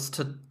close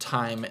to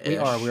time-ish. We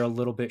are. We're a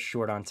little bit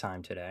short on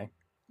time today.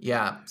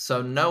 Yeah.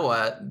 So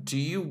Noah, do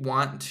you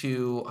want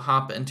to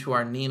hop into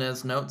our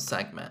Nina's notes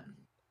segment?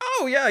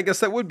 Oh yeah, I guess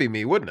that would be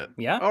me, wouldn't it?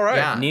 Yeah. All right.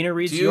 Yeah. Nina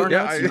reads your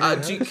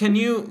notes.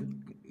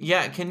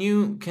 Yeah, can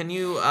you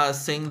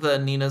sing the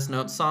Nina's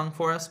Notes song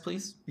for us,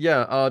 please?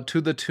 Yeah,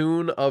 to the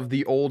tune of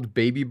the old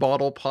baby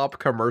bottle pop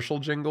commercial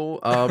jingle.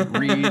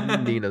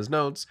 Read Nina's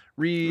notes.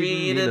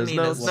 Read Nina's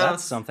notes. Well,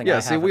 that's something I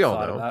haven't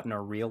thought about in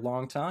a real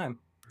long time.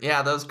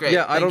 Yeah, that was great.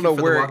 Yeah, I don't know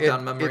where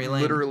memory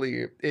lane.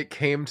 Literally, it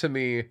came to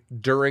me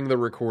during the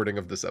recording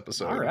of this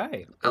episode. All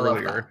right.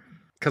 Earlier.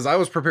 Because I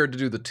was prepared to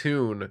do the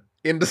tune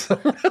into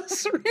someone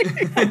else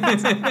reading.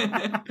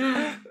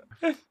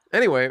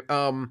 Anyway,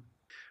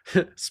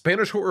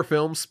 Spanish horror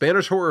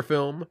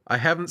film. I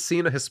haven't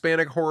seen a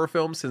Hispanic horror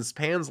film since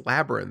Pan's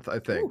Labyrinth, I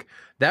think. Ooh.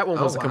 That one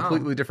was a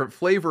completely different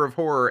flavor of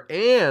horror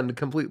and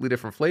completely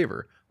different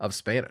flavor of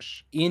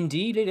Spanish.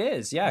 Indeed it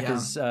is. Yeah,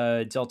 because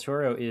Del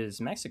Toro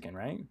is Mexican,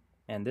 right?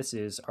 And this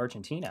is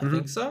Argentina. I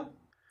think so.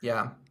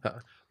 Yeah.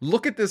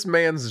 Look at this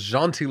man's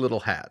jaunty little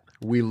hat.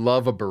 We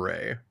love a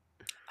beret.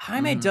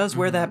 Jaime does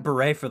wear that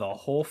beret for the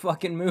whole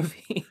fucking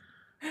movie.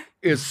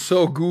 It's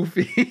so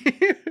goofy.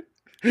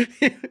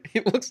 He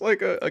looks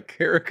like a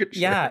caricature.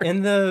 Yeah,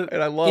 and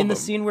I love him. The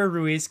scene where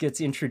Ruiz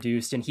gets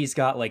introduced and he's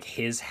got like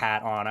his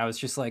hat on, I was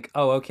just like,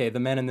 oh, okay, the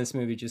men in this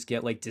movie just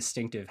get like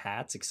distinctive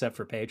hats except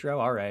for Pedro.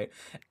 All right.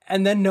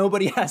 And then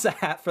nobody has a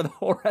hat for the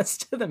whole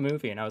rest of the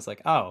movie. And I was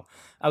like, oh,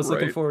 I was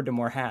looking forward to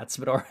more hats,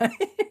 but all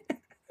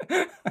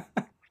right.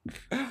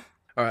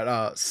 All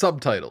right,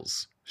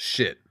 subtitles.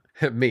 Shit.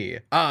 Me.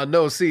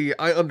 No, see,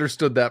 I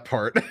understood that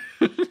part.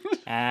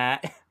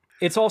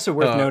 It's also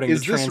worth noting the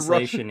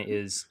translation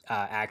is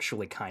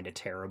actually kind of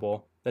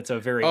terrible. That's a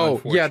very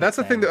unfortunate that's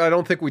the thing that I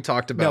don't think we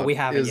talked about. No, we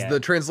haven't yet. The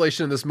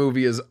translation in this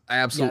movie is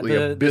absolutely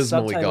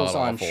abysmally god-awful. The subtitles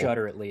on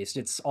Shudder, at least.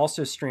 It's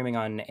also streaming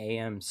on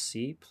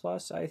AMC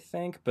Plus, I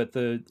think. But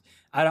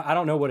I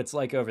don't know what it's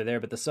like over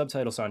there, but the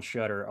subtitles on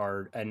Shudder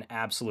are an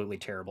absolutely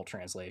terrible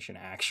translation,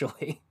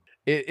 actually.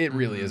 It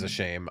really is a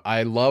shame.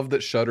 I love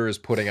that Shudder is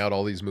putting out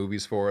all these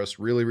movies for us.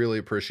 Really, really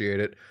appreciate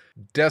it.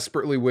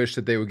 Desperately wish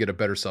that they would get a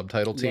better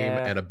subtitle team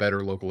and a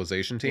better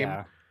localization team.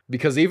 Yeah.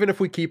 Because even if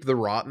we keep The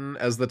Rotten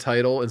as the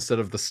title instead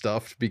of The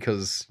Stuffed,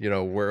 because, you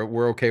know,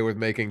 we're okay with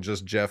making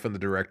just Jeff and the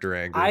director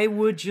angry. I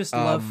would just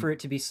love for it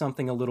to be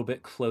something a little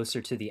bit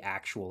closer to the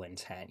actual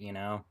intent, you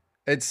know?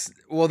 There's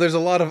a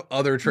lot of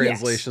other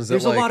translations.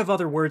 There's a lot of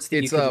other words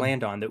that you could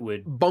land on that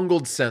would...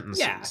 bungled sentences.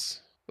 Yeah.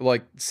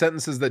 Like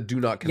sentences that do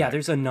not connect. Yeah,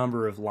 there's a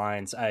number of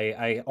lines.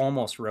 I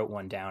almost wrote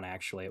one down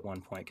actually at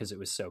one point because it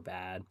was so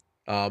bad.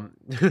 On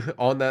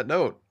that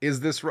note,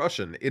 is this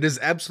Russian? It is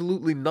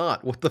absolutely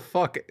not. What the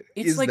fuck is that?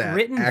 It's like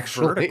written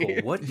actually? Vertical.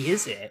 What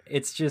is it?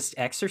 It's just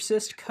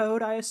Exorcist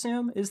code, I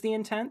assume, is the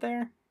intent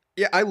there?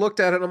 Yeah, I looked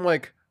at it and I'm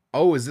like,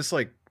 oh, is this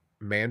like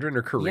Mandarin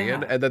or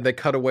Korean? And then they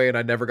cut away and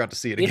I never got to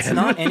see it again. It's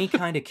not any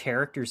kind of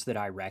characters that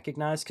I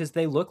recognize because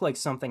they look like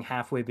something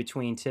halfway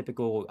between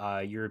typical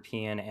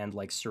European and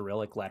like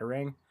Cyrillic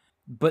lettering.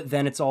 But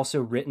then it's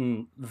also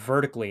written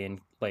vertically in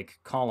like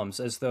columns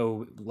as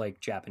though like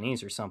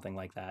Japanese or something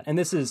like that. And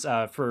this is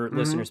for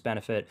listeners'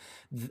 benefit,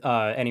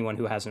 anyone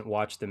who hasn't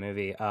watched the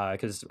movie,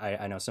 because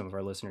I know some of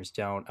our listeners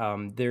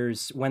don't.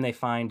 There's when they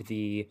find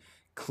the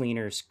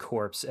cleaner's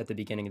corpse at the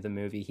beginning of the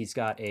movie, he's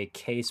got a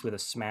case with a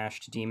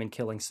smashed demon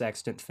killing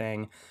sextant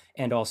thing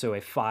and also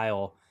a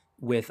file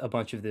with a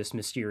bunch of this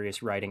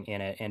mysterious writing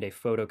in it and a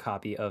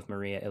photocopy of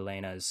Maria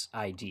Elena's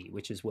ID,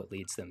 which is what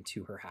leads them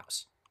to her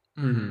house.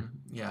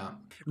 Yeah.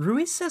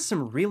 Ruiz says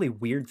some really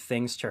weird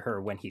things to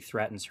her when he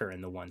threatens her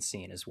in the one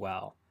scene as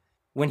well.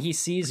 When he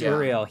sees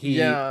Uriel,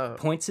 he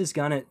points his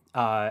gun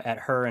at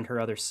her and her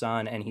other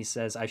son, and he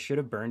says, I should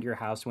have burned your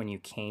house when you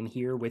came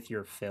here with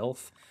your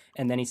filth.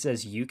 And then he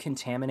says, you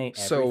contaminate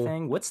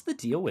everything. What's the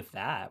deal with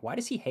that? Why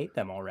does he hate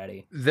them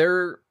already?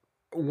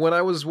 When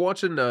I was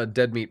watching a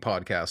Dead Meat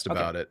podcast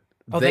about it,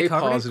 they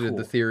posited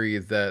the theory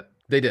that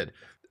they did.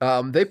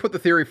 They put the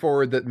theory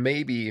forward that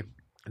maybe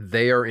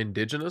they are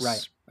indigenous.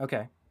 Right.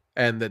 Okay.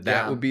 And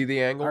that would be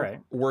the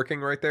angle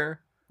working right there.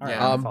 All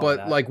right,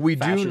 but like we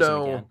do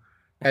know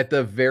at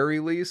the very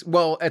least,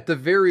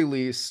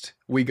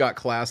 we got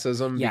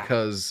classism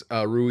because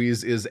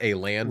Ruiz is a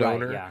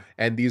landowner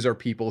and these are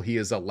people he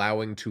is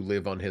allowing to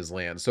live on his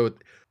land. So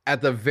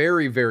at the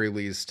very, very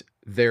least,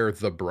 they're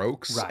the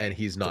brokes and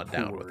he's not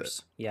down with it.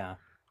 Yeah.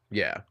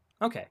 Yeah.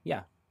 Okay.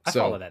 Yeah. I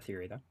follow that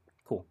theory though.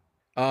 Cool.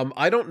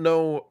 I don't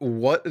know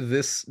what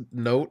this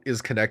note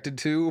is connected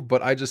to,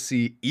 but I just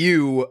see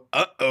ew,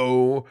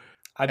 uh-oh.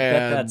 I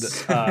bet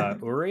that's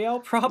Uriel,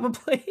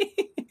 probably.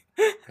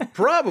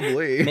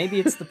 Probably. Maybe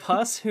it's the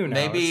pus, who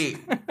knows?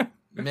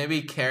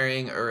 Maybe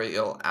carrying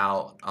Uriel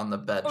out on the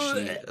bed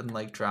sheet and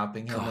like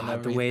dropping him and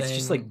everything. The way it's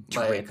just like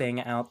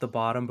dripping out the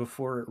bottom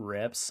before it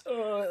rips.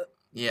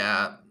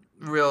 Yeah,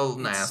 real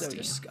nasty. It's so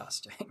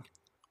disgusting.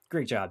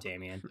 Great job,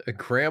 Damien.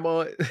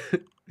 Grandma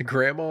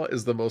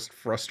is the most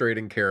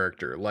frustrating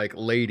character. Like,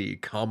 lady,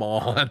 come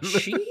on.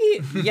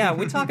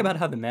 We talk about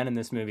how the men in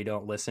this movie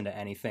don't listen to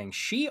anything.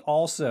 She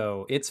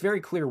also, it's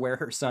very clear where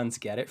her sons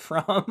get it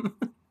from.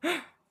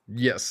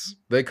 Yes,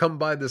 they come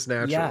by this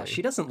naturally. Yeah,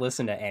 she doesn't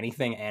listen to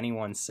anything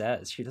anyone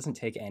says. She doesn't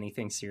take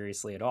anything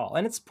seriously at all.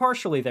 And it's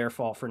partially their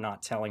fault for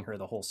not telling her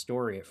the whole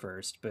story at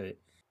first, but... Let's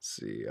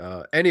see.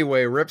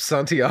 Anyway, rip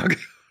Santiago.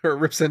 Or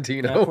Rip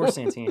Santino. Poor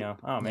Santino.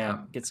 Oh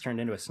man, gets turned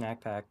into a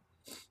snack pack.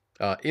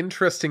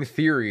 Interesting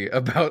theory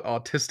about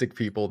autistic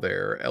people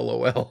there.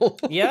 LOL.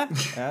 Yeah,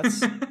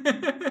 that's.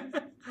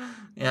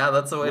 Yeah,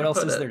 that's the way to put it. What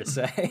else is there to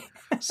say?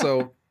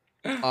 So,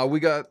 we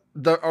got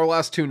our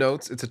last two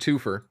notes. It's a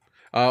twofer.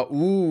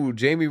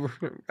 Jamie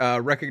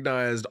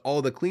recognized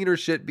all the cleaner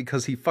shit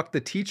because he fucked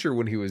the teacher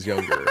when he was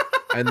younger.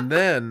 And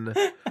then,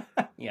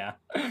 yeah,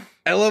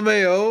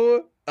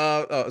 LMAO.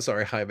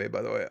 Sorry, Jaime,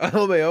 by the way.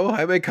 LMAO,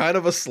 Jaime kind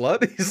of a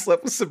slut. He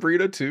slept with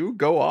Sabrina too.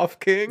 Go off,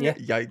 King. Yeah.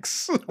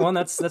 Yikes. Well, and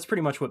that's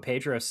pretty much what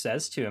Pedro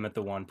says to him at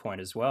the one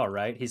point as well,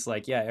 right? He's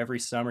like, yeah, every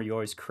summer you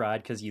always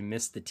cried because you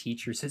missed the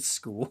teachers at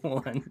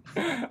school. And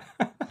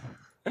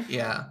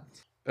yeah.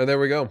 And there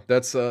we go.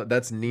 That's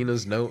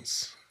Nina's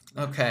notes.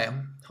 Okay,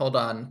 hold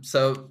on.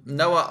 So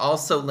Noah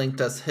also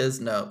linked us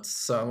his notes.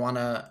 So I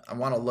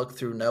wanna look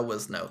through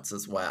Noah's notes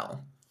as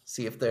well.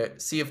 See if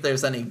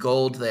there's any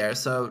gold there.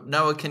 So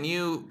Noah, can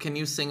you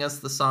sing us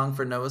the song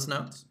for Noah's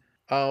notes?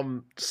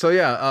 So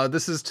yeah,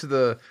 this is to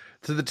the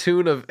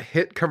tune of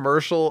hit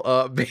commercial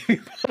Baby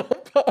Bottle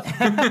Pop.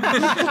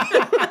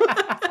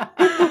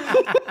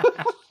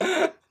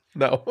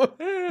 No.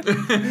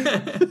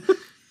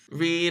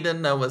 Read a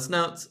Noah's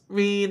notes.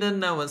 Read a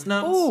Noah's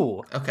notes.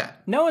 Ooh. Okay.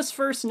 Noah's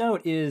first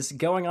note is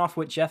going off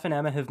what Jeff and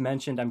Emma have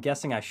mentioned. I'm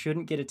guessing I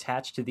shouldn't get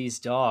attached to these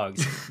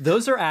dogs.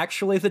 Those are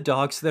actually the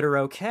dogs that are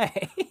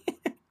okay.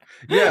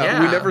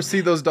 Yeah, we never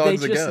see those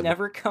dogs again. They just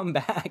never come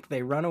back.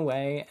 They run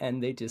away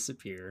and they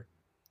disappear.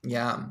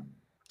 Yeah.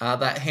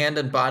 That hand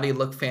and body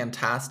look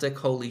fantastic.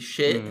 Holy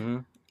shit. Mm-hmm.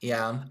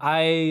 Yeah.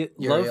 I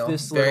love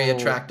this very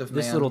attractive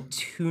this man. little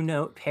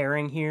 2-note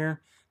pairing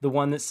here. The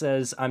one that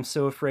says, I'm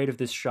so afraid of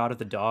this shot of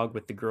the dog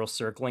with the girl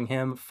circling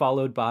him,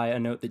 followed by a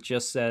note that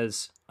just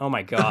says, oh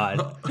my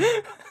God.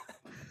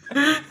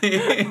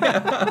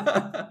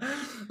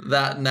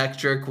 That neck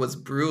jerk was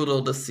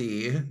brutal to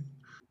see.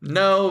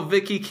 No,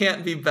 Vicky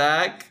can't be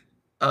back.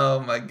 Oh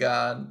my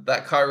God.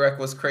 That car wreck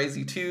was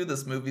crazy too.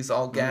 This movie's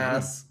all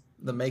gas.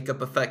 Mm-hmm. The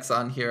makeup effects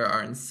on here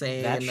are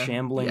insane. That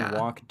shambling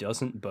walk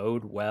doesn't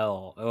bode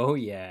well. Oh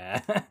yeah.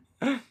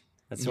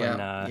 That's when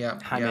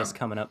Jaime's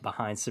coming up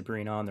behind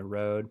Sabrina on the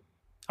road.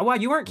 Oh, wow,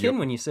 you weren't kidding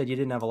when you said you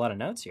didn't have a lot of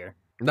notes here.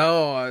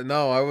 No,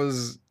 I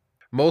was...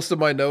 Most of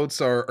my notes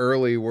are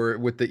early, were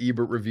with the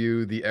Ebert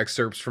review, the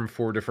excerpts from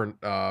 4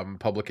 different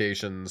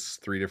publications,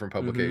 3 different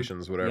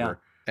publications, whatever.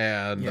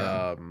 Yeah.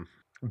 And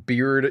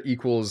beard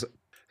equals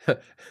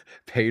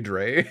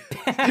Pedro.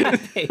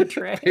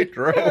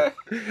 Pedro.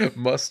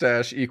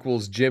 Mustache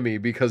equals Jimmy,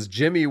 because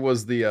Jimmy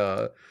was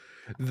the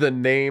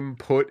name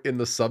put in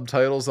the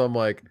subtitles. I'm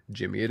like,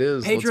 Jimmy it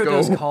is. Pedro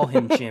Let's go. Does call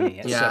him Jimmy.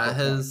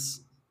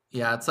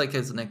 It's like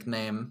his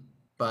nickname.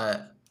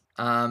 But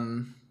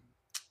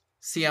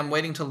see, I'm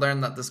waiting to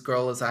learn that this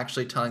girl is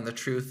actually telling the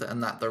truth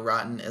and that the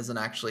rotten isn't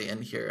actually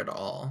in here at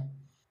all.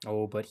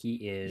 Oh, but he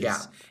is. Yeah.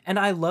 And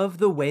I love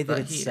the way that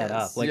it's set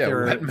up. Like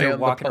they're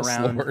walking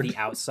around the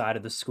outside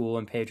of the school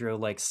and Pedro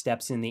like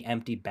steps in the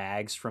empty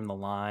bags from the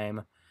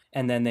lime.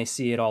 And then they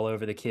see it all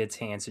over the kids'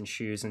 hands and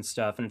shoes and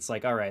stuff. And it's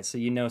like, all right, so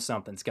you know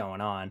something's going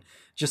on.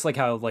 Just like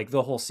how like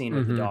the whole scene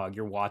with the dog,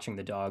 you're watching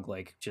the dog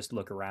like just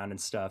look around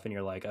and stuff. And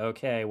you're like,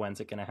 okay, when's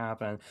it going to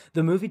happen?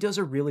 The movie does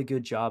a really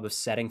good job of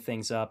setting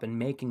things up and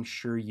making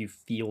sure you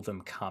feel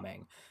them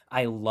coming.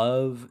 I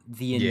love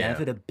the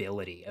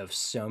inevitability of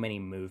so many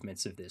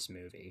movements of this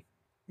movie.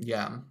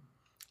 Yeah.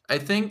 I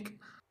think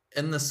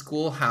in the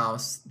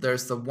schoolhouse,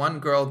 there's the one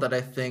girl that I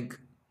think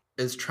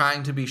is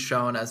trying to be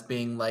shown as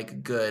being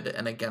like good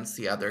and against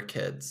the other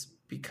kids,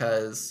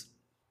 because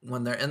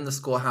when they're in the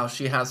schoolhouse,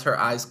 she has her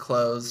eyes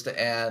closed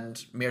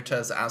and Mirta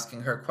is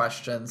asking her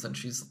questions and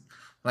she's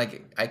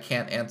like, I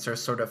can't answer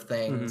sort of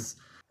things.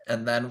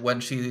 And then when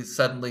she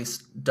suddenly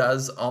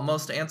does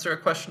almost answer a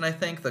question, I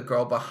think the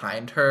girl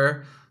behind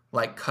her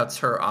like cuts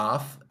her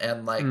off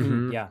and like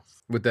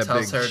with that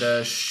tells big her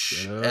to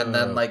shh and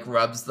then like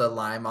rubs the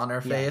lime on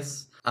her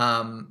face.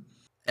 And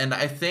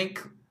I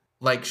think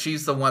like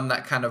she's the one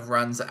that kind of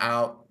runs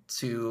out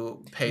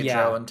to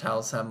Pedro and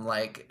tells him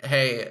like,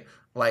 hey,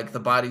 like the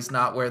body's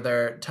not where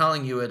they're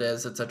telling you it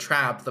is. It's a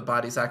trap. The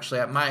body's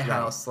actually at my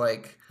house.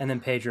 Like, and then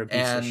Pedro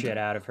beats the shit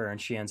out of her and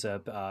she ends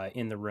up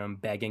in the room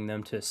begging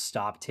them to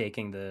stop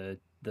taking the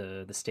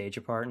stage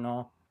apart and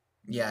all.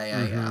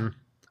 Yeah.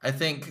 I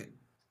think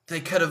they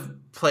could have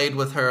played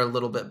with her a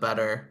little bit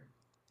better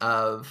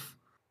of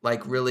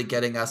like really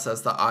getting us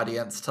as the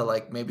audience to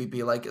like maybe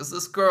be like, is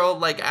this girl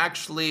like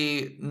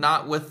actually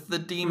not with the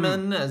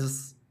demon?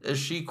 Is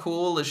she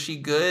cool? Is she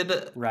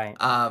good? Right.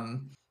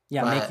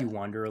 Make you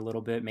wonder a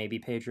little bit. Maybe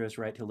Pedro's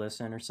right to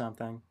listen or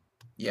something.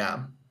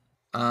 Yeah.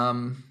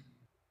 There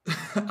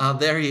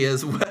he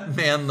is, Wet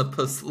Man the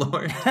Puss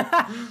Lord.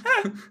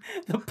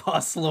 The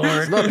Puss Lord.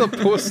 It's not the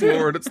Puss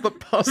Lord, it's the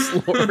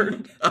Puss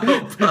Lord.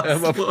 Oh, Puss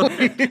Emma, Lord.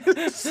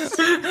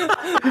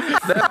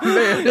 That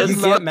man is You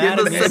not get mad in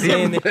at the me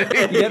same you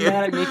get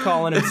mad at me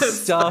calling him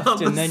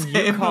stuffed, and then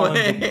you call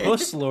him the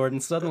Puss Lord,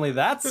 and suddenly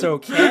that's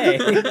okay.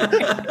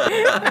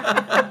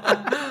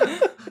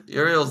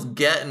 Uriel's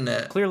getting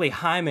it. Clearly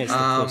Jaime's the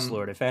Puss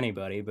Lord, if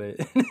anybody, but...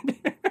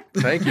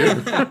 Thank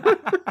you.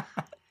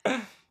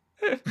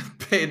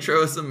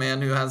 Pedro is a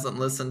man who hasn't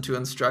listened to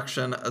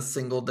instruction a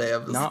single day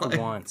of his life. Not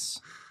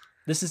once.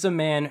 This is a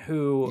man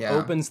who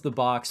opens the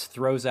box,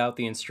 throws out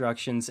the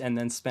instructions, and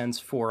then spends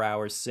 4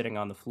 hours sitting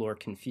on the floor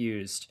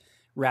confused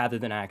rather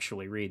than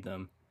actually read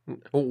them.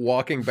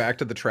 Walking back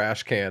to the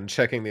trash can,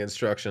 checking the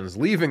instructions,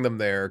 leaving them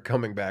there,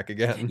 coming back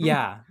again.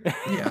 Yeah.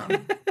 Yeah.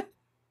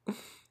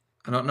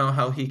 I don't know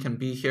how he can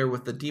be here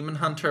with the demon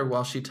hunter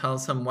while she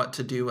tells him what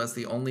to do as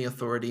the only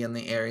authority in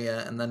the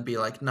area and then be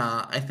like,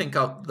 nah, I think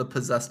the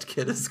possessed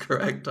kid is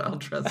correct. I'll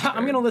trust her.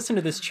 I'm going to listen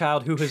to this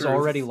child who has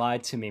already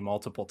lied to me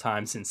multiple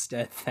times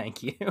instead.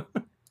 Thank you.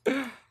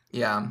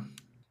 Yeah.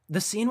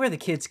 The scene where the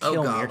kids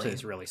kill Myrta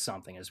is really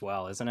something as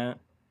well, isn't it?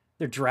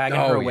 They're dragging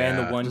her away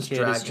and the one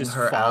kid is just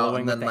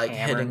following with the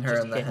hammer, hitting her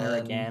in the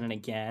head again and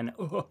again.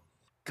 Oh,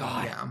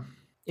 God. Yeah.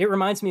 It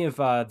reminds me of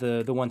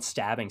the one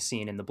stabbing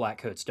scene in The Black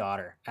Coat's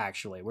Daughter,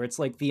 actually, where it's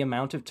like the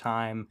amount of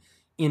time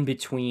in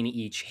between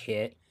each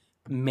hit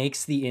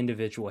makes the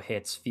individual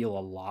hits feel a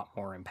lot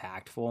more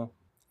impactful.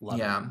 Love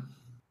it.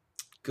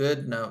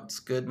 Good notes.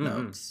 Good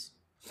notes.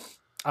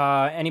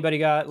 Anybody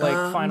got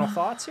final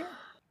thoughts here?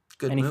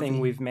 Good Anything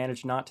movie. we've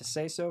managed not to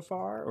say so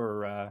far,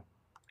 or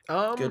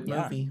good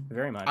movie.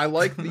 Very much. I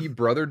like the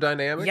brother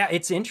dynamic. Yeah,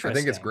 it's interesting. I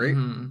think it's great.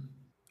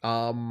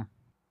 Mm-hmm.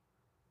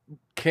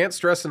 Can't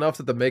stress enough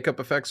that the makeup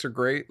effects are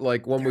great.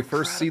 Like when we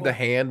first see the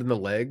hand and the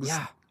legs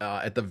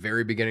at the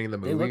very beginning of the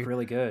movie. They look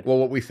really good. Well,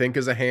 what we think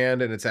is a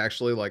hand, and it's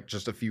actually like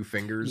just a few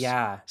fingers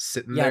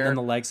sitting there. Yeah, and then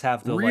the legs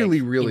have the really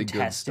intestines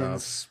good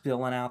stuff.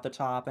 spilling out the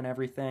top and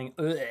everything.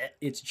 Ugh,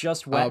 it's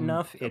just wet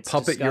enough. It's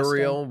Puppet disgusting.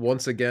 Uriel,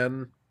 once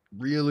again,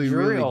 really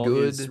Uriel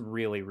good. Is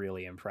really,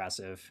 really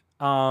impressive.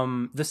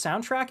 The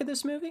soundtrack of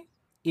this movie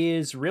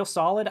is real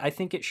solid. I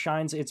think it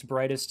shines its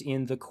brightest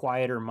in the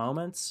quieter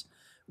moments,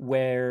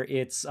 where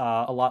it's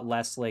a lot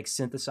less like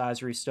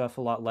synthesizery stuff,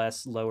 a lot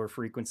less lower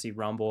frequency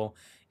rumble,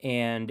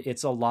 and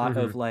it's a lot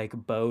of like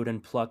bowed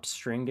and plucked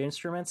stringed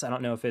instruments. I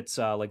don't know if it's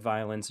like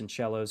violins and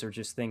cellos or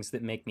just things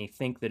that make me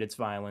think that it's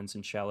violins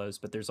and cellos,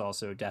 but there's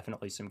also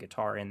definitely some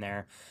guitar in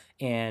there,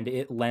 and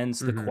it lends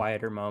the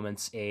quieter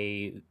moments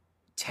a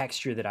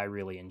texture that I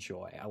really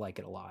enjoy. I like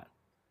it a lot.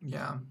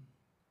 Yeah,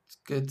 it's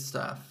good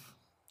stuff.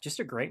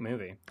 Just a great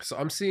movie. So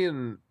I'm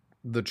seeing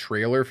the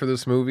trailer for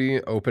this movie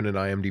open in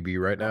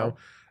IMDb right now.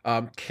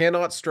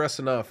 Cannot stress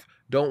enough,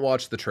 don't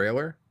watch the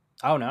trailer.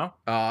 Oh no.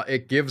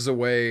 It gives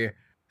away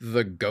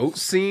the goat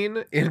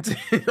scene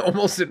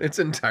almost in its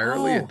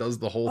entirety. It does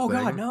the whole thing.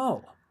 Oh god,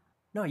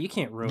 no, you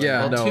can't ruin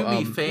it. To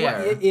be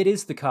fair, it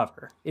is the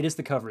cover. It is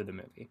the cover of the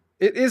movie.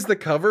 It is the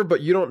cover,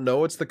 but you don't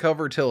know it's the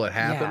cover till it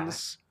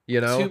happens. You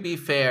know? To be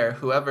fair,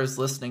 whoever's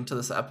listening to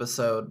this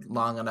episode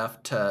long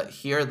enough to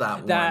hear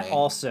that warning,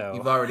 also,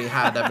 you've already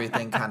had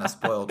everything kind of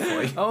spoiled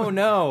for you. Oh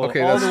no!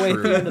 Okay, all that's the way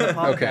true. through into the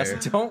podcast.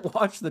 Okay. Don't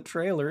watch the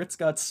trailer; it's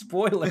got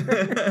spoilers.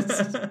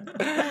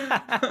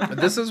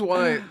 This is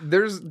why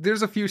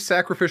there's a few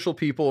sacrificial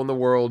people in the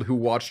world who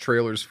watch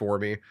trailers for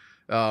me.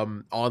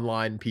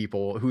 Online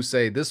people who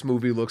say this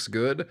movie looks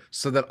good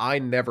so that I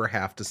never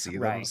have to see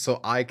them, so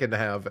I can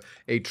have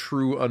a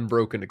true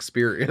unbroken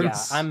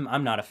experience. Yeah,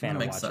 I'm not a fan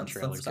of watching sense.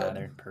 trailers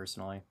either,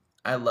 personally.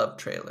 I love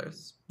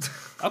trailers.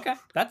 Okay,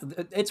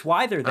 it's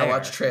why they're there. I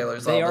watch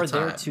trailers they all the are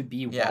time. there to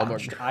be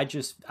watched.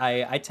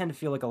 I tend to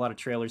feel like a lot of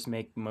trailers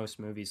make most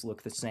movies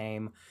look the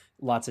same.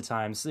 Lots of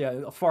times,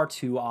 far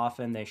too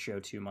often, they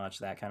show too much,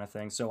 that kind of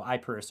thing. So I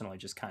personally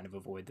just kind of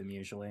avoid them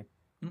usually.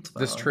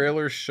 This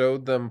trailer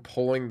showed them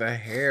pulling the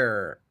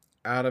hair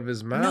out of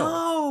his mouth.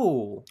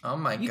 No! Oh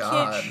my god. You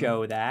can't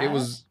show that.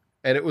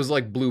 It was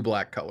like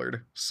blue-black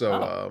colored.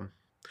 So,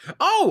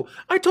 oh,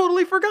 I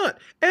totally forgot.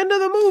 End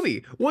of the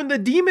movie. When the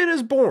demon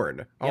is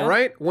born, all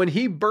right? When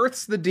he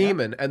births the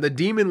demon and the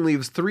demon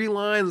leaves 3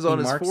 lines on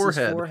his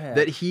forehead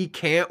that he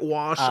can't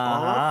wash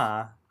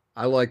off.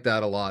 I like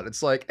that a lot.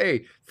 It's like,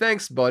 hey,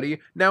 thanks, buddy.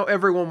 Now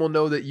everyone will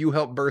know that you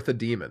helped birth a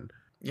demon.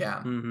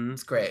 Yeah,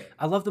 it's great.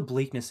 I love the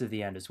bleakness of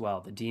the end as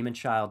well. The demon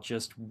child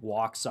just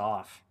walks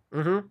off.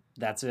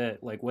 That's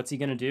it. Like, what's he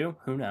gonna do?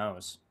 Who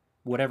knows?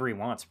 Whatever he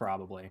wants,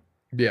 probably.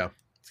 Yeah.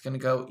 He's gonna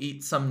go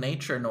eat some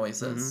nature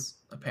noises,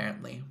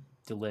 apparently.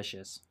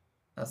 Delicious.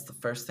 That's the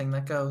first thing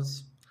that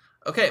goes.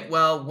 Okay,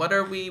 well, what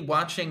are we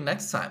watching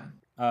next time?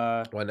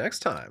 Why next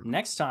time?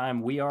 Next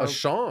time we are... A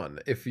Sean,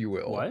 if you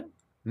will. What?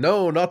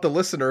 No, not the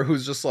listener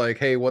who's just like,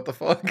 hey, what the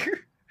fuck?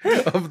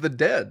 Of the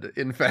Dead,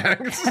 in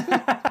fact.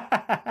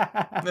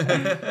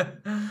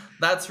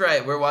 That's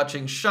right. We're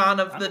watching Shaun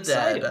of the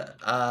excited.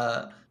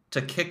 Dead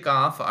to kick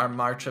off our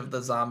March of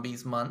the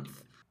Zombies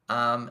month.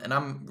 And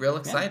I'm real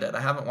excited.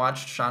 I haven't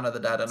watched Shaun of the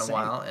Dead in a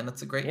while, and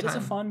it's a great time. It is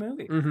a fun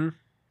movie.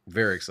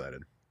 Very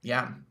excited.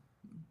 Yeah.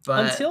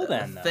 But until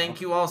then, though.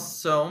 Thank you all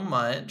so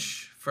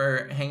much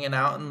for hanging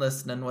out and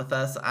listening with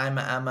us. I'm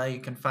Emma. You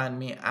can find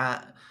me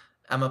at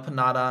Emma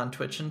Panada on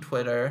Twitch and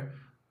Twitter.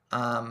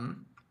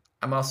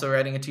 I'm also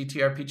writing a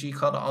TTRPG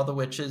called All the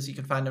Witches. You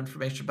can find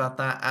information about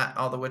that at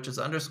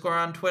allthewitches_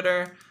 on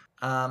Twitter.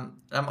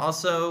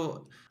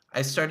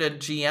 I started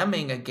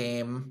GMing a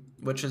game,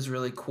 which is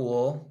really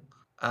cool,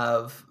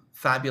 of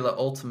Fabula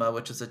Ultima,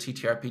 which is a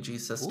TTRPG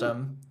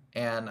system. Ooh.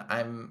 And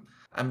I'm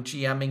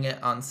GMing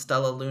it on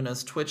Stella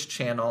Luna's Twitch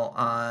channel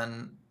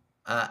on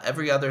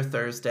every other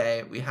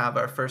Thursday. We have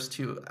our first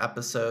 2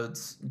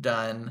 episodes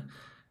done,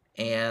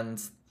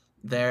 and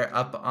they're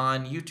up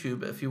on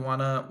YouTube if you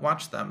want to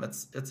watch them.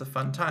 It's a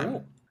fun time.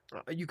 Cool.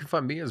 You can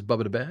find me as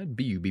Bubba the Bad,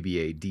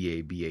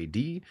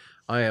 BUBBADABAD.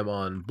 I am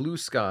on Blue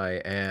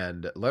Sky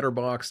and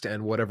Letterboxd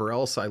and whatever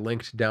else I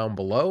linked down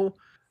below.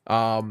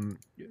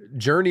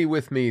 Journey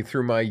with me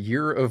through my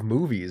year of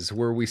movies,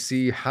 where we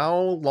see how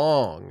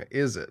long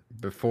is it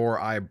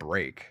before I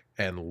break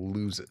and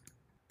lose it.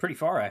 Pretty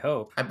far, I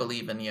hope. I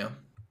believe in you.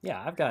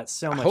 Yeah, I've got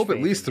so much. I hope at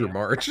least through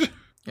March.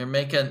 You're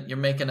making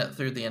it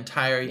through the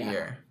entire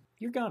year.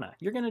 You're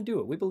gonna do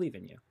it. We believe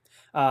in you.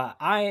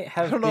 I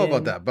don't know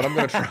about that, but I'm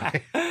gonna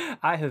try.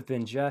 I have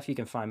been Jeff. You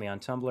can find me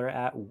on Tumblr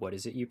at What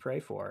Is It You Pray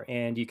For,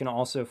 and you can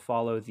also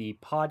follow the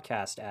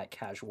podcast at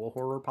Casual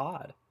Horror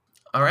Pod.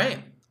 All right.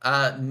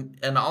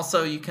 And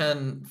also you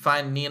can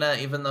find Nina,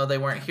 even though they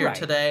weren't here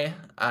today.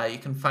 You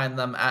can find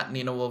them at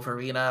Nina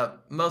Wolverina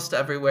most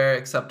everywhere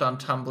except on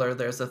Tumblr.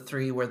 There's a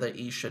 3 where the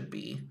E should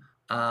be.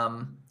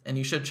 And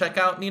you should check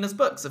out Nina's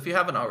books if you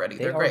haven't already.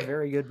 They're great.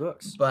 Very good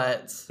books.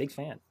 But big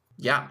fan.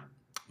 Yeah.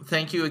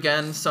 Thank you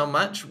again so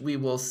much. We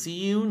will see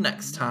you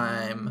next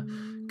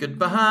time.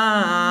 Goodbye.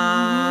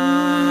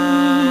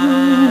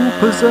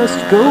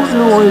 Possessed ghost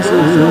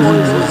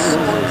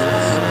noises.